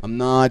 I'm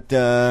not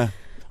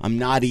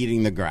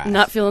eating the grass.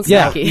 Not feeling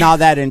snacky. Now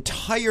that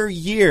entire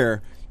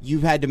year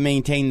you've had to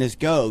maintain this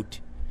goat.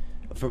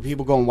 For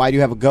people going, why do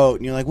you have a goat?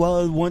 And you're like,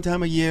 well, one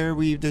time a year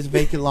there's a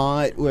vacant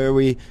lot where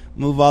we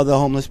move all the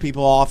homeless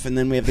people off, and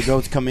then we have the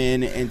goats come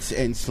in and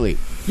sleep.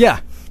 Yeah,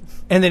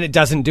 and then it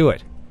doesn't do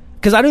it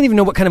because I don't even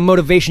know what kind of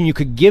motivation you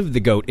could give the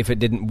goat if it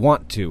didn't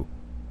want to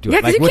do Yeah,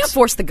 it. because you can't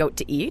force the goat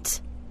to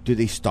eat. Do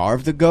they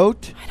starve the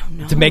goat? I don't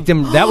know. To make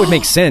them, that would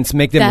make sense.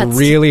 Make them That's-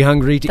 really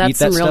hungry to eat that That's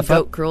some real stuff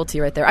goat up. cruelty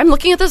right there. I'm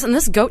looking at this, and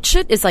this goat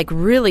shit is like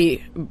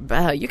really.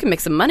 You can make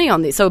some money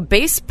on these. So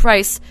base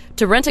price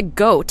to rent a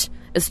goat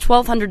is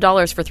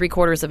 $1,200 for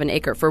 3/4 of an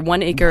acre. For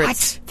 1 acre,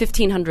 it's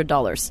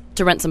 $1,500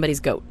 to rent somebody's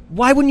goat.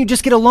 Why wouldn't you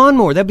just get a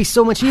lawnmower? That'd be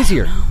so much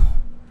easier.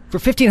 For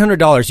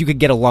 $1,500, you could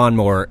get a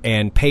lawnmower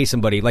and pay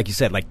somebody, like you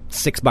said, like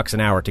 $6 an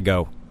hour to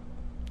go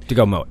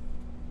mow it.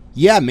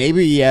 Yeah,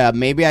 maybe I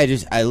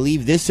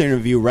leave this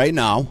interview right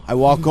now. I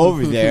walk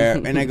over there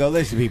and I go,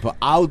 listen, people,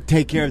 I'll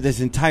take care of this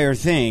entire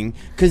thing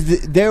because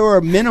there were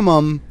a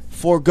minimum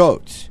 4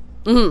 goats.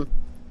 Mm-hmm.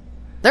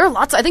 There are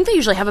lots. I think they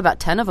usually have about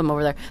 10 of them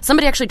over there.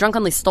 Somebody actually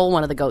drunkenly stole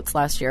one of the goats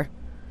last year.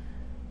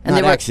 And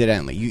Not they were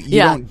accidentally. You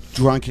don't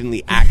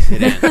drunkenly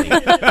accidentally.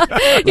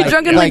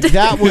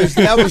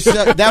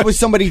 That was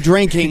somebody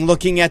drinking,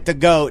 looking at the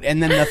goat,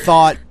 and then the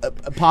thought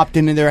popped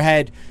into their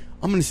head,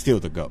 I'm going to steal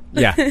the goat.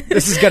 Yeah,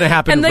 this is going to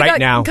happen and they right got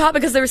now. caught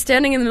because they were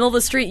standing in the middle of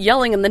the street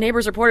yelling, and the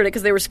neighbors reported it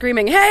because they were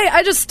screaming, "Hey,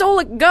 I just stole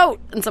a goat!"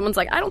 And someone's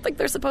like, "I don't think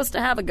they're supposed to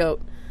have a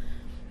goat."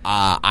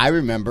 I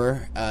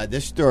remember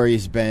this story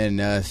has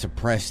been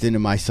suppressed into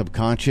my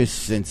subconscious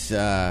since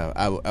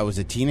I was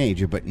a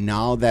teenager. But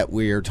now that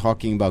we're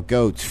talking about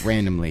goats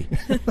randomly,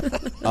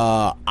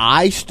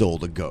 I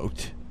stole a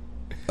goat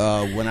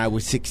when I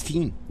was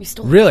 16. You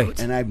stole Really? a goat?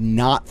 And I've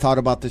not thought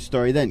about this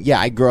story then. Yeah,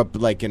 I grew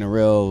up like in a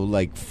real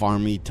like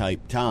farmy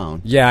type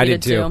town. Yeah, I We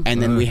did did too. too.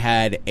 And then we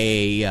had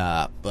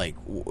a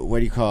what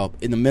do you call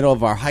it? In the middle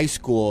of our high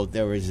school,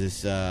 there was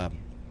this a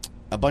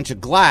bunch of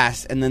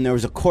glass, and then there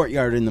was a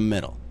courtyard in the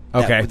middle.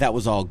 Okay. That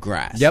was all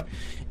grass. Yep.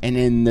 And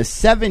in the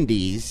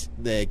 70s,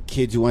 the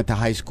kids who went to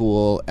high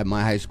school at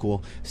my high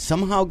school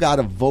somehow got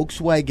a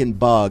Volkswagen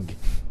Bug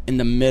in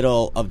the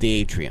middle of the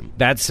atrium.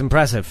 That's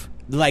impressive.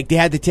 Like they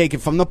had to take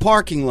it from the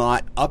parking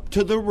lot up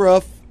to the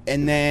roof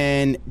and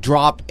then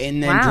drop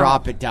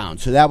it down.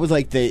 So that was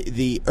like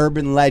the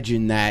urban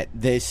legend that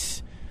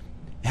this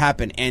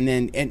happened. And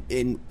then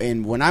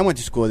and when I went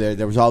to school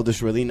there was all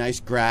this really nice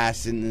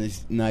grass and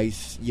this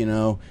nice,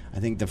 I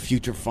think the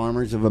future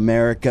farmers of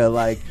America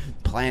like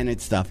planted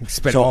stuff.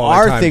 Spent So all their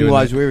our time thing doing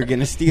was that. we were going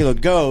to steal a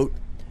goat,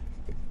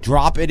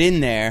 drop it in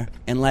there,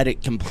 and let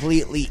it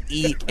completely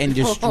eat and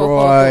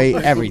destroy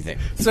everything.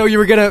 So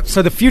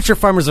so the future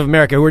farmers of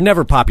America who were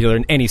never popular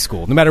in any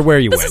school, no matter where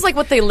you This went. is like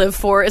what they live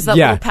for. Is that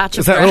little patch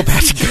of that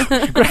grass? little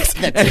patch of grass.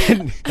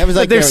 That was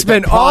like they've their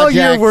spent all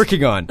year project.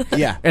 working on.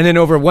 Yeah. And then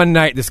over one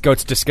night, this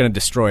goat's just going to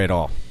destroy it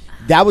all.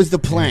 That was the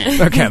plan.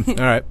 Okay, all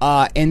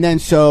right. And then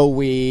so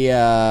we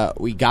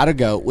got a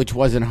goat, which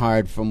wasn't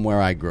hard from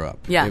where I grew up.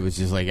 Yeah. It was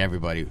just like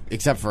everybody,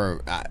 except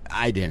for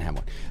I didn't have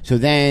one. So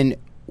then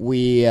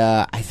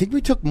I think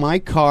we took my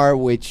car,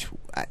 which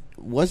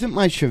wasn't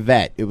my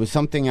Chevette. It was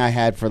something I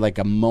had for like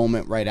a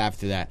moment right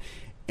after that.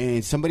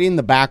 And somebody in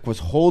the back was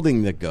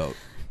holding the goat.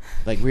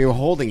 Like we were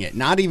holding it,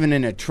 not even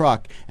in a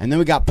truck. And then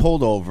we got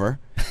pulled over.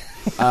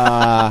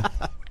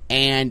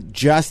 And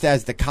just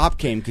as the cop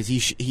came, because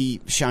he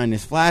shined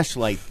his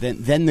flashlight,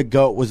 then the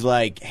goat was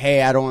like,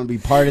 "Hey, I don't want to be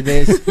part of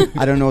this.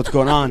 I don't know what's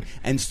going on,"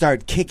 and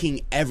started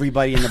kicking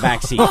everybody in the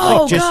back seat.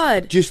 Oh, like,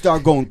 God. Just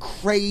start going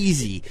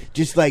crazy,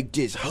 just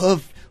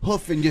hoof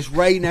and just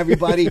writing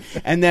everybody.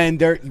 And then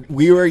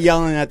we were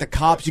yelling at the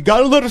cops, "You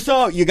gotta let us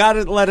out! You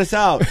gotta let us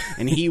out!"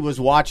 And he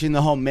was watching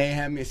the whole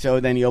mayhem. So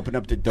then he opened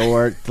up the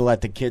door to let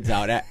the kids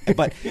out.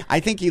 But I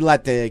think he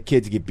let the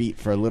kids get beat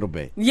for a little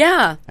bit.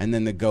 Yeah. And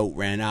then the goat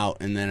ran out,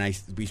 and then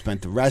we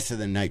spent the rest of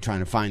the night trying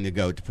to find the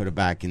goat to put it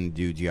back in the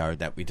dude's yard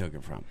that we took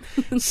it from.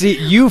 See,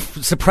 you've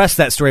suppressed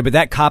that story, but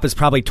that cop has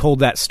probably told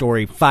that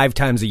story 5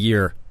 times a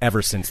year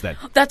ever since then.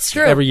 That's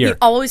true. Every year. He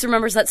always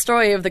remembers that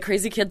story of the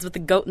crazy kids with the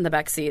goat in the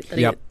back seat. That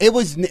Yep. It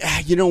was,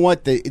 you know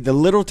what, the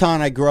little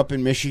town I grew up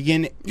in,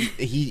 Michigan,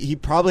 he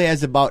probably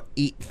has about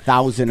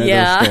 8,000 of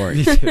those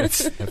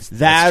stories.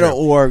 That's true.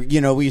 Or,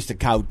 we used to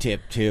cow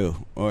tip too.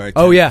 Or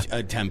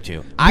attempt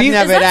to. I've Is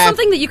never that had-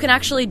 something that you can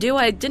actually do?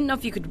 I didn't know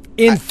if you could.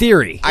 In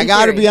theory. I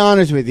got to be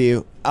honest with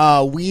you.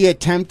 We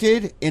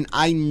attempted, and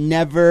I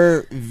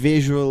never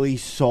visually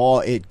saw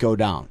it go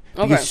down.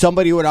 Okay. Because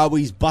somebody would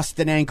always bust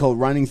an ankle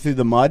running through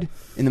the mud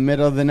in the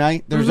middle of the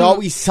night. There's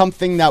always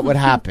something that would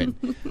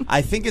happen.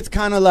 I think it's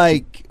kind of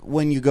like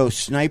when you go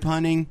snipe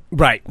hunting.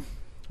 Right.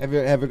 Have you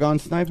ever gone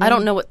snipe hunting? I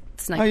don't know what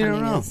snipe Oh, you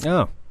hunting don't know? is.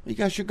 Oh. You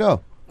guys should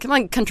go. Come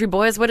on, country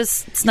boys. What is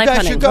snipe guys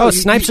hunting? should go. Oh, You-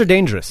 snipes are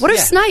dangerous. What are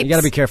snipes? You got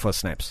to be careful with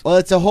snipes. Well,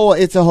 it's a whole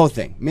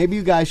thing. Maybe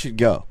you guys should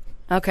go.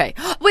 Okay.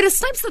 Wait, is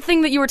snipes the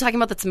thing that you were talking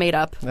about that's made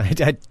up?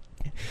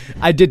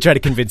 I did try to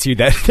convince you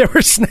that there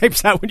were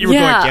snipes out when you were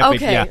going camping.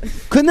 Okay. Yeah,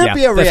 Couldn't that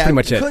be a that's pretty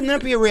much it. Couldn't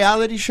that be a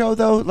reality show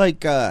though,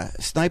 like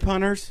Snipe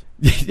Hunters?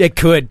 It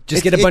could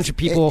just get a It's- bunch of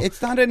people.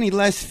 It's not any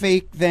less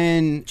fake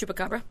than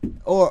Chupacabra?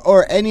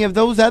 or any of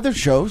those other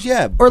shows.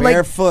 Yeah, Or like-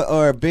 Barefoot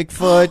or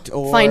Bigfoot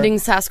or Finding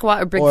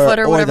Sasquatch or Bigfoot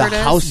or whatever the it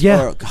is? house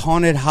Yeah. or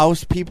haunted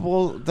house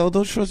people.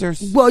 Those shows are.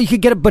 Well, you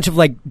could get a bunch of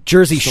like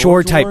Jersey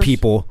Shore type Wars?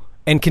 people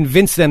and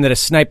convince them that a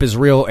snipe is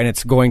real and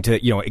it's going to,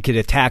 it could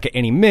attack at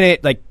any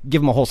minute. Like,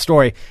 give them a whole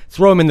story,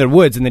 throw them in the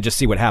woods, and then just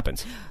see what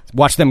happens.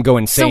 watch them go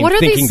insane So what are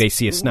thinking these, they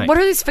see a snipe. What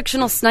are these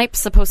fictional snipes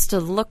supposed to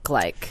look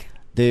like?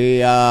 They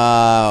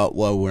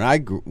well, where I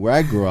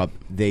grew up,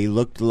 they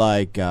looked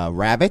like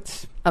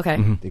rabbits. Okay.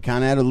 Mm-hmm. They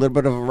kind of had a little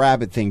bit of a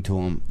rabbit thing to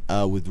them,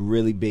 with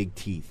really big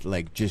teeth,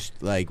 like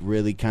just like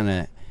really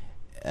kind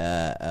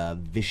of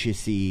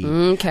vicious-y.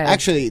 Okay.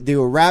 Actually, they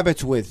were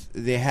rabbits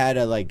they had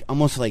a like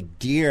almost like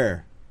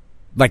deer.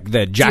 Like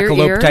the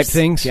jackalope type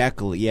things?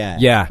 Jackal, yeah.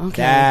 Yeah.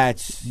 Okay.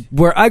 That's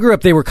Where I grew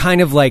up, they were kind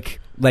of like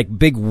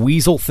big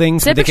weasel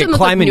things. So I They picture could them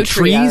climb with, in like,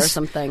 Nutria trees. or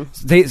something.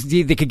 They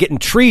could get in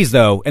trees,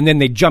 though, and then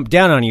they jump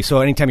down on you.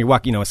 So anytime you're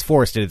walking, it's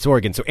forested, it's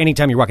Oregon. So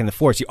anytime you're walking in the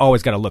forest, you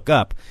always got to look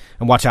up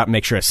and watch out and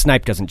make sure a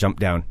snipe doesn't jump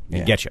down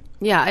and get you.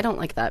 Yeah, I don't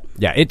like that.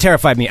 Yeah, it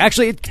terrified me.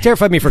 Actually, it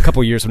terrified me for a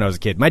couple of years when I was a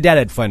kid. My dad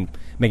had fun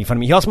making fun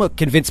of me. He also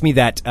convinced me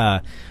that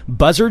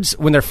buzzards,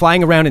 when they're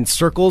flying around in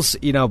circles,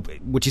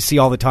 which you see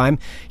all the time,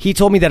 he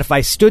told me that if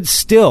I stood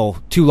still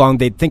too long,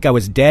 they'd think I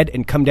was dead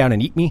and come down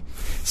and eat me.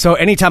 So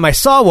anytime I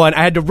saw one,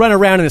 I had to run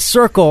around in a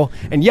circle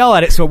and yell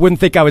at it so it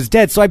wouldn't think I was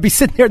dead. So I'd be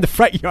sitting there in the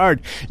front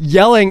yard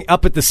yelling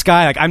up at the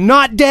sky like, I'm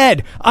not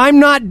dead,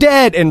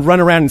 and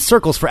run around in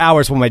circles for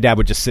hours while my dad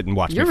would just sit and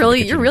watch me.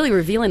 You're really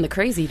revealing the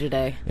crazy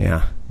today.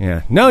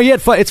 Yeah. No, he had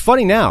fun. It's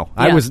funny now.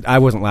 Yeah. I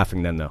wasn't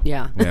laughing then, though.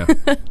 Yeah.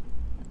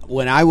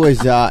 when I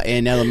was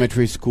in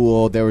elementary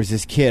school. There was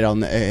this kid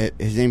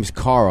his name's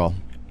Carl,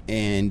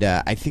 and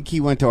I think he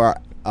went to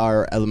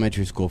our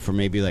elementary school for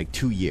maybe like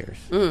 2 years,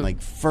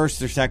 like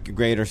first or second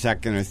grade or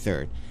second or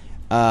third.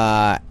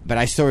 But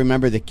I still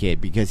remember the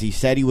kid because he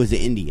said he was an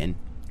Indian.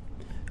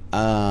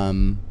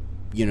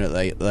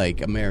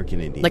 Like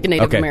American Indian, like a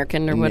Native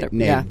American or whatever.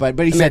 Yeah, but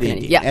he said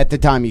Indian. Yeah. At the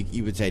time,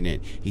 you would say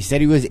Indian. He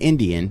said he was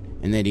Indian,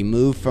 and then he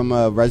moved from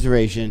a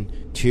reservation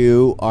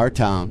to our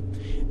town.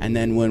 And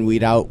then when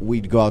we'd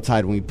go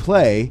outside and we'd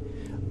play,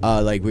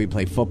 like we'd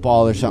play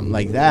football or something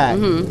like that.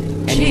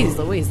 Mm-hmm. Jeez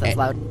Louise, that's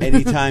loud.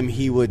 Anytime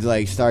he would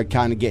like start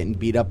kind of getting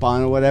beat up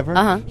on or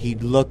whatever,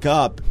 he'd look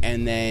up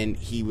and then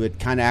he would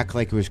kind of act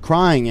like he was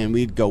crying, and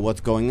we'd go,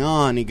 "What's going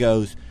on?" He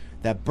goes,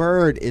 "That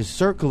bird is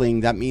circling.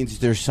 That means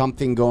there's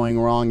something going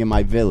wrong in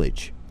my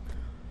village."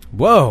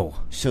 Whoa.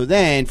 So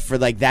then, for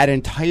like that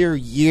entire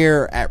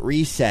year at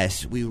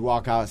recess, we would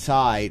walk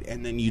outside,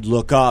 and then you'd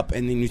look up,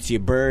 and then you'd see a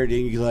bird,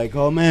 and you're like,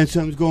 "Oh man,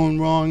 something's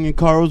going wrong in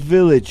Carl's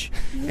village."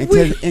 And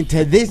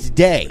to this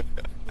day,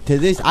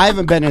 I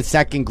haven't been in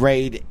second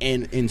grade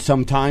in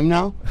some time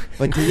now,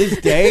 but to this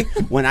day,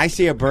 when I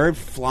see a bird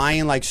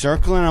flying like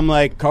circling, I'm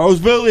like, "Carl's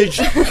village,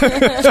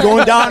 it's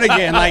going down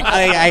again." Like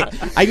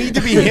I need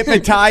to be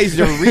hypnotized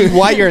or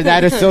rewire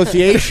that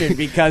association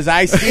because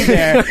I see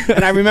there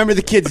and I remember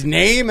the kid's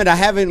name, and I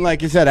haven't,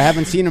 like I said, I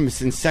haven't seen him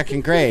since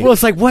second grade. Well,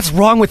 it's like, what's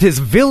wrong with his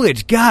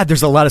village? God,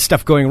 there's a lot of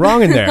stuff going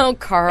wrong in there. Oh,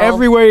 Carl.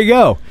 Everywhere you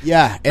go.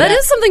 Yeah, that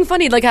is something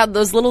funny, like how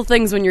those little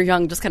things when you're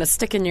young just kind of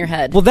stick in your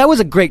head. Well, that was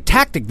a great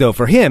tactic, though,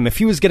 for him. If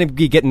he was going to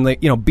be getting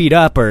beat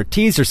up or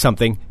teased or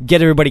something,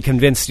 get everybody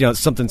convinced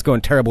something's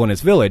going terrible in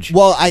his village.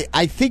 Well,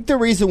 I think the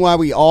reason why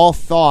we all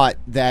thought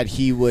that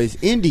he was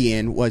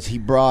Indian was he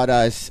brought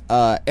us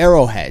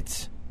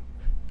arrowheads.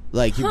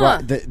 Like he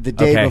brought the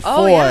day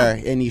before,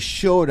 and he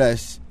showed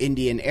us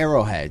Indian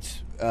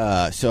arrowheads.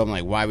 So I'm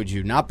like, why would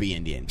you not be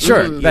Indian?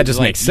 Sure, that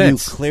just makes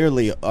sense. You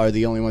clearly are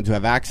the only ones who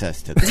have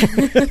access to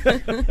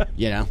them.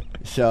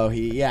 So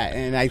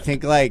and I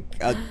think like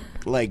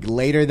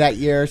later that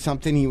year or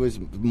something, he was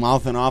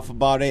mouthing off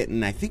about it,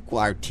 and I think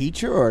our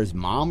teacher or his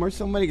mom or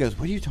somebody goes,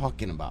 "What are you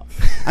talking about?"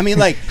 I mean,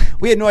 like,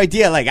 we had no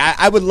idea. Like,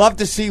 I would love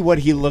to see what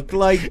he looked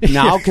like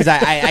now, because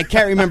I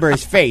can't remember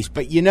his face,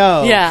 but he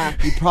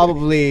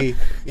probably,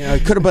 he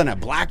could have been a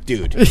black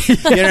dude. You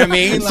know what I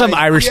mean? Some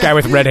Irish guy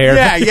with red hair.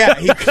 Yeah,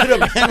 he could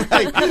have been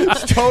like,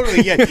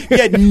 totally, he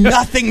had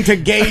nothing to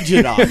gauge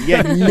it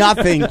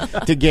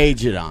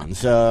on.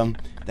 So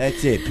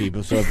that's it,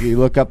 people. So if you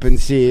look up and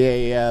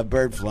see a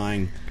bird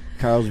flying,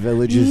 Carl's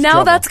Village is now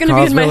trouble. That's going to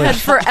be in my head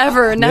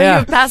forever. Now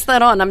you've passed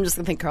that on. I'm just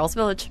going to think Carl's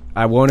Village.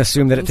 I won't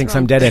assume that it thinks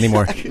I'm dead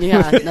anymore.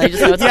 Yeah, now you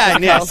just know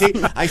it's See,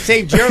 I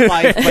saved your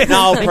life, but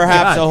now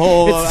perhaps a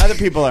whole other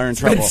people are in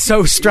trouble. It's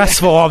so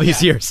stressful all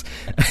these years.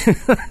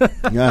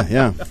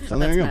 Yeah. So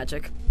That's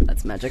magic.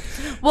 That's magic.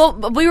 Well,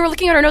 we were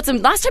looking at our notes,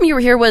 and last time you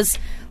were here was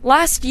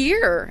last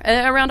year,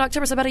 around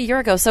October, so about a year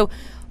ago. So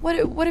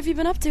what have you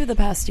been up to the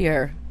past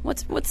year?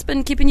 What's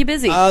been keeping you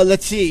busy?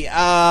 Let's see.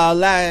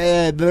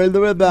 Last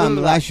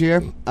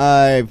year,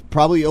 I've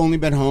probably only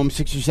been home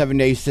 6 or 7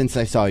 days since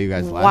I saw you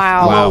guys last.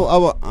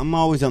 Wow. I'm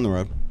always on the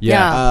road.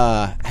 Yeah.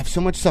 I have so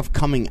much stuff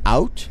coming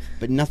out,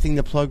 but nothing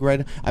to plug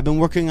right. I've been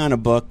working on a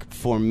book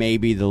for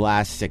maybe the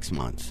last 6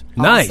 months.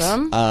 Nice.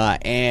 Awesome.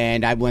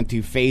 And I went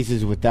through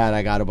phases with that.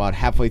 I got about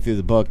halfway through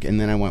the book, and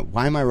then I went,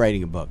 "Why am I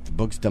writing a book? The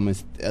book's dumb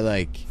as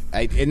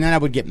and then I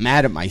would get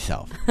mad at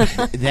myself.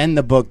 Then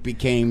the book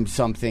became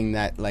something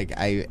that, like,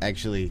 I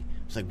actually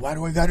was like, "Why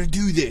do I got to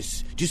do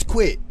this? Just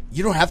quit.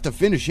 You don't have to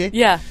finish it."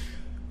 Yeah.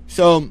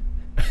 So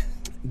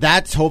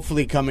that's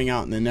hopefully coming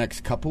out in the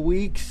next couple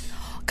weeks.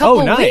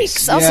 couple nice.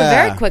 weeks, also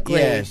very quickly.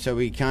 Yeah, so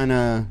we kind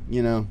of,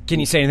 Can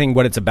you say anything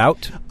what it's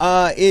about?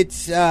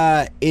 It's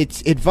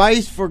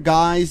advice for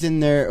guys in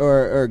their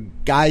or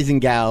guys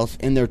and gals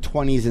in their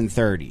 20s and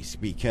 30s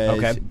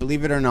because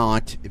believe it or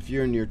not, if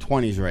you're in your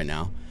 20s right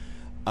now,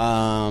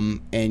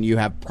 and you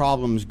have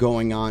problems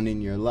going on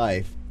in your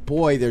life,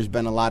 boy, there's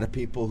been a lot of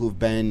people who've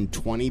been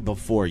 20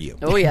 before you.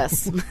 Oh,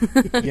 yes.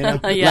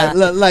 Yeah.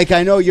 Like,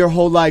 I know your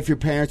whole life your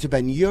parents have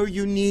been, you're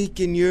unique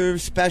and you're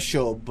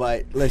special,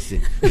 but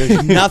listen,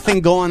 there's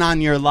nothing going on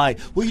in your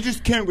life. Well, you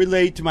just can't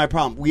relate to my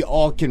problem. We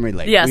all can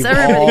relate. Yes,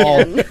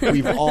 everybody can.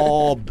 We've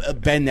all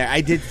been there.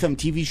 I did some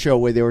TV show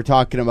where they were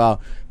talking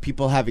about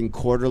people having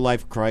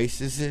quarter-life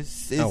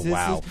crises. Oh,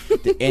 wow.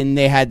 And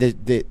they had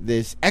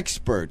this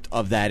expert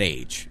of that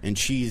age, and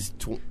she's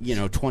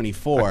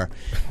 24,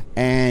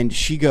 and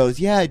she goes,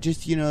 yeah,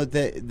 just,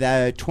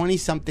 the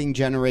 20-something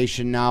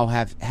generation now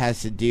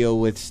has to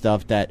deal with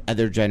stuff that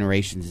other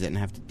generations didn't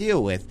have to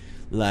deal with,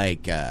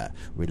 like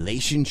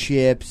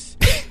relationships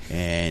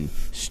and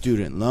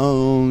student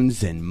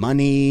loans and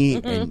money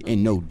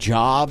and no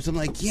jobs. I'm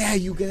like, yeah,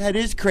 that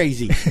is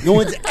crazy. No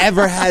one's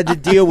ever had to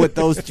deal with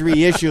those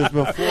three issues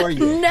before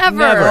you.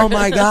 Never. Oh,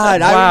 my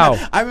God.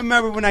 Wow. I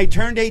remember when I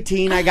turned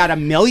 18, I got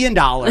 $1 million,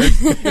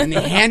 and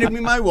they handed me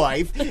my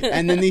wife,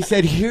 and then they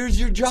said, here's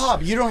your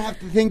job. You don't have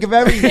to think of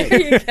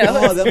everything.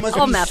 Oh, that must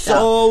be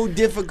so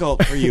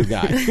difficult for you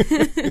guys.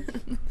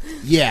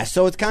 Yeah,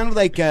 so it's kind of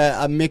like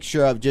a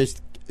mixture of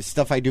just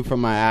stuff I do for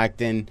my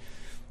acting,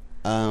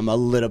 a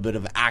little bit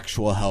of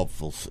actual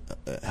helpful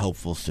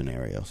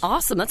scenarios.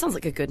 Awesome. That sounds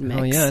like a good mix.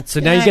 Oh, yeah. So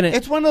now you're going to...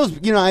 It's one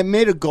of those, I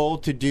made a goal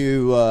to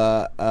do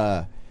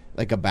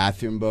like a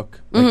bathroom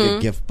book, like a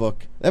gift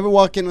book. Ever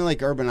walk into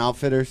like Urban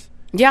Outfitters?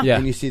 Yeah.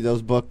 And you see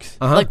those books?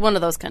 Like one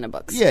of those kind of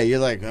books. Yeah, you're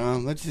like,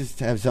 let's just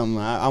have something.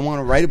 I want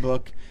to write a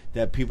book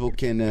that people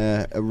can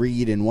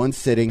read in one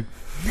sitting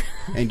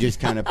and just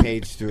kind of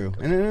page through.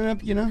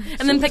 And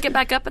then pick it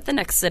back up at the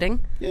next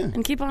sitting. Yeah.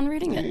 And keep on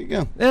reading it. There you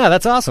go. Yeah,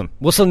 that's awesome.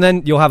 Well, so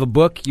then you'll have a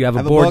book, you have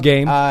a board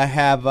game. I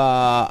have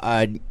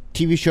a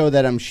TV show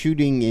that I'm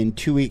shooting in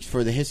 2 weeks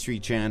for the History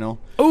Channel.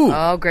 Ooh.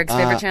 Oh, Greg's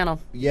favorite channel.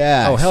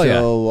 Yeah. Oh, hell yeah.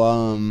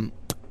 So,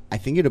 I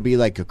think it'll be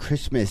like a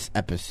Christmas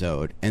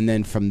episode, and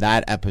then from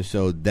that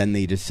episode, then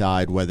they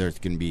decide whether it's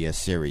going to be a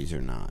series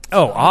or not.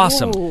 Oh,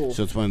 awesome. Ooh.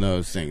 So it's one of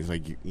those things,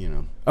 like,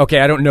 Okay,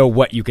 I don't know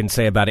what you can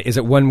say about it. Is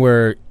it one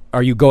where,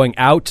 are you going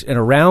out and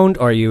around,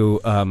 or are you,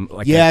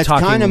 it's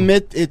talking...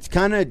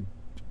 kind of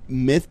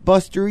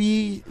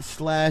mythbustery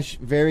 /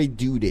 very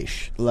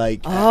dude-ish.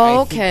 Like,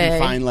 I think we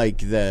find, like,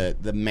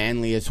 the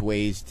manliest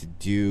ways to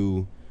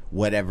do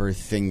whatever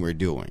thing we're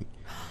doing.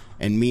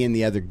 And me and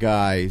the other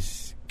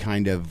guys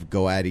kind of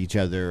go at each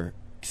other,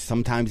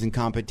 sometimes in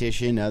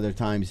competition, other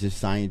times just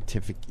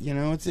scientific.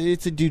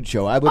 It's a dude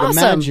show. I would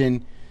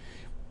imagine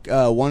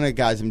one of the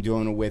guys I'm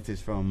doing it with is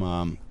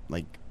from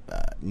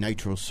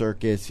Nitro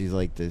Circus. He's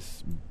like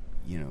this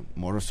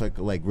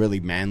motorcycle, like really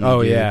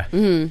manly dude. Yeah.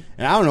 Mm-hmm.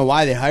 And I don't know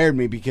why they hired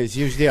me, because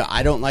here's the deal,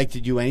 I don't like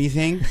to do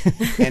anything,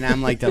 and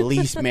I'm like the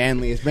least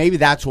manliest. Maybe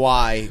that's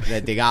why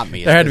that they got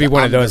me. There had to be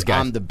one of those guys.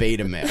 I'm the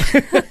beta male.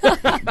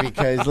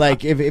 Because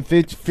like if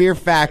it's Fear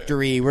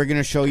Factory, we're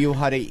gonna show you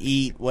how to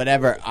eat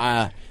whatever.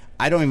 I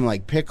don't even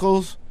like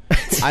pickles.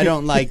 I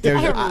don't like.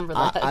 There's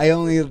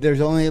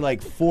there's only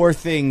like 4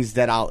 things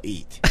that I'll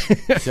eat.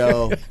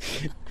 So.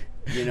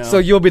 So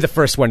you'll be the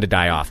first one to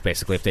die off,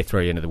 basically, if they throw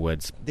you into the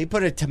woods. They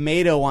put a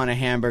tomato on a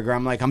hamburger.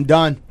 I'm like, I'm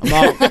done. I'm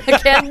out. I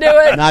can't do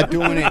it. Not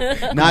doing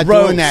it. Not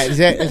doing that. Is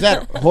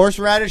that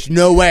horseradish?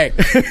 No way.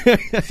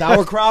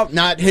 Sauerkraut?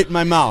 Not hitting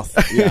my mouth.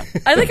 Yeah.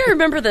 I think I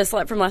remember this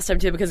from last time,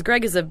 too, because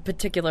Greg is a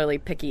particularly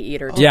picky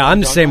eater. Yeah,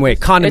 I'm the same way.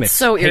 Condiments. It's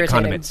so irritating. Hate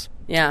condiments.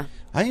 Yeah.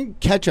 I think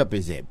ketchup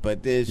is it,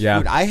 but this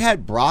food, I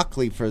had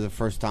broccoli for the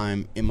first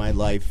time in my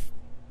life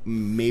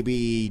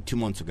maybe 2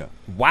 months ago.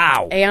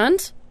 Wow.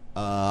 And?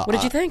 What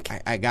did you think?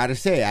 I gotta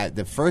say,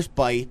 the first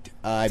bite,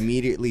 I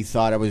immediately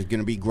thought I was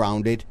gonna be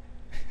grounded.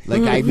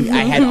 Like I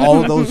had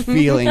all those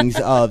feelings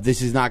of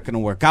this is not gonna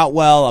work out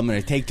well. I'm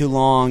gonna take too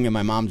long, and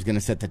my mom's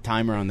gonna set the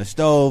timer on the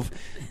stove,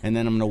 and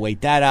then I'm gonna wait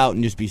that out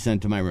and just be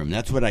sent to my room.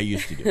 That's what I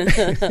used to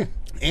do.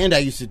 And I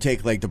used to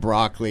take like the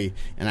broccoli,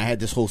 and I had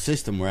this whole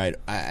system where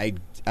I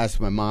asked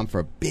my mom for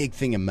a big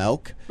thing of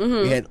milk.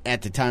 Mm-hmm.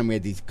 At the time we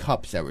had these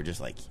cups that were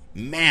just like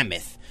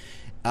mammoth.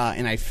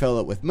 And I fill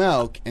it with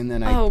milk, and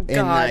then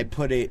I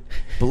put it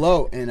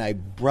below, and I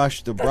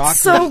brush the broccoli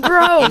so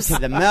gross.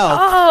 into the milk.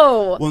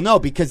 Oh, well, no,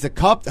 because the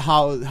cup,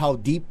 how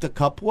deep the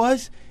cup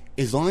was,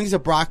 as long as the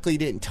broccoli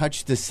didn't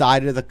touch the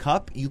side of the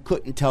cup, you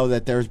couldn't tell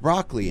that there was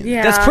broccoli in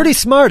it. That's pretty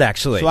smart,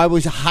 actually. So I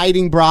was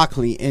hiding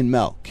broccoli in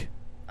milk.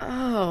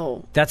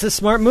 Oh, that's a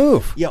smart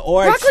move. Yeah,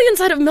 or broccoli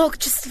inside of milk,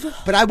 just.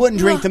 But I wouldn't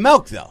drink the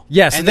milk though.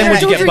 Yes, and then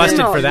would you get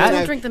busted for that?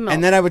 Don't drink the milk.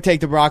 And then I would take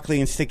the broccoli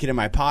and stick it in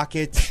my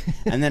pockets,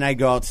 and then I'd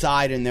go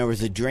outside, and there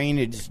was a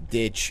drainage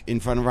ditch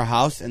in front of our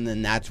house, and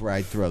then that's where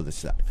I'd throw the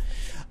stuff.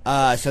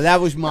 So that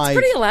was my. That's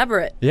pretty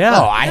elaborate. Yeah.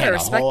 Oh, I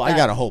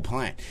got a whole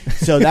plan.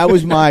 So that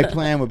was my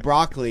plan with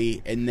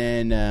broccoli, and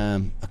then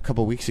a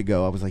couple weeks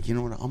ago, I was like, you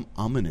know what?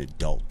 I'm an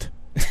adult.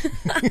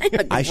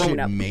 I should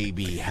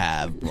maybe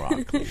have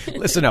broccoli.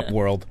 Listen up,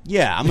 world.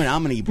 Yeah, I'm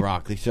gonna eat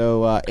broccoli.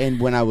 So, and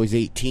when I was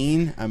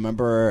 18, I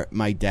remember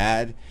my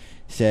dad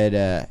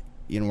said,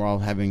 we're all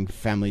having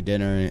family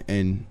dinner,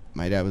 and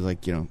my dad was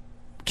like,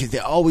 because they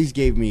always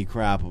gave me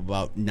crap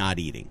about not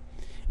eating,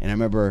 and I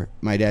remember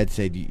my dad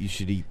said you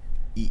should eat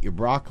your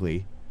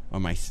broccoli, or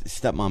my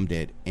stepmom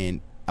did,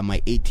 and on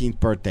my 18th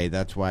birthday,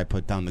 that's why I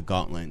put down the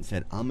gauntlet and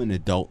said, I'm an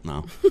adult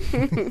now.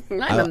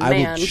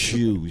 I will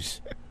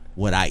choose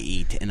what I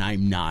eat, and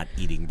I'm not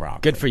eating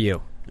broccoli. Good for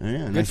you.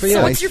 Yeah, Good for you.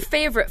 So what's your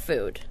favorite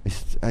food?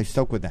 I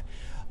stuck with that.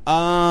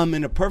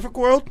 In a perfect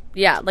world?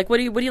 Yeah, like what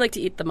do you like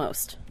to eat the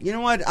most? You know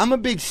what? I'm a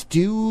big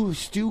stew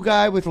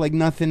guy with like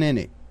nothing in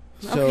it.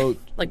 So okay.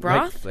 Like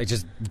broth? Like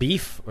just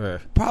beef?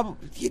 Or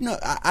probably,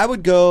 I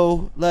would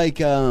go like,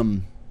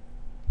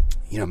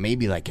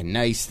 maybe like a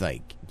nice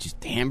like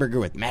just hamburger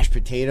with mashed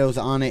potatoes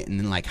on it, and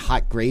then like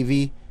hot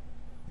gravy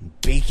and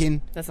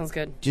bacon. That sounds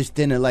good. Just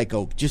in a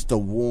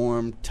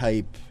warm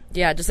type.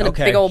 Yeah, just in a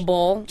big old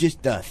bowl. Just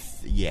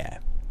yeah.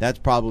 That's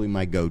probably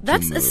my go-to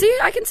move. See,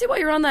 I can see why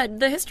you're on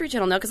the History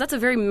Channel now, because that's a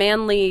very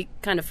manly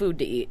kind of food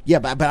to eat. Yeah,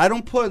 but I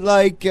don't put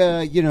like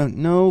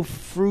no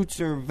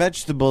fruits or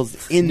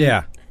vegetables in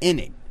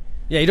it.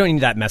 Yeah, you don't need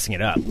that messing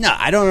it up. No,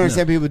 I don't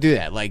understand people do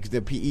that. Like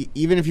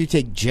even if you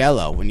take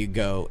Jell-O when you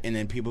go, and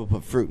then people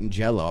put fruit in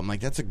Jell-O, I'm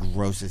like, that's the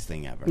grossest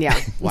thing ever. Yeah,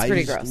 it's why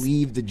pretty just gross.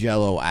 Leave the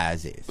Jell-O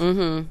as is?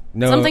 Mm-hmm.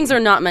 No, some things are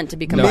not meant to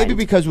be combined. Maybe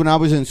because when I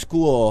was in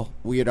school,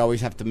 we would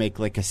always have to make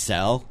like a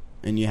cell.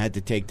 And you had to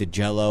take the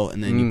Jell-O,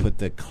 and then you put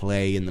the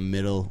clay in the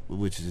middle,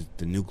 which is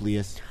the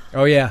nucleus.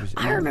 Oh, yeah.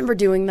 I remember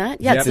doing that.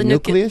 Yeah, it's the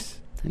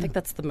nucleus? I think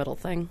that's the middle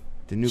thing.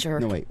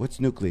 No, wait. What's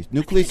nucleus?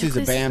 Nucleus is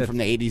a band from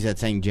the 80s that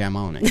sang Jam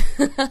On It.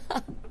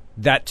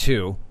 That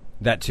too.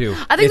 I think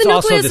it's the nucleus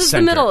also is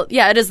the middle.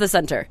 Yeah, it is the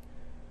center.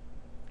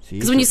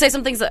 Because when you say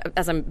something's,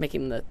 as I'm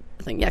making the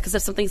thing, because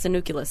if something's a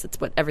nucleus, it's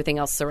what everything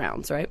else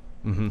surrounds, right?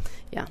 Mm-hmm.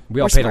 Yeah. We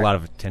all paid a lot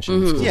of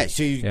attention in school. Yeah,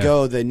 so you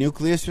go, the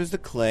nucleus was the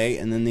clay,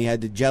 and then they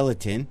had the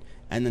gelatin,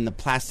 and then the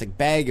plastic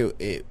bag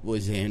it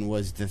was in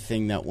was the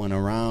thing that went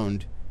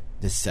around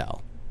the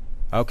cell.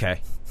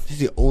 Okay. This is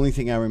the only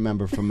thing I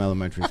remember from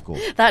elementary school.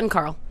 That and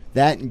Carl.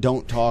 That and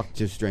don't talk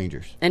to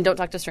strangers. And don't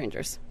talk to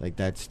strangers. Like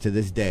that's to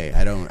this day.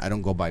 I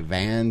don't go by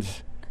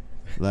vans.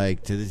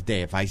 Like to this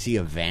day, if I see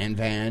a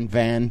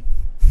van,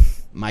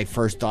 my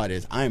first thought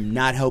is, I'm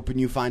not helping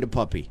you find a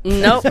puppy.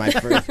 Nope.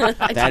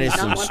 That is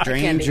some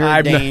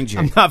stranger danger.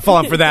 I'm not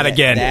falling for that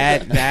again.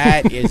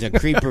 That is a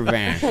creeper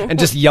van. And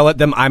just yell at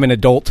them, I'm an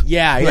adult.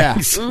 Yeah.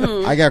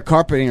 Mm-hmm. I got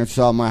carpeting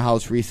installed in my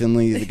house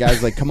recently. The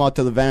guy's like, come out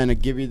to the van and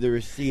give you the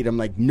receipt. I'm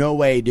like, no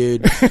way,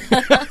 dude.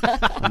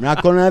 I'm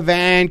not going to the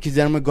van, because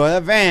then I'm going to go to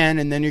the van,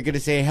 and then you're going to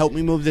say, help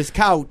me move this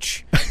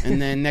couch. And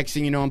then next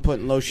thing you know, I'm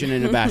putting lotion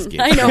in a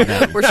basket. I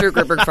know. We're sure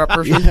Gripper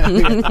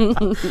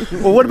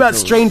Frupper. Well, what about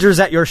strangers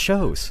at your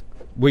shows?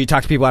 Will you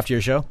talk to people after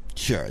your show?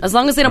 Sure. As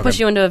long as they don't push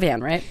you into a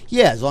van, right?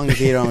 Yeah, as long as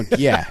they don't.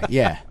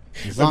 Yeah.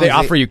 Will they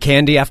offer you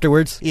candy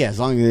afterwards? Yeah, as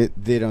long as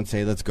they don't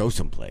say, let's go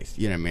someplace.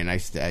 You know what I mean? I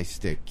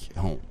stick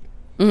home.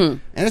 Mm-hmm.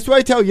 And that's what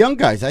I tell young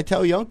guys. I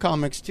tell young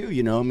comics, too.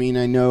 I mean,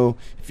 I know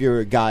if you're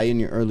a guy in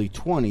your early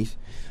 20s,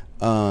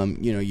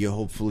 you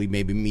hopefully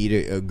maybe meet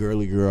a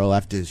girly girl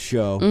after the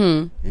show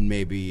and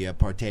maybe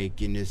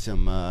partake into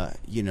some,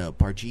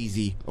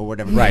 Parcheesi or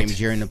whatever names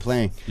you're into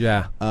playing.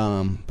 Yeah.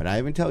 But I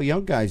even tell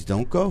young guys,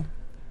 don't go.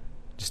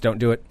 Just don't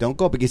do it. Don't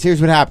go, because here's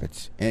what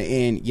happens.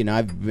 And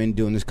I've been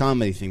doing this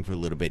comedy thing for a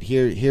little bit.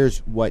 Here's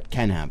what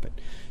can happen.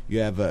 You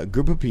have a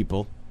group of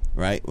people,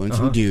 right, and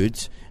some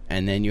dudes,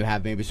 and then you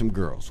have maybe some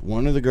girls.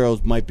 One of the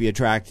girls might be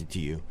attracted to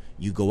you.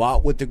 You go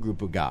out with the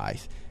group of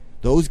guys.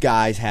 Those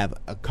guys have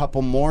a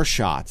couple more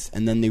shots,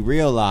 and then they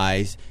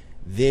realize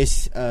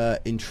this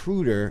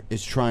intruder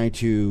is trying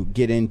to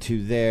get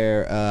into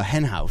their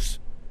hen house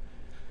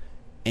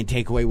and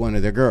take away one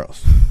of their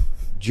girls,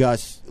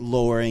 just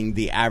lowering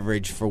the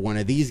average for one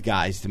of these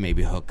guys to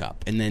maybe hook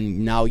up. And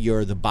then now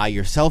you're the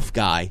by-yourself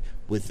guy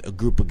with a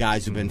group of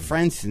guys who've been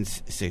friends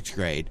since 6th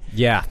grade.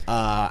 Yeah.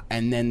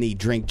 And then they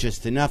drink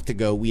just enough to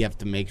go, we have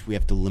to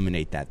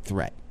eliminate that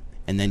threat.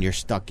 And then you're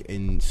stuck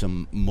in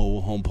some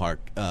mobile home park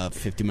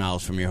 50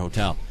 miles from your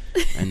hotel,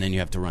 and then you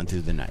have to run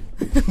through the night.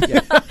 Yeah.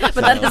 But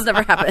that has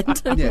never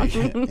happened.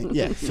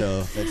 Yeah.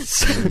 So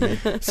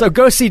that's so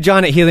go see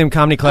John at Helium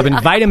Comedy Club.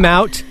 Invite him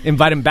out.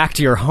 Invite him back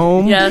to your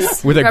home.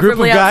 Yes, with a group of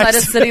preferably guys outside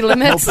of city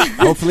limits.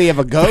 Hopefully, you have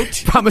a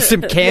goat. Promise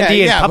him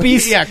candy and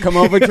puppies. Yeah, come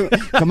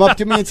up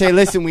to me and say,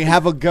 "Listen, we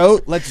have a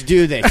goat. Let's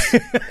do this."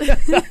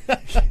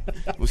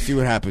 We'll see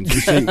what happens.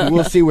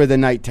 We'll see where the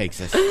night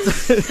takes us.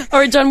 All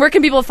right, John, where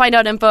can people find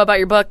out info about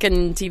your book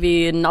and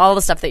TV and all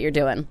the stuff that you're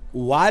doing?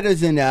 Why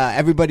doesn't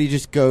everybody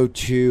just go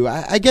to,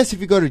 I guess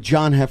if you go to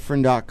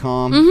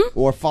johnheffron.com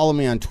or follow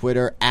me on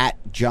Twitter at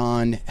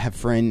John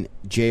Heffron,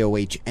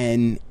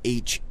 JohnHeffron.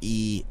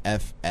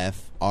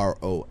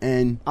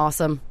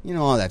 Awesome.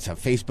 All that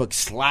stuff.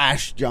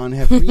 Facebook / John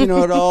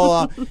Heffron. It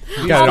all.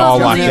 Got it all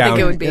locked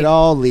down. It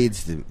all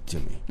leads to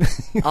me.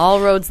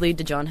 All roads lead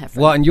to John Heffron.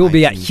 Well, and you'll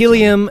be at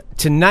Helium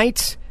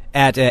tonight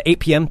at 8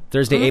 p.m.,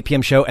 Thursday, 8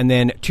 p.m. show, and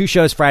then 2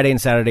 shows Friday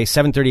and Saturday,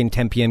 7:30 and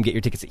 10 p.m. Get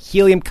your tickets at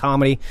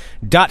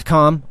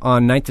HELIUMComedy.com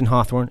on 9th and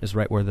Hawthorne is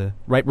right where the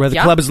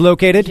club is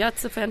located. Yeah,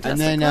 it's a fantastic And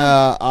then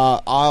club.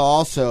 I'll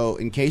also,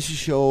 in case the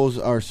shows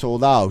are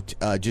sold out,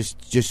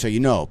 just so you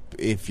know,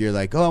 if you're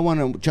like, oh, I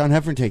want John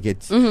Heffron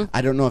tickets,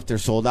 I don't know if they're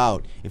sold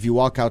out. If you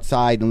walk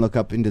outside and look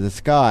up into the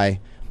sky,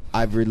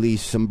 I've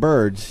released some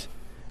birds.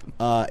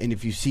 And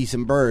if you see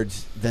some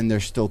birds, then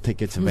there's still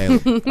tickets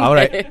available. All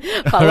right.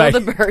 Follow the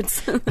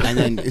birds. And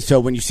then, so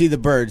when you see the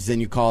birds, then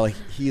you call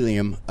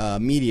Helium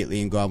immediately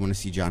and go, I want to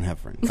see John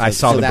Heffron. I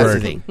saw the that's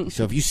bird. The thing.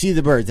 So if you see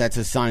the birds, that's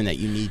a sign that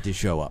you need to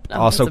show up.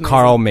 Also, that's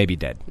Carl may be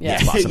dead. Yeah.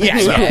 It's possible.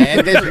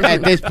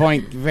 At this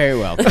point, very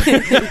well. All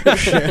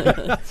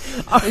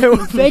right,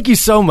 well, thank you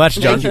so much,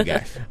 John. Thank you,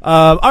 guys.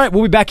 All right,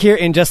 we'll be back here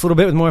in just a little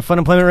bit with more Fun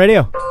Employment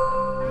Radio.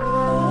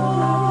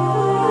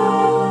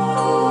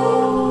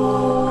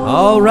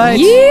 All right.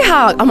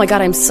 Yeehaw! Oh my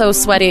god, I'm so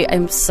sweaty. I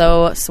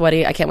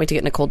can't wait to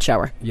get in a cold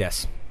shower.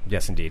 Yes,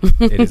 indeed.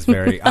 It is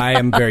I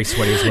am very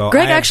sweaty as well.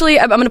 Greg actually,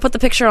 I'm going to put the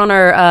picture on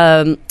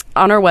our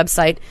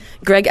website.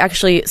 Greg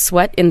actually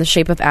sweat in the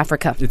shape of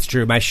Africa. It's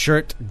true. My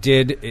shirt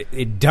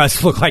it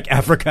does look like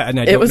Africa, and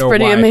I don't know why. It was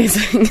pretty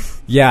amazing.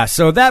 Yeah,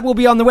 so that will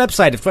be on the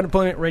website at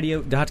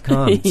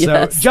funemploymentradio.com.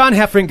 Yes. So John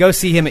Heffron, go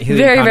see him at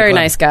Helium Very, Comedy very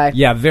Club. nice guy.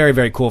 Yeah, very,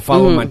 very cool.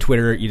 Follow him on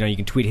Twitter. You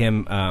can tweet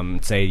him,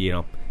 say,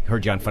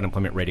 heard you on Fun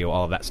Employment Radio,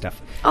 all of that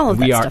stuff. All of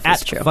we that are stuff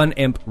at is true. Fun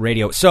Emp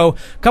Radio. So, a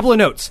couple of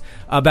notes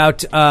about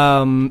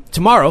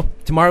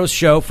tomorrow's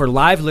show for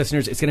live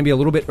listeners. It's going to be a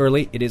little bit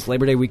early. It is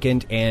Labor Day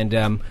weekend, and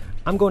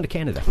I'm going to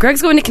Canada.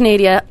 Greg's going to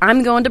Canada.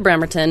 I'm going to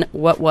Bremerton.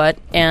 What?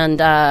 And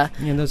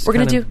those we're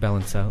going to do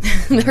balance out.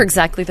 They're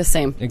exactly the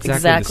same.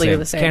 Exactly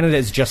the same. Canada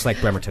is just like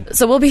Bremerton.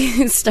 So we'll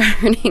be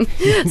starting.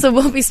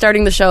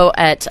 The show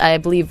at, I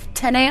believe,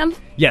 10 a.m.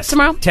 Yes,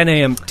 tomorrow. 10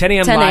 a.m. 10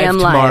 a.m. 10 live a.m.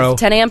 tomorrow. live.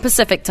 10 a.m.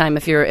 Pacific time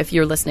if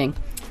you're listening.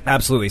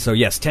 Absolutely. So,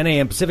 yes, 10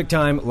 a.m. Pacific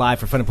time, live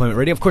for Fun Employment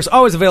Radio. Of course,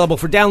 always available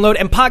for download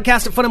and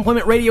podcast at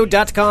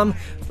funemploymentradio.com.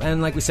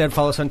 And like we said,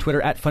 follow us on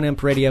Twitter at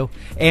FunEmpRadio.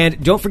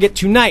 And don't forget,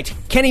 tonight,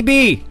 Kenny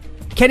B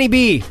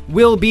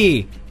will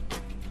be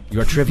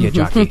your trivia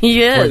jockey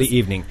He is. for the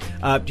evening.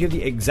 Do you have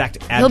the exact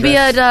address? He'll be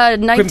at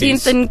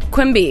 19th and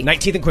Quimby.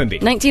 19th and Quimby.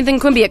 19th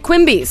and Quimby at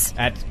Quimby's.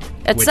 At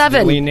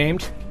 7.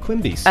 named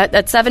Quimby's.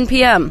 At 7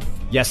 p.m.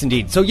 Yes,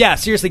 indeed. So, yeah,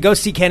 seriously, go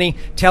see Kenny.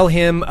 Tell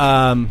him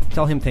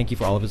thank you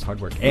for all of his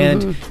hard work.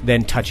 And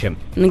then touch him.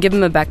 And then give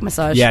him a back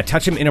massage. Yeah,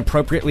 touch him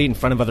inappropriately in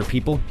front of other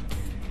people.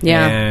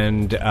 Yeah.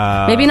 And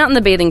maybe not in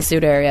the bathing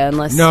suit area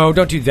unless... No,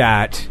 don't do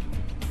that.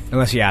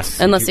 Unless he asks.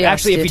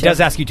 Actually, if he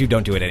does ask you to,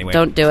 don't do it anyway.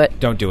 Don't do it.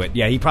 Don't do it.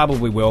 Yeah, he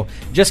probably will.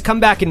 Just come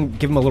back and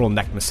give him a little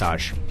neck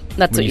massage.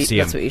 That's what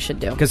you should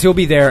do. Because he'll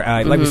be there,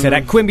 like we said,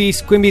 at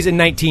Quimby's in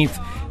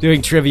 19th,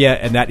 doing trivia,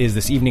 and that is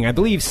this evening. I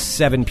believe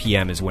 7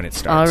 p.m. is when it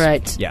starts. All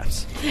right.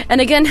 Yes.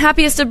 And again,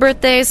 happiest of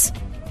birthdays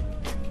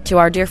to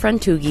our dear friend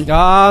Toogie.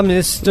 Ah,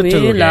 Mr.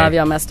 Toogie. We love you,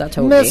 Mr.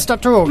 Toogie. Mr.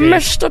 Toogie.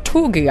 Mr.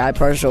 Toogie, I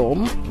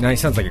presume. No, he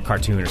sounds like a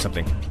cartoon or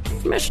something.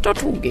 Mr.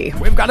 Toogie.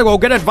 We've got to go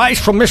get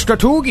advice from Mr.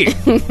 Toogie.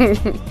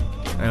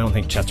 I don't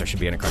think Chester should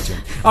be in a cartoon.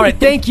 All right,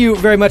 thank you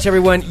very much,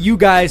 everyone. You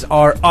guys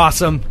are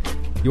awesome.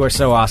 You are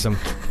so awesome.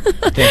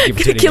 Thank you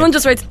for tuning Keelan in.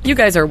 just writes, you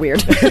guys are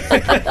weird.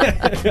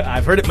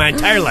 I've heard it my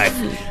entire life.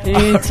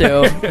 Me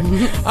too.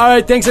 All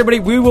right, thanks,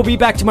 everybody. We will be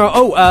back tomorrow.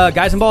 Oh,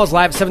 Guys and Balls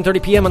live at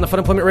 7:30 p.m. on the Fun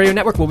Employment Radio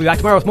Network. We'll be back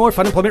tomorrow with more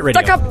Fun Employment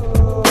Radio. Duck up.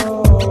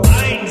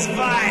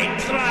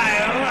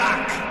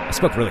 I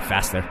spoke really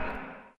fast there.